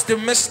applause to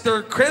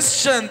Mr.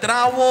 Christian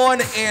Trawon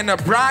and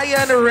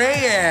Brian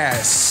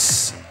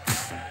Reyes.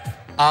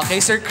 Okay,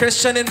 Sir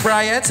Christian and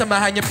Brian,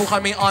 samahan niyo po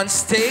kami on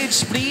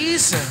stage,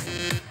 please.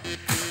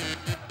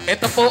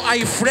 Ito po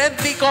ay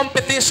friendly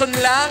competition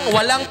lang,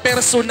 walang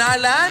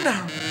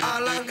personalan.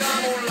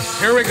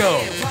 Here we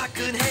go.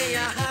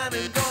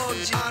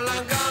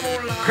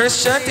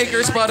 Christian, take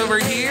your spot over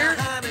here.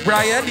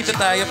 Brian, dito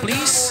tayo,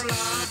 please.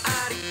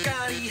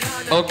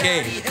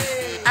 Okay.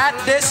 At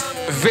this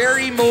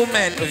very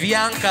moment,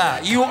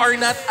 Bianca, you are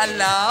not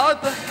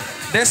allowed.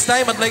 This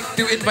time, I'd like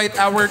to invite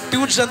our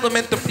two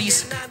gentlemen to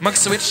please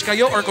mag-switch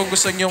kayo or kung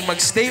gusto nyo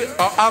mag-stay.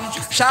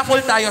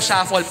 Shuffle tayo,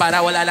 shuffle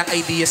para wala lang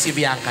idea si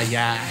Bianca.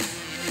 Yan.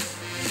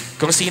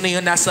 Kung sino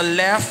yung nasa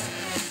left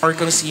or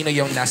kung sino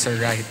yung nasa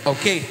right.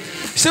 Okay.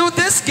 So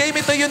this game,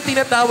 ito yung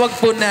tinatawag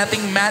po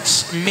nating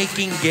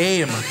matchmaking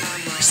game.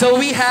 So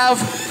we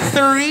have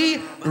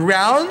 3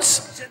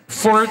 rounds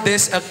for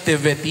this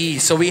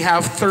activity. So we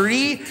have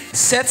 3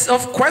 sets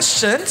of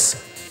questions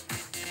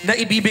na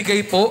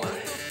ibibigay po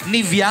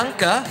ni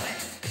Bianca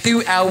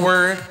to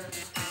our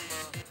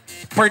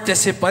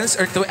participants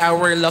or to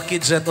our lucky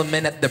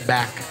gentlemen at the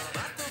back.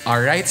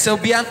 Alright, so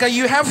Bianca,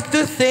 you have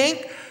to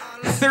think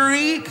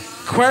 3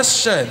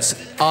 questions.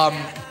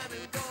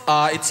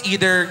 It's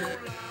either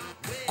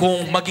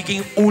kung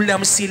magiging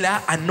ulam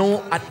sila,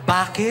 ano at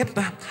bakit.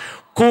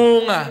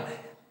 Kung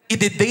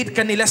i-date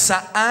ka nila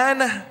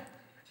saan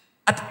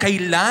at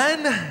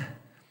kailan.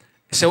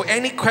 So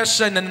any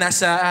question na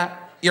nasa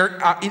your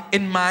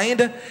in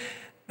mind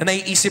na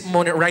naiisip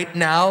mo right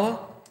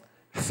now,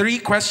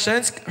 3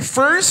 questions.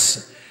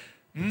 First,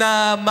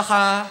 na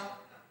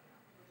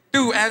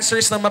 2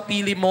 answers na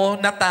mapili mo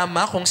na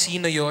tama kung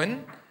sino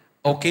yon.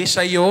 Okay,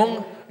 siya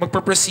yung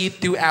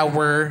magproceed to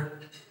our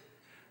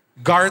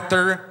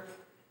garter.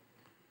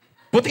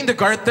 Putting the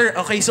garter.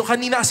 Okay, so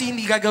kanina kasi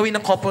hindi gagawin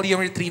ng couple yung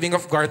retrieving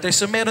of garter.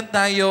 So meron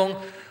tayong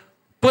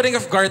putting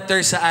of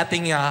garter sa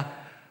ating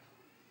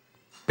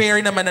pair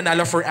na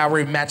mananalo for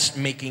our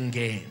matchmaking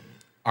game.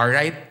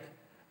 Alright?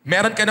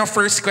 Meron ka ng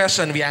first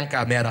question,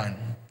 Bianca. Meron.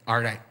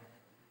 Alright.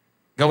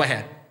 Go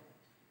ahead.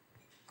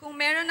 Kung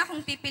meron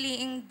akong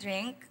pipiliing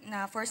drink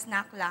na for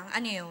snack lang,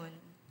 ano yun?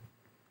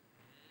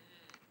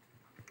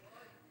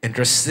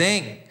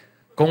 Interesting.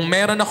 Kung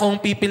meron akong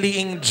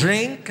pipiliing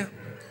drink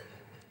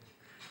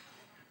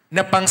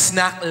na pang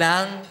snack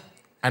lang,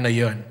 ano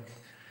yun?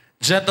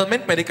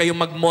 Gentlemen, pwede kayong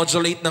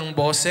mag-modulate ng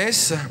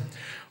boses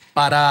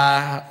para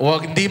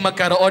hindi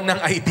magkaroon ng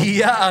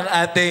idea ang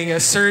ating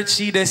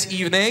searchy this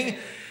evening.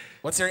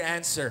 What's your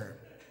answer?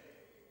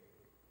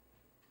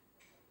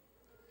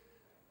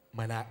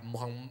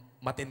 Mukhang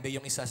matindi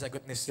yung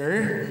isasagot ni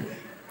Sir.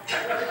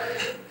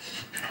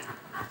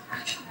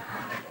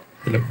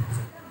 Hello.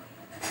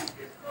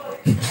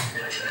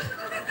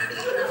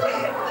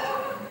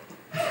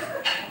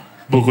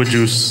 Buko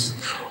juice.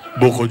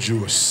 Buko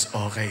juice.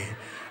 Okay.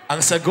 Ang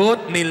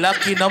sagot ni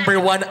lucky number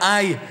 1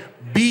 ay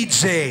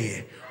BJ.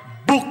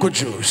 Buko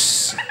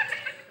juice.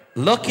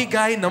 Lucky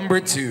guy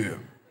number 2.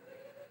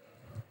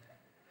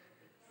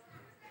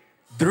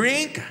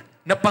 Drink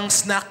na pang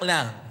snack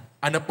lang.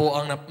 Ano po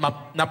ang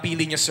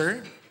napili niyo,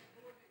 sir?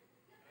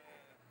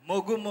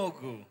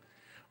 Mogu-mogu.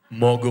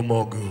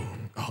 Mogu-mogu.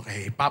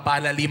 Okay.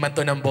 Papalaliman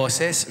to ng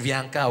boses.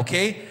 Bianca,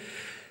 okay?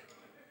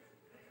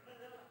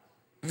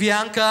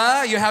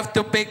 Bianca, you have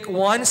to pick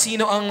one.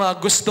 Sino ang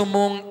gusto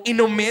mong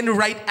inumin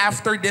right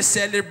after this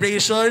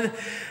celebration?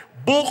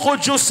 Buko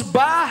juice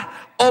ba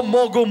o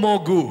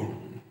mogu-mogu?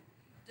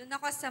 Doon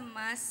ako sa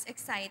mas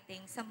exciting,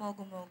 sa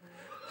mogu-mogu.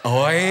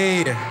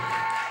 Oy!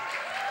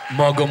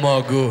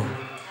 Mogu-mogu.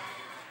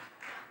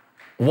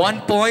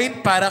 1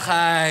 point para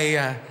kay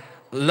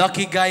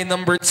lucky guy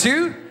number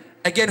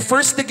 2. Again,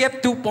 first to get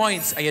 2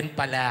 points. Ayan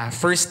pala,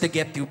 first to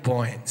get 2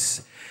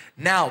 points.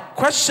 Now,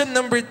 question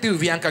number 2.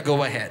 Bianca,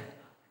 go ahead.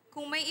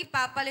 Kung may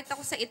ipapalit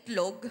ako sa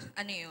itlog,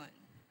 ano yun?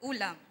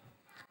 Ulam.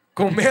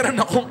 Kung meron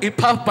akong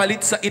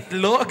ipapalit sa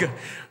itlog,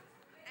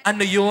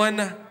 ano yun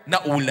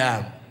na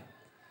ulam?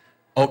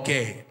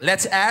 Okay,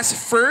 let's ask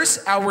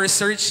first our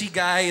searchy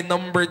guy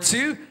number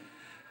 2.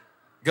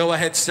 Go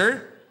ahead,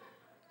 sir.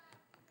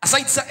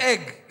 Aside sa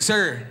egg,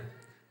 sir,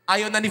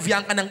 ayaw na ni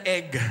Bianca ng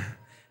egg.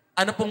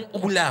 Ano pong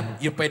ulam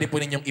yung pwede po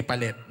ninyong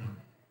ipalit?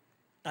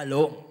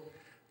 Talong.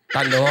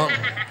 Talong.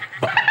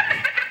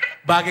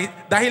 Bagay,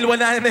 dahil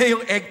wala na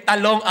yung egg,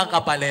 talong ang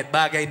kapalit.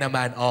 Bagay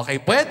naman.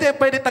 Okay,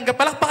 pwede tanggap.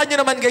 Palakpakan nyo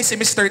naman guys si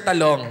Mr.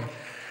 Talong.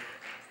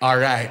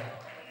 Alright.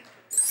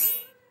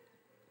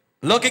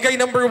 Lucky guy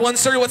number 1,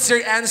 sir, what's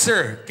your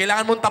answer?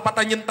 Kailangan mong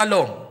tapatan yung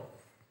talong.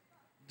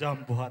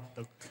 Jumbo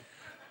hotdog.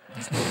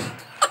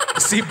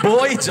 Si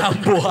Boy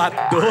Jumbo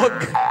Hotdog.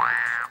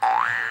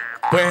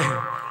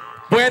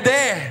 Pwede.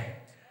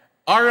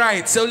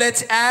 Alright, so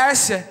let's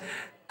ask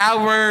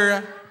our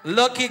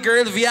lucky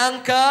girl,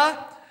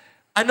 Bianca.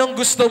 Anong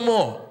gusto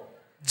mo?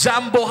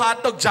 Jumbo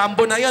hotdog.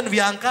 Jumbo na yon,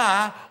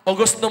 Bianca. O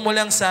gusto mo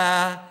lang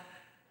sa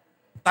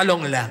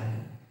talong lang?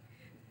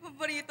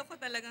 Paborito ko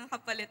talagang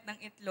kapalit ng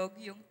itlog,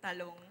 yung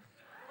talong.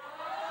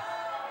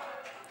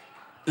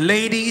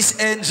 Ladies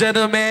and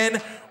gentlemen,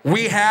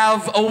 we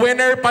have a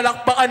winner.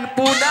 Palakpakan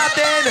po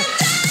natin,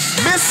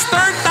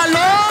 Mr.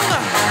 Talong!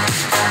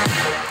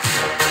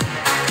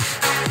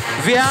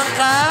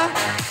 Bianca,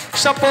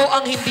 siya po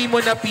ang hindi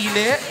mo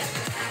napili.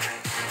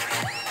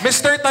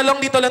 Mr. Talong,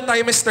 dito lang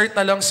tayo. Mr.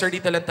 Talong, sir,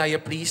 dito lang tayo,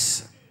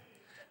 please.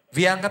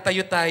 Bianca,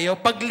 tayo.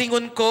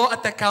 Paglingon ko at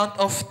the count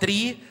of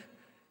 3,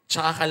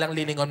 tsaka ka lang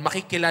lilingon,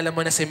 makikilala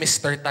mo na si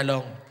Mr.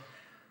 Talong.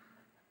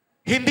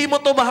 Hindi mo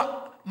to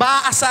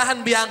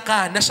maaasahan,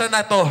 Bianca, na siya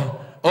na to.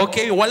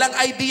 Okay? Walang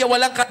idea,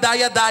 walang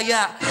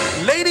kadaya-daya.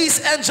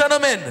 Ladies and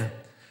gentlemen,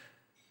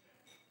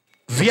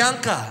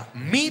 Bianca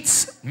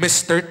meets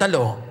Mr.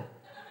 Talong.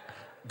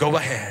 Go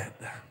ahead.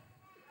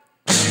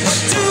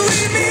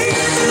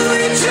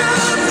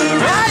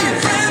 Right!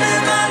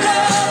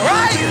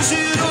 Right!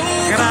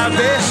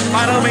 Grabe,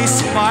 parang may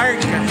spark.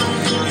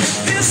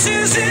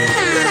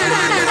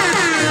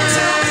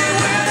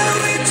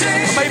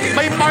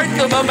 May part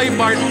 2 ba? May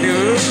part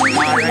 2?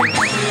 Alright.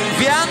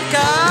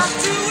 Bianca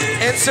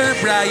and Sir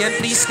Brian,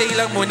 please stay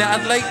lang muna.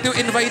 I'd like to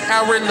invite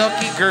our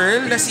lucky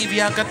girl na si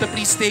Bianca to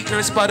please take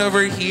her spot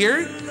over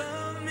here.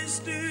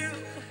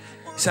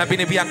 Sabi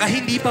ni Bianca,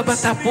 hindi pa ba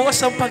tapos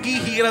ang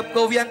paghihirap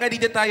ko? Bianca,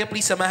 dito tayo.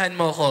 Please, samahan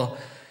mo ko.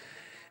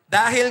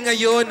 Dahil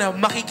ngayon,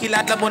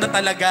 makikilala mo na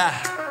talaga.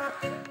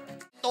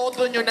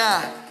 Todo nyo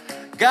na.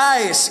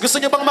 Guys, gusto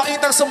nyo bang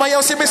makitang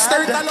sumayaw si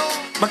Mr. Talong?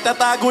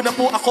 Magtatago na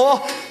po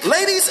ako.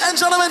 Ladies and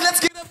gentlemen,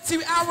 let's give it up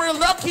to our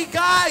lucky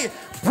guy,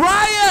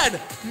 Brian.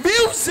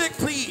 Music,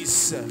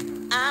 please.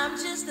 I'm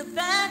just a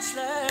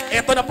bachelor.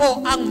 Ito na po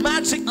ang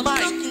Magic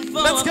Mike.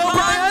 Let's go,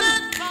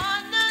 Brian.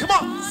 Come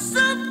on.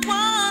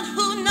 Someone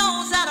who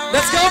knows how to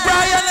Let's go,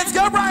 Brian. Let's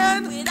go,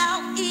 Brian.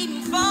 without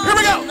even Here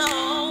we go.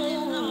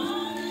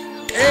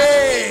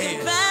 Hey.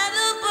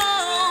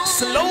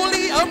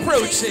 Slowly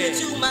approaching.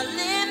 To my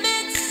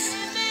limits.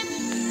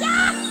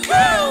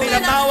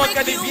 Tinatawag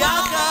ka ni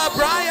Bianca.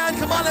 Brian,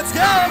 come on, let's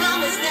go.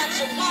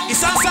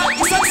 Isang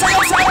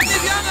sayaw sa ni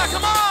Bianca.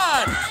 Come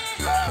on.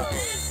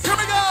 Here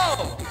we go.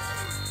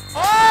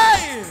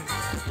 Oy!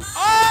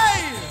 Oy!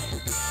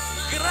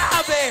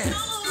 Grabe!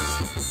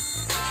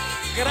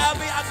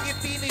 Grabe ang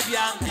ngiti ni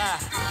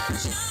Bianca.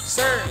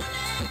 Sir,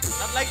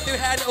 I'd like to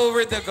hand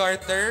over the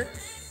garter.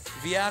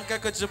 Bianca,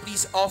 could you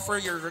please offer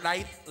your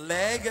right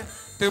leg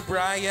to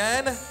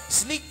Brian?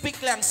 Sneak peek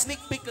lang,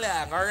 sneak peek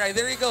lang. Alright,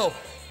 there you go.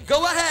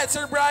 Go ahead,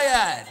 Sir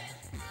Brian.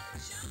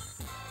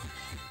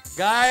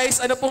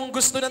 Guys, ano pong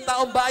gusto ng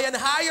taong bayan?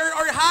 Higher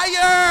or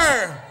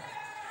higher?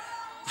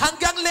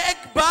 Hanggang leeg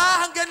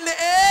ba? Hanggang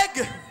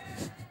leeg?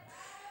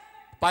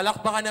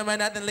 Palakpakan naman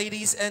natin,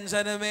 ladies and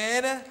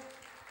gentlemen.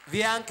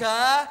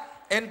 Bianca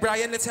and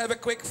Brian, let's have a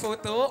quick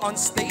photo on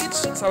stage.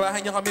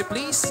 Sawahan nyo kami,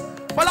 please.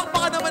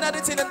 Palakpakan naman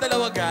natin silang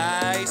dalawa,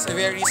 guys.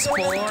 Very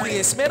sport.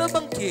 Kiss. Meron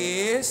bang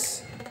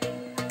kiss?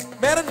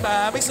 Meron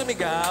ba? May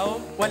sumigaw?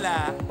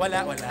 Wala.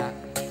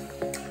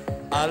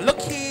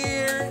 Look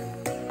here.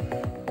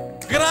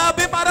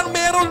 Grabe, parang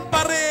meron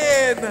pa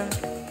rin.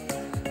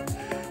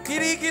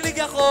 Kinikilig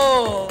ako.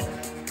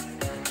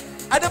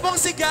 Ano bang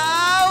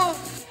sigaw?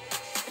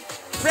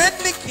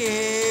 Friendly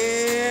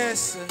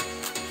kiss.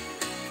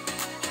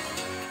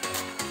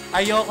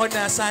 Ayoko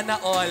na, sana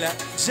all.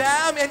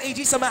 Jam and AG,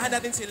 samahan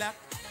natin sila.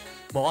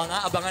 Mukha nga,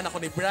 abangan ako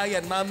ni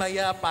Brian.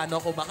 Mamaya,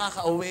 paano ako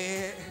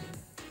makakauwi?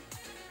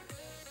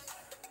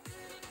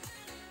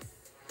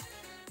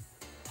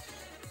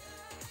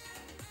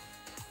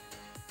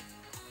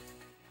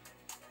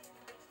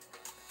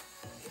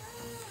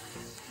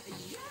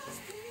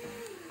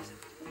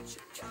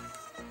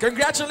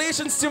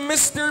 Congratulations to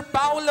Mr.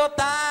 Paulo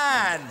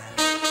Tan.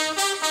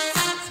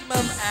 Si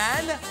Ma'am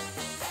Ann.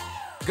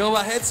 Go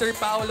ahead, Sir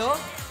Paulo.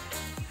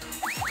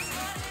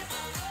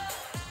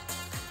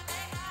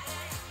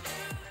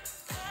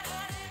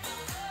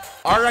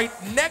 All right,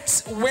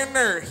 next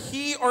winner,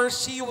 he or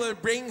she will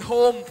bring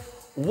home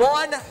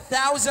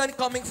 1,000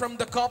 coming from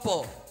the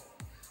couple.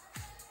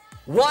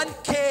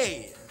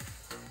 1K.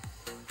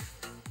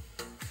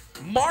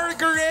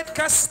 Margaret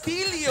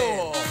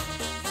Castillo.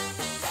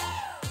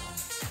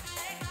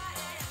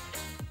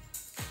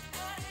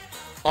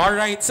 All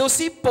right, so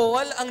si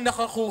Paul ang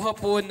nakakuha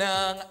po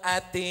ng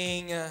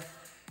ating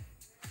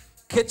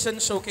kitchen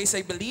showcase,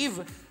 I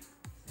believe.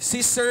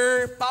 Si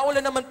Sir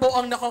Paolo naman po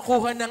ang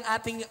nakakuha ng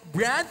ating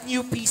brand new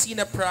PC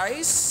na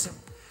prize.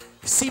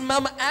 Si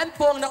Ma'am Ann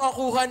po ang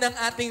nakakuha ng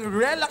ating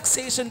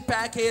relaxation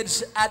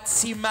package at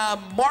si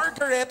Ma'am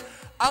Margaret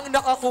ang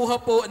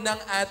nakakuha po ng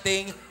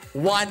ating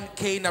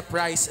 1K na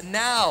prize.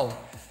 Now,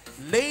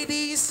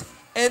 ladies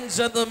and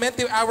gentlemen,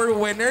 to our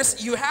winners,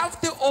 you have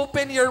to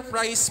open your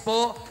prize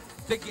po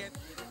to get...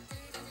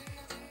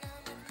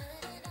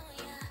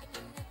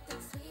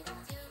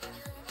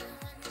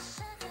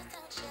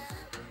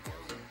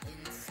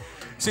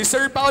 Si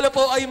Sir Paolo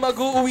po ay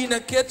mag-uuwi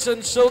ng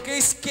kitchen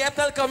showcase.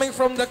 Kettle coming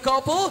from the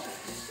couple.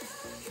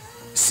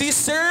 Si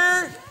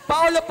Sir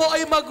Paolo po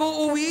ay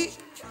mag-uuwi.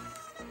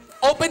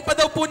 Open pa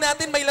daw po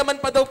natin. May laman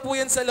pa daw po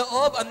yan sa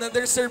loob.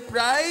 Another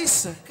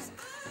surprise.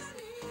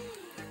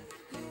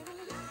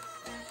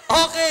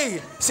 Okay.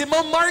 Si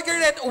Ma'am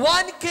Margaret,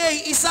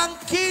 1K,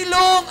 1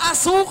 kilong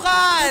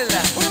asukal.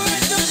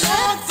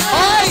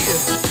 Hoy!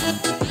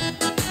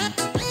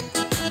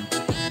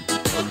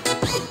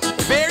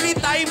 Very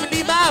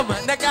timely, ma'am.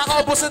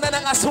 Nagkakaubusan na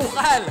ng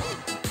asukal.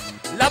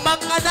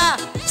 Lamang ka na.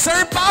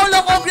 Sir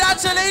Paolo,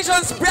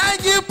 congratulations! Brand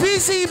new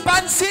PC,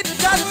 Pansit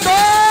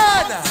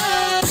Canton!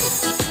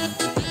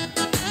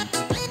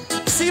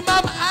 Si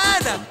Ma'am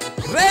Ann,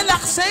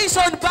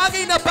 relaxation,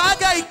 bagay na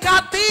bagay,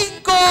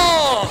 katingko!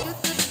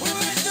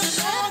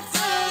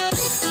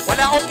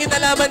 Wala akong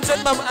kinalaman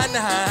dyan, Ma'am Ann,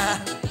 ha?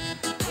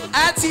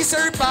 At si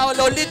Sir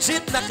Paolo,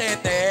 legit na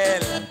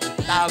kettle.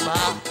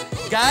 Tama.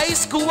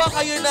 Guys, kuha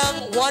kayo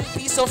ng 1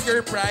 piece of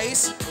your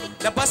prize.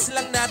 Labas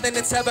lang natin.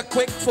 Let's have a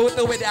quick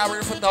photo with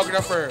our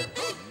photographer.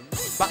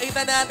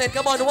 Pakita natin.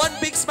 Come on, 1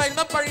 big smile.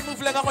 Ma'am,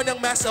 pa-remove lang ako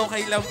ng mask.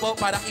 Okay lang po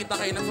para kita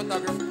kayo ng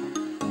photographer.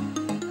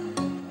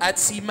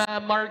 At si Ma'am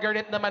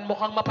Margaret naman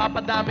mukhang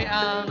mapapadami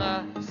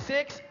ang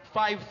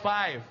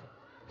 655.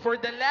 For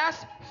the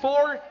last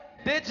 4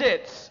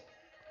 digits.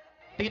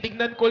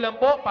 Titignan ko lang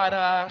po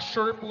para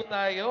sure po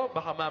tayo.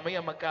 Baka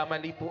mamaya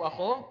magkamali po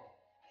ako.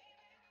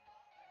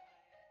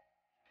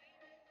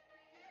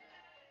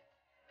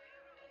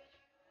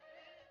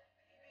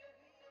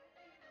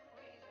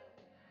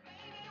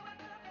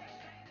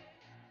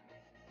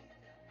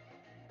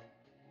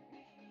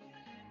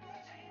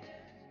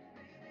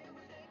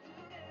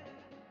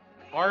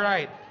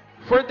 Alright.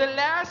 For the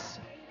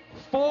last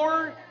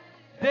 4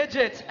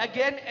 digits,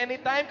 again,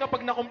 anytime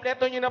kapag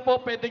nakumpleto nyo na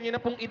po, pwede nyo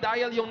na pong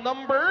i-dial yung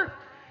number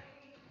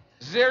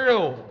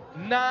 0,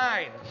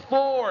 9,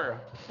 4,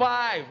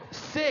 5,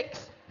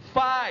 6,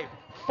 5,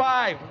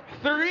 5,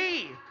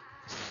 3,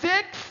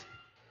 6,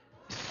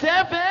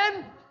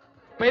 7.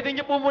 Pwede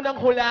nyo po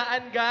munang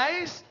hulaan,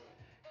 guys.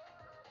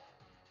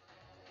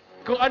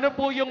 Kung ano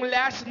po yung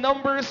last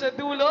number sa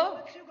dulo.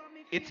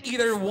 It's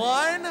either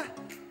 1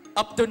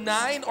 up to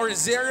 9 or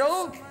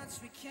 0.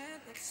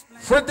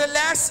 For the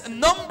last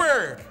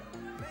number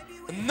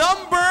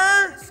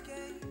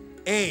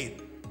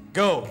 8.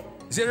 Go.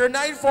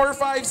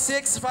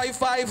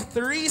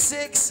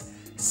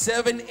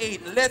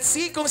 0945655368. Let's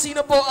see kung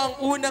sino po ang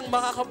unang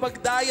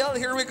makakapag-dial.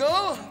 Here we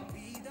go.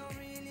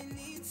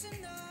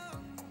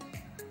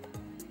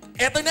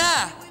 Eto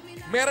na.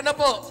 Meron na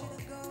po.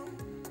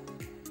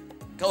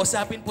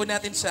 Kausapin po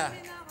natin siya.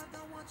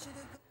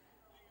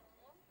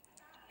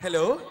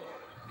 Hello?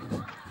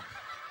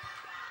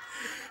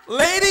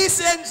 Ladies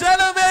and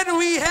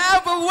gentlemen, we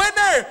have a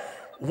winner!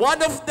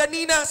 One of the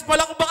Ninangs.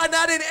 Palakpakan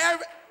natin.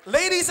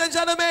 Ladies and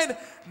gentlemen,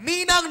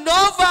 Ninang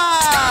Nova!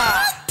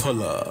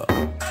 Hola.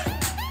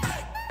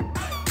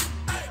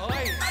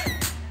 Okay.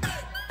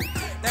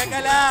 Teka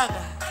lang.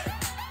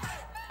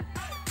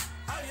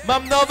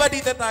 Ma'am Nova,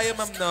 dito tayo,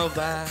 Ma'am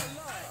Nova.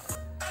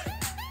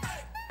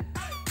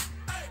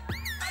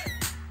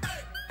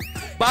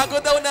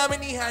 Bago daw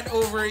namin i-hand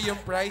over yung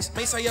prize,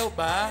 may sayaw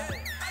ba?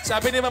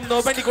 Sabi ni Ma'am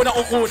Nova, hindi ko na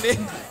kukunin.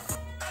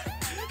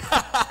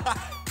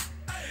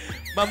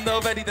 Ma'am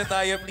Nova, dito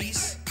tayo,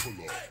 please.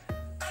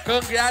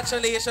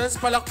 Congratulations.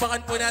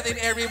 Palakpakan po natin,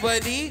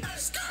 everybody.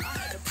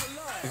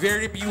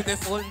 Very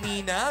beautiful,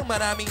 Nina.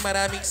 Maraming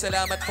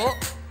salamat po.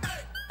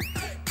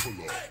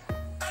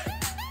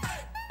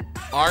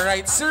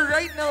 Alright, so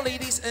right now,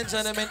 ladies and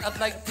gentlemen,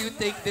 I'd like to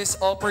take this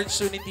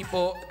opportunity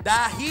po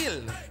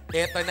dahil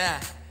eto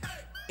na.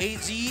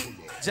 AG,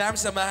 Jam,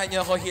 samahan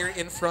niyo ako here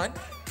in front.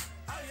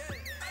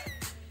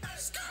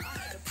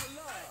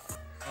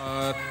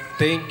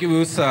 Thank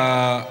you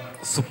sa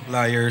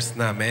suppliers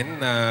namin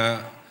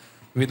na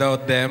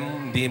without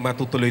them, hindi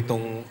matutuloy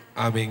itong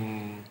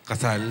aming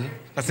kasal.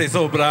 Kasi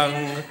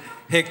sobrang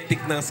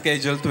hectic ng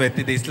schedule,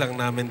 20 days lang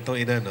namin ito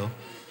inano.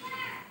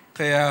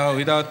 Kaya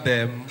without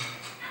them,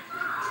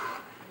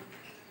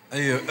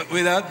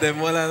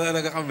 wala na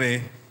talaga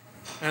kami.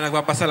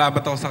 Nagpapasalamat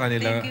ako sa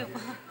kanila. Thank you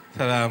po.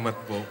 Salamat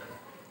po.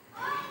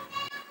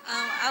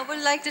 I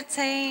would like to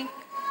thank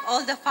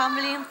all the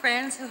family and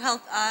friends who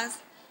helped us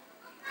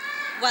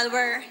while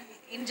we're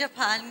in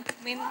Japan.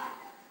 I mean,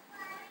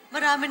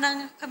 marami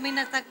nang kami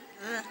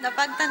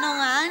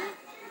napagtanungan.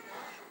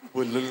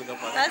 Bulol ka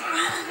pa.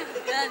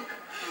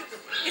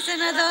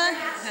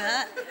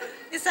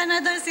 Isa na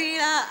doon si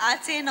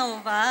Ate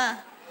Nova.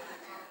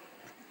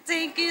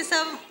 Thank you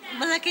sa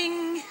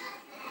malaking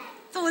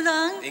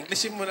tulong.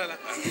 Englishin mo na lang.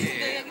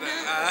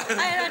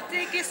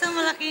 Thank you sa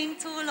malaking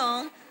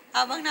tulong.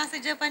 Habang nasa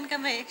Japan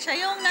kami, siya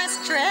yung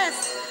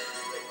na-stress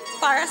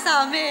para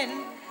sa amin.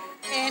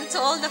 And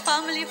to all the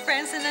family,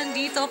 friends na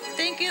nandito,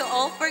 thank you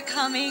all for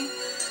coming.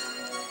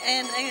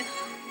 And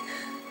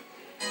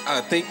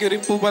thank you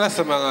rin po pala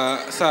sa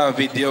mga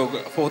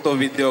photo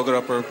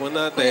videographer po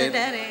natin.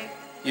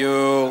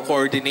 Yung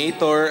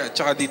coordinator at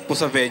saka dito po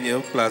sa venue,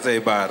 Plaza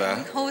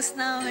Ibarra. Host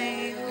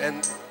namin.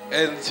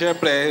 And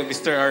syempre,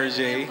 Mr.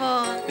 RJ.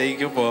 Po.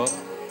 Thank you po.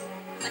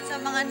 At sa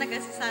mga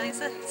nagsasaling,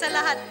 sa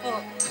lahat po.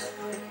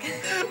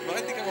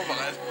 Bakit di ka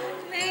mabakal?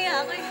 Naiya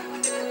ako.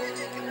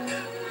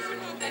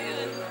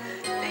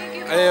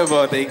 Ayun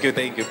po,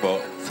 thank you po.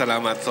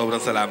 Salamat,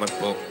 sobrang salamat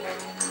po.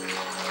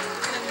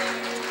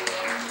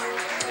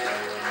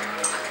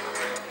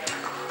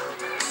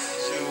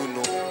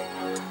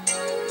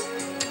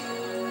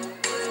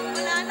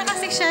 Wala na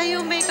kasi siya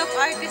yung makeup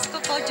artist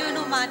ko po,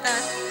 Juno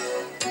Matas.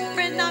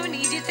 Friend namin,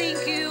 EJ,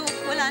 thank you.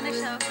 Wala na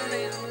siya.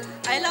 Pero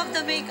I love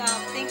the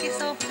makeup. Thank you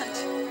so much.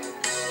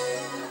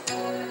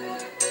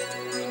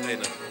 Okay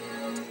na.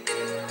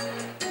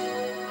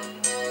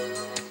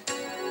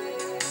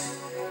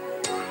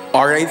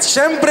 Alright,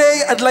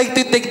 syempre, I'd like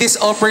to take this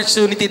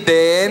opportunity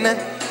then.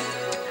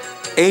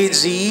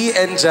 AG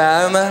and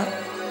Jam,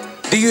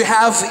 do you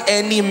have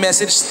any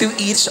message to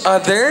each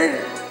other?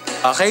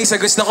 Okay, so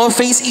gusto ko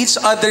face each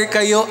other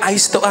kayo,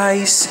 eyes to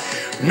eyes,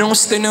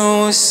 nose to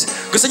nose.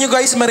 Gusto nyo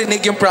guys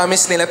marinig yung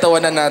promise nila to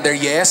one another,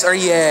 yes or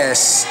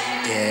yes?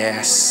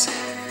 Yes.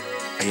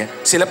 Ayan,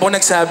 sila po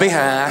nagsabi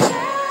ha.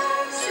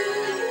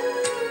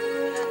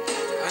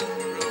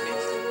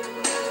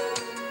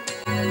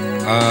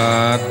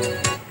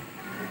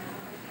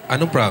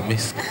 Anong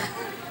promise?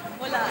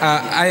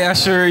 I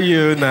assure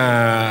you na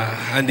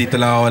andito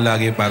lang ako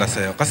lagi para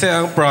sa'yo. Kasi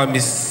ang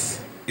promise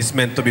is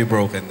meant to be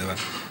broken, di ba?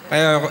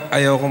 Kaya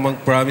ayaw ko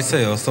mag-promise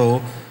sa'yo.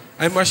 So,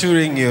 I'm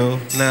assuring you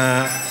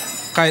na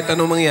kahit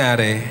anong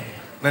mangyari,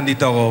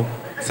 nandito ako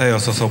sa'yo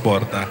sa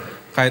suporta.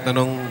 Kahit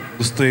anong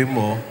gustuin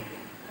mo,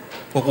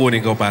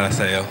 kukunin ko para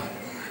sa'yo.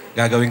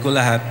 Gagawin ko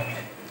lahat.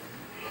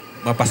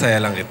 Mapasaya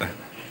lang kita.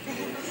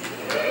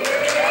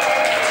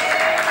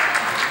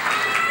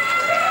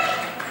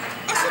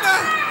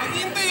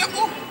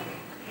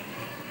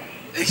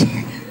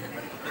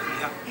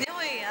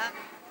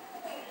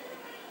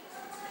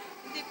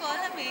 ko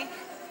alam eh.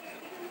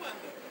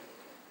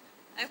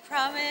 I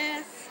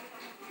promise.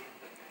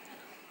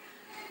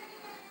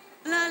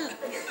 Lala.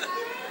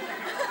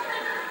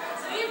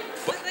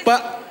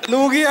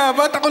 Lugi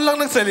ba't ako lang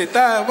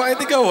nagsalita?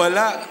 Bakit ikaw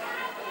wala?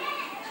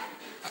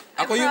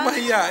 Ako yung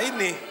mahiyain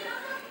eh.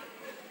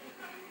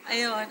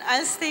 Ayun,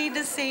 I'll stay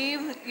the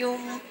same. Yung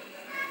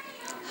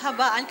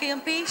habaan ko yung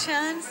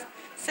patience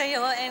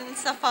sa'yo and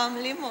sa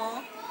family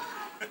mo.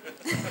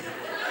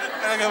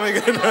 Talaga may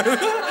ganun.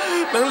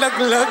 Nang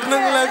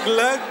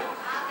laglag.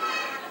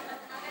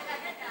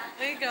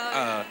 Oh my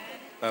God.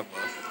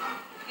 Tapos?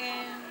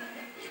 And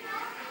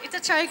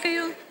ita-try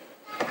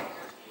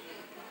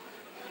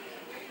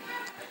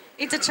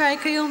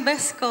ko yung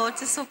best ko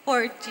to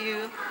support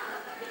you.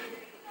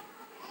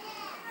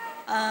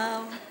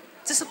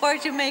 To support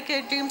you make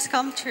your dreams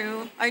come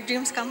true. Our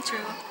dreams come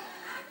true.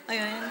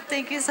 Ayun,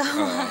 thank you so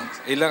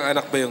much. Ilang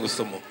anak ba yung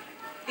gusto mo?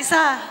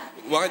 Isa.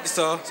 Bakit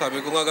isa? Sabi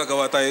ko nga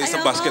gagawa tayo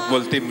sa Ayaw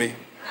basketball mo. team eh.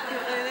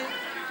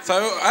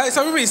 Sabi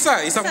mo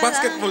isang Isa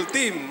basketball lang.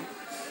 team.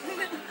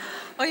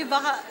 Uy,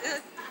 baka...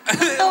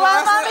 Tuwa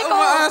mami ko.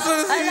 Umaasa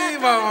na si Alam,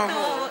 mama to.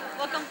 mo.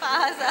 Huwag kang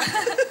paasa.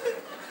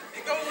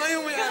 Ikaw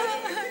ngayon may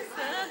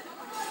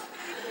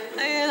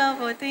Ayun lang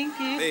po, thank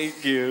you. Thank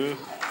you.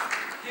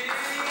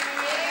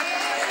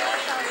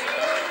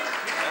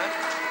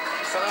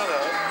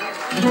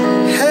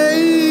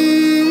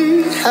 Hey,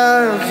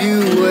 have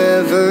you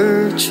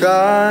ever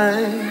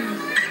tried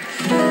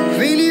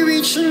really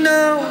reaching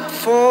out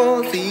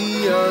for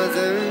the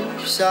other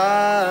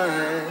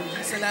side?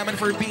 Salamat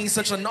for being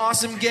such an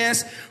awesome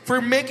guest, for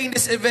making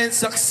this event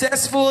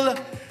successful,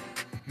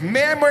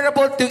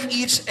 memorable to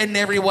each and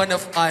every one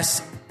of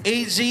us.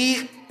 AG,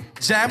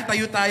 Jam,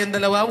 tayo tayong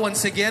dalawa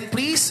once again,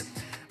 please.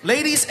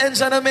 Ladies and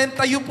gentlemen,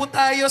 tayo po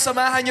tayo,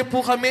 samahan niyo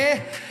po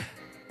kami.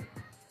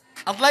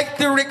 I'd like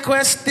to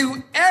request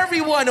to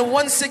everyone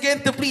once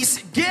again to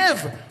please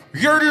give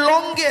your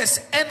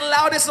longest and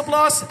loudest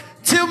applause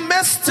to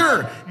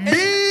Mr.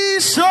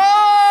 Misho!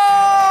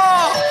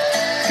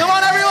 Come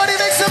on, everybody,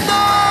 make some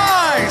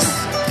noise!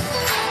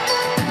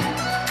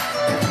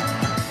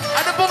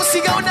 Ano pong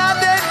sigaw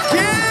natin?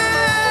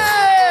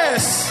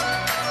 Kiss!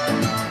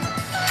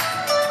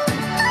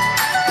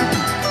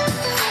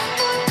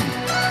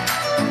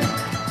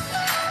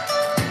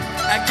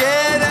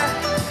 Again,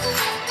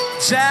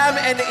 Jam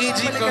and AG,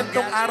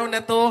 itong araw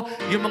na to,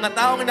 yung mga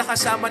taong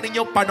nakasama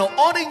ninyo,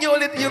 panoorin nyo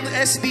ulit yung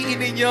SDE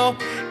ninyo,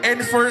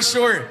 and for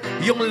sure,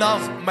 yung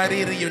love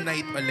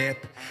marireunite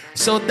ulit.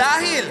 So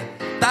dahil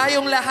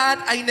tayong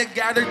lahat ay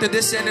nag-gather to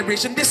this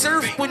celebration,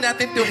 deserve po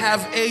natin to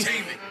have a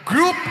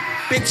group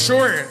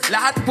picture.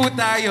 Lahat po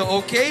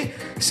tayo, okay?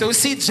 So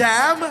si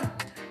Jam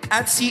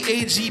at si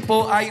AG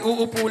po ay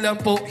uupo lang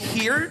po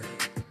here.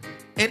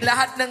 And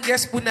lahat ng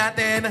guests po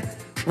natin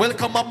will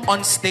come up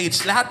on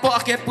stage. Lahat po,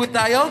 akyat po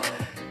tayo.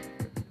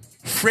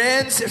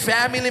 Friends,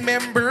 family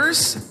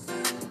members,